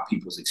interviews about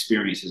people's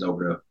experiences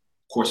over the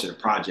course of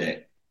the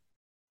project,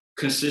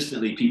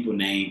 consistently people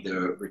named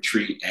the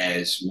retreat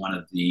as one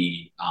of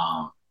the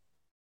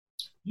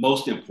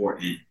most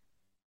important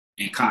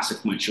and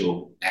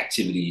consequential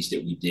activities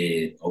that we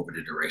did over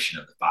the duration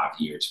of the 5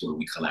 years where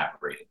we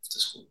collaborated with the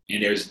school.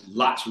 And there's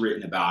lots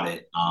written about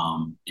it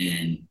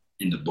in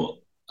the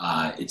book.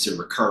 It's a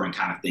recurring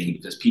kind of thing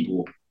because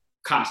people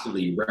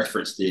constantly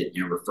referenced it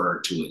and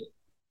referred to it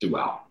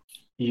throughout.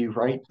 You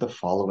write the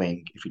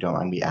following, if you don't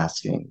mind me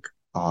asking,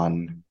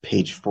 on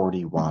page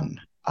 41.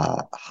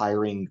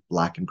 Hiring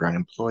Black and Brown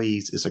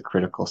employees is a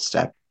critical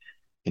step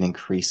in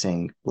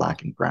increasing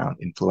Black and Brown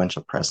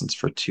influential presence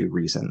for 2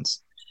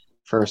 reasons.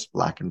 First,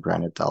 Black and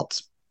Brown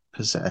adults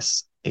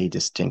possess a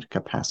distinct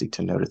capacity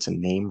to notice and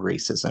name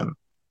racism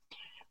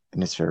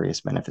in its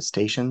various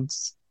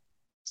manifestations.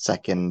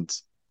 Second,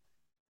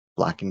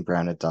 Black and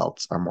brown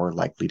adults are more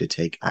likely to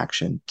take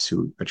action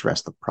to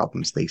address the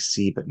problems they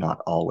see, but not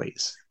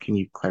always. Can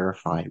you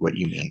clarify what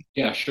you mean?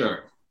 Yeah,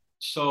 sure.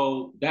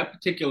 So that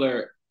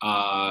particular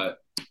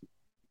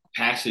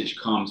passage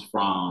comes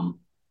from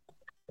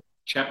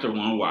chapter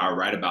 1, where I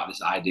write about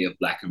this idea of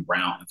Black and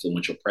brown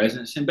influential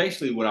presence. And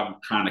basically what I'm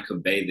trying to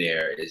convey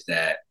there is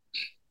that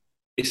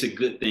it's a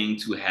good thing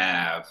to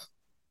have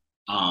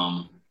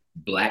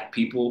Black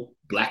people,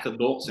 Black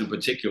adults in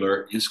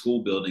particular, in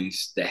school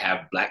buildings that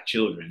have Black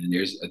children. And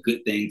there's a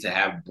good thing to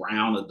have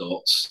brown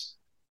adults,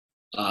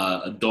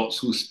 adults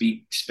who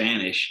speak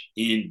Spanish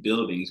in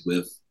buildings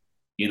with,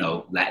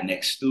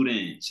 Latinx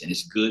students. And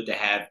it's good to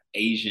have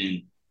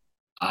Asian,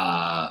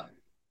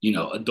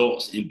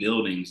 adults in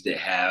buildings that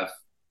have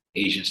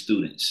Asian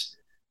students.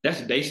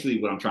 That's basically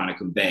what I'm trying to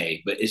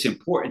convey. But it's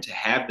important to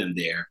have them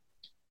there,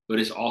 but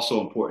it's also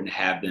important to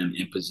have them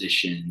in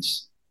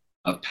positions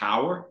of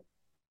power.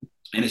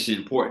 And it's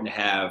important to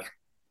have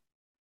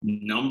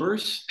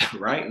numbers,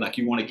 right? Like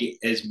you want to get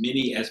as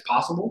many as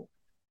possible,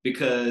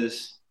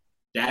 because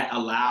that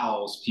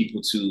allows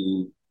people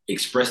to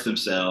express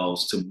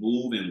themselves, to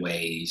move in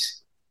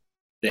ways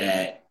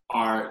that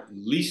are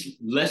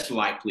less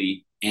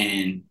likely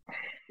and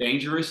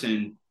dangerous,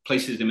 and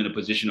places them in a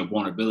position of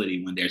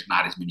vulnerability when there's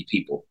not as many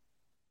people.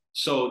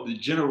 So the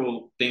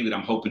general thing that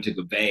I'm hoping to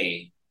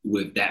convey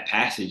with that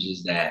passage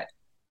is that,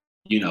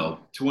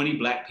 20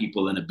 Black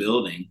people in a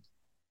building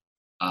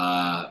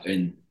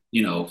and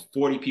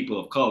 40 people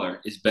of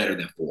color is better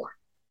than 4.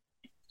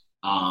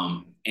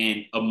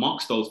 And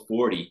amongst those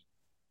 40,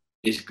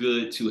 it's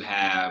good to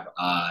have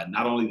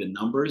not only the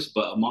numbers,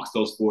 but amongst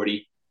those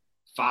 40,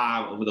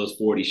 5 of those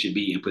 40 should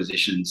be in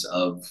positions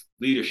of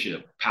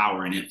leadership,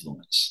 power, and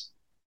influence.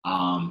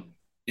 And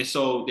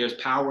so there's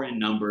power in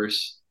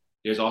numbers.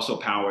 There's also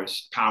power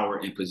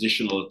in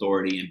positional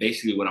authority. And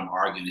basically what I'm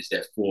arguing is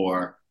that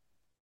for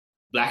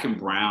Black and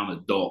brown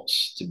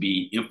adults to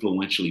be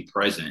influentially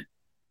present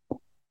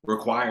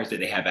requires that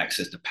they have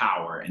access to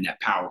power, and that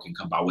power can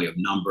come by way of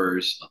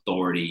numbers,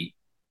 authority,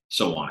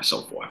 so on and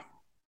so forth.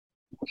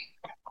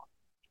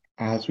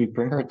 As we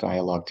bring our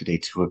dialogue today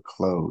to a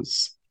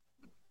close,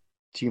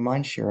 do you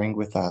mind sharing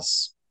with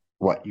us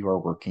what you are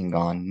working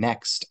on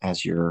next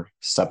as your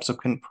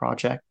subsequent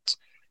project?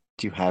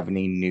 Do you have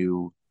any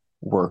new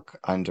work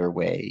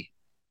underway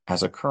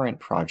as a current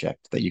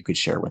project that you could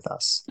share with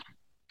us?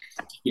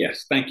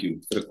 Yes, thank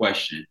you for the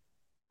question.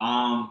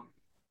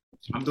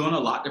 I'm doing a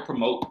lot to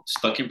promote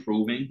Stuck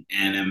Improving,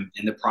 and I'm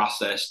in the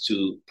process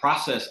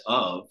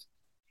of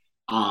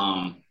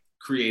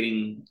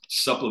creating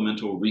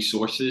supplemental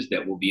resources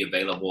that will be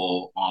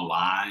available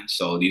online.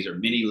 So these are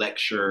mini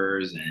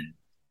lectures and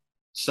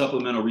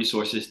supplemental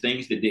resources,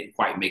 things that didn't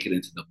quite make it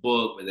into the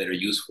book, but that are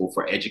useful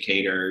for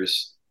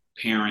educators,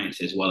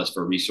 parents, as well as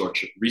for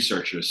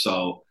researchers.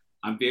 So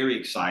I'm very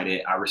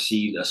excited. I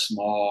received a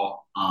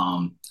small,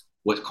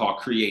 what's called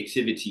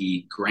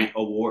Creativity Grant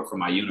Award from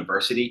my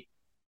university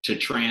to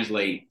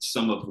translate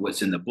some of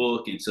what's in the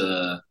book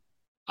into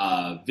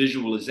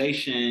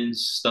visualizations,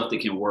 stuff that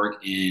can work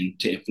and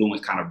to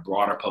influence kind of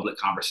broader public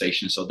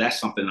conversation. So that's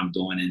something I'm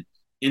doing. And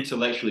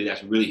intellectually,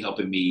 that's really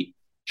helping me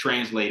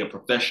translate a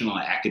professional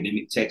and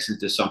academic text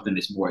into something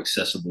that's more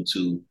accessible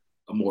to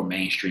a more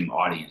mainstream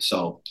audience.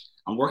 So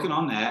I'm working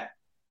on that.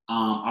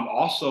 I'm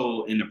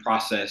also in the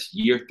process,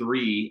 year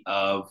 3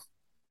 of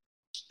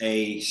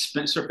a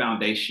Spencer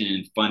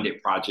Foundation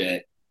funded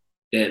project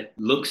that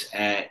looks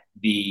at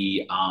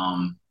the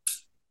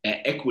at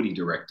equity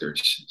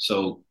directors.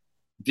 So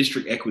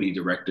district equity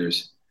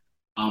directors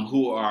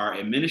who are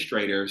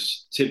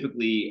administrators,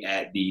 typically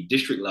at the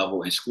district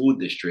level in school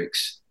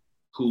districts,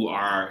 who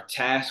are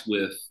tasked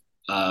with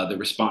the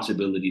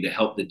responsibility to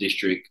help the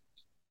district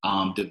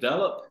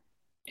develop,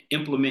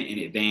 implement, and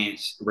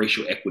advance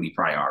racial equity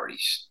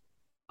priorities.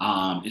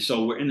 And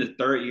so we're in the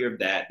 3rd year of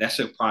that. That's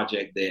a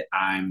project that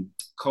I'm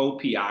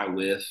co-PI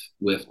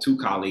with 2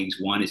 colleagues.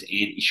 One is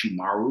Ann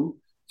Ishimaru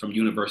from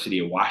University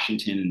of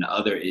Washington, and the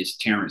other is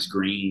Terrence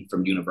Green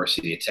from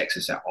University of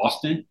Texas at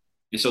Austin.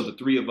 And so the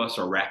 3 of us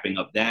are wrapping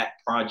up that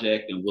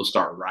project, and we'll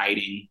start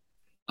writing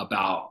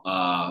about,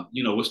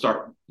 we'll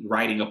start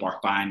writing up our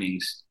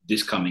findings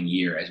this coming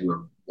year as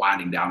we're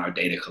winding down our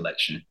data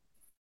collection.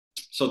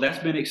 So that's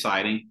been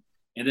exciting.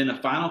 And then the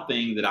final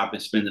thing that I've been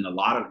spending a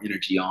lot of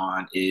energy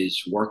on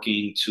is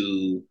working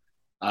to,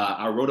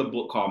 I wrote a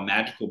book called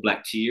Magical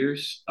Black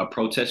Tears, A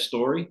Protest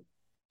Story.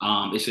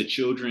 It's a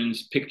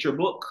children's picture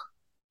book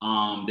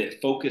that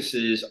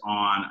focuses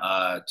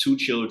on 2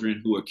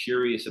 children who are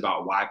curious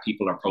about why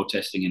people are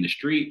protesting in the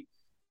street.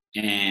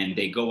 And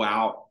they go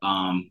out,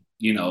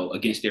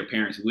 against their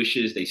parents'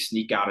 wishes. They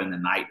sneak out in the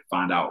night to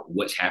find out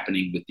what's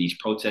happening with these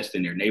protests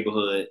in their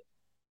neighborhood.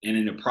 And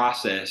in the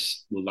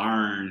process,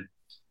 learn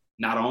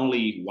not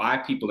only why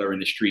people are in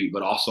the street,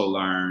 but also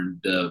learn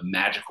the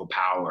magical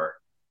power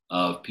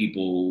of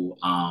people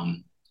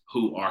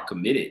who are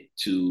committed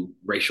to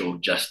racial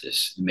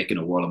justice and making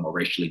the world a more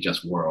racially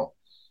just world.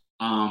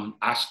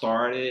 I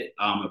started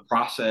a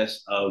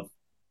process of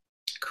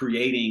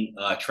creating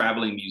a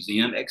traveling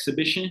museum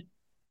exhibition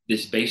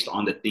that's based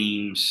on the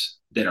themes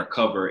that are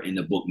covered in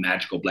the book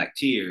Magical Black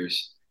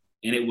Tears.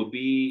 And it will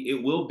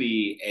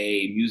be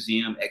a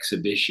museum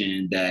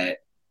exhibition that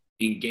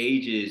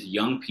engages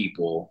young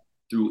people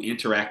through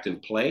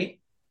interactive play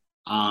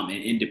and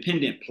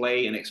independent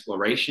play and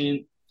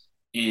exploration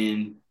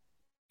in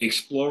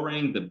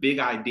exploring the big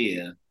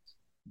idea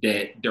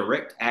that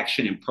direct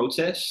action and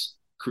protest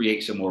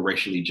creates a more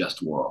racially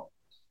just world.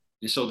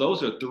 And so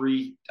those are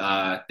three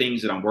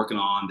things that I'm working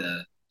on: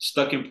 the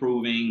stuck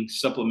improving,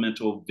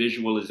 supplemental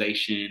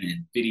visualization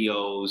and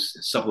videos,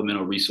 and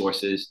supplemental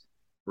resources,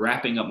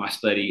 wrapping up my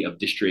study of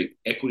district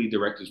equity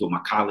directives with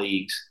my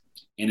colleagues,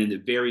 and in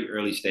the very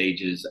early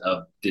stages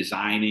of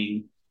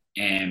designing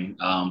and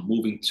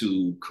moving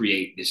to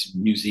create this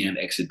museum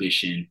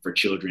exhibition for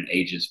children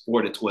ages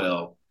 4 to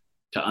 12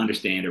 to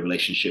understand the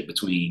relationship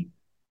between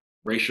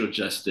racial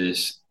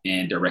justice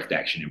and direct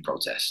action and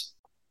protest.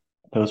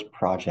 Those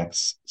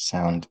projects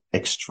sound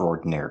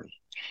extraordinary,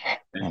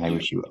 and I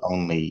wish you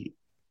only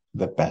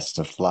the best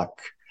of luck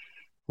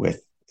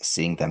with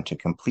seeing them to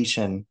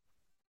completion,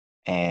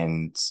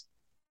 and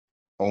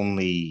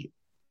only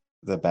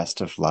the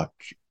best of luck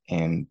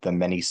in the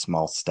many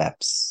small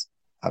steps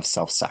of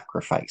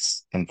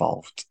self-sacrifice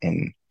involved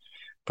in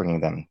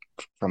bringing them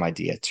from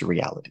idea to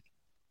reality.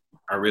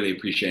 I really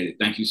appreciate it.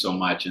 Thank you so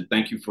much. And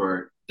thank you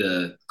for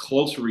the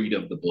close read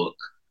of the book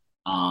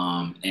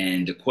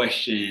and the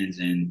questions.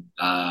 And,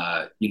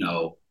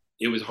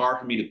 it was hard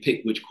for me to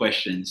pick which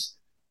questions,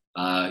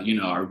 I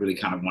really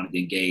kind of wanted to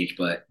engage,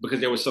 but because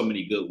there were so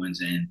many good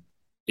ones, and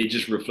it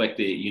just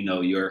reflected,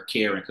 your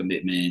care and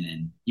commitment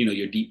and,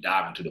 your deep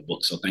dive into the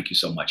book. So thank you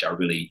so much. I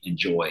really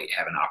enjoy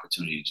having the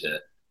opportunity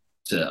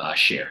to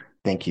share.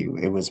 Thank you.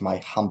 It was my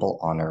humble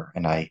honor,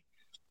 and I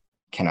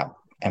cannot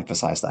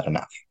emphasize that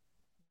enough.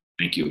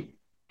 Thank you.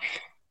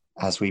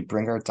 As we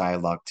bring our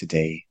dialogue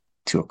today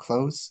to a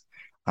close,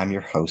 I'm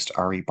your host,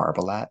 Ari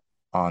Barbalat,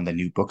 on the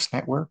New Books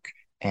Network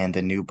and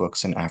the New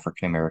Books in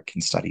African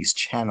American Studies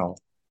channel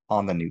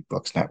on the New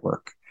Books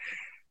Network.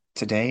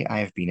 Today, I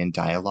have been in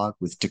dialogue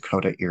with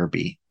Dakota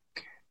Irby.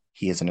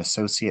 He is an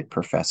associate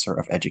professor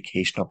of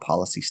educational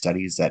policy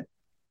studies at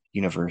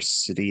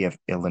University of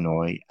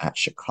Illinois at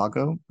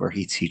Chicago, where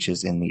he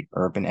teaches in the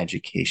Urban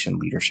Education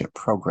Leadership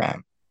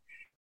Program.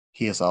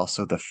 He is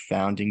also the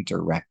founding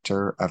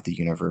director of the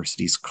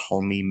university's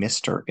Call Me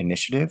Mister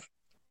initiative,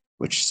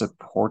 which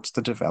supports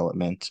the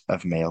development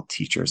of male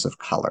teachers of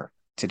color.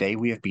 Today,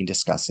 we have been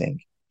discussing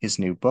his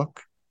new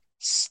book,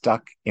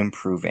 Stuck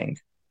Improving: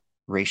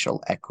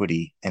 Racial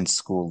Equity and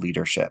School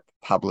Leadership,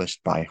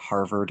 published by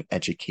Harvard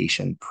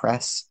Education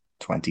Press,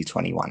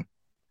 2021.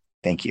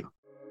 Thank you.